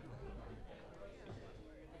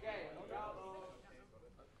 Okay, bravo.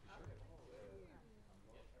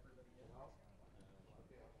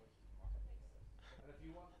 And if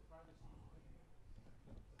you want privacy,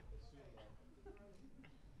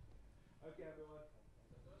 okay, everyone.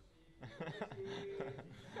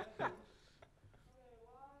 Satoshi.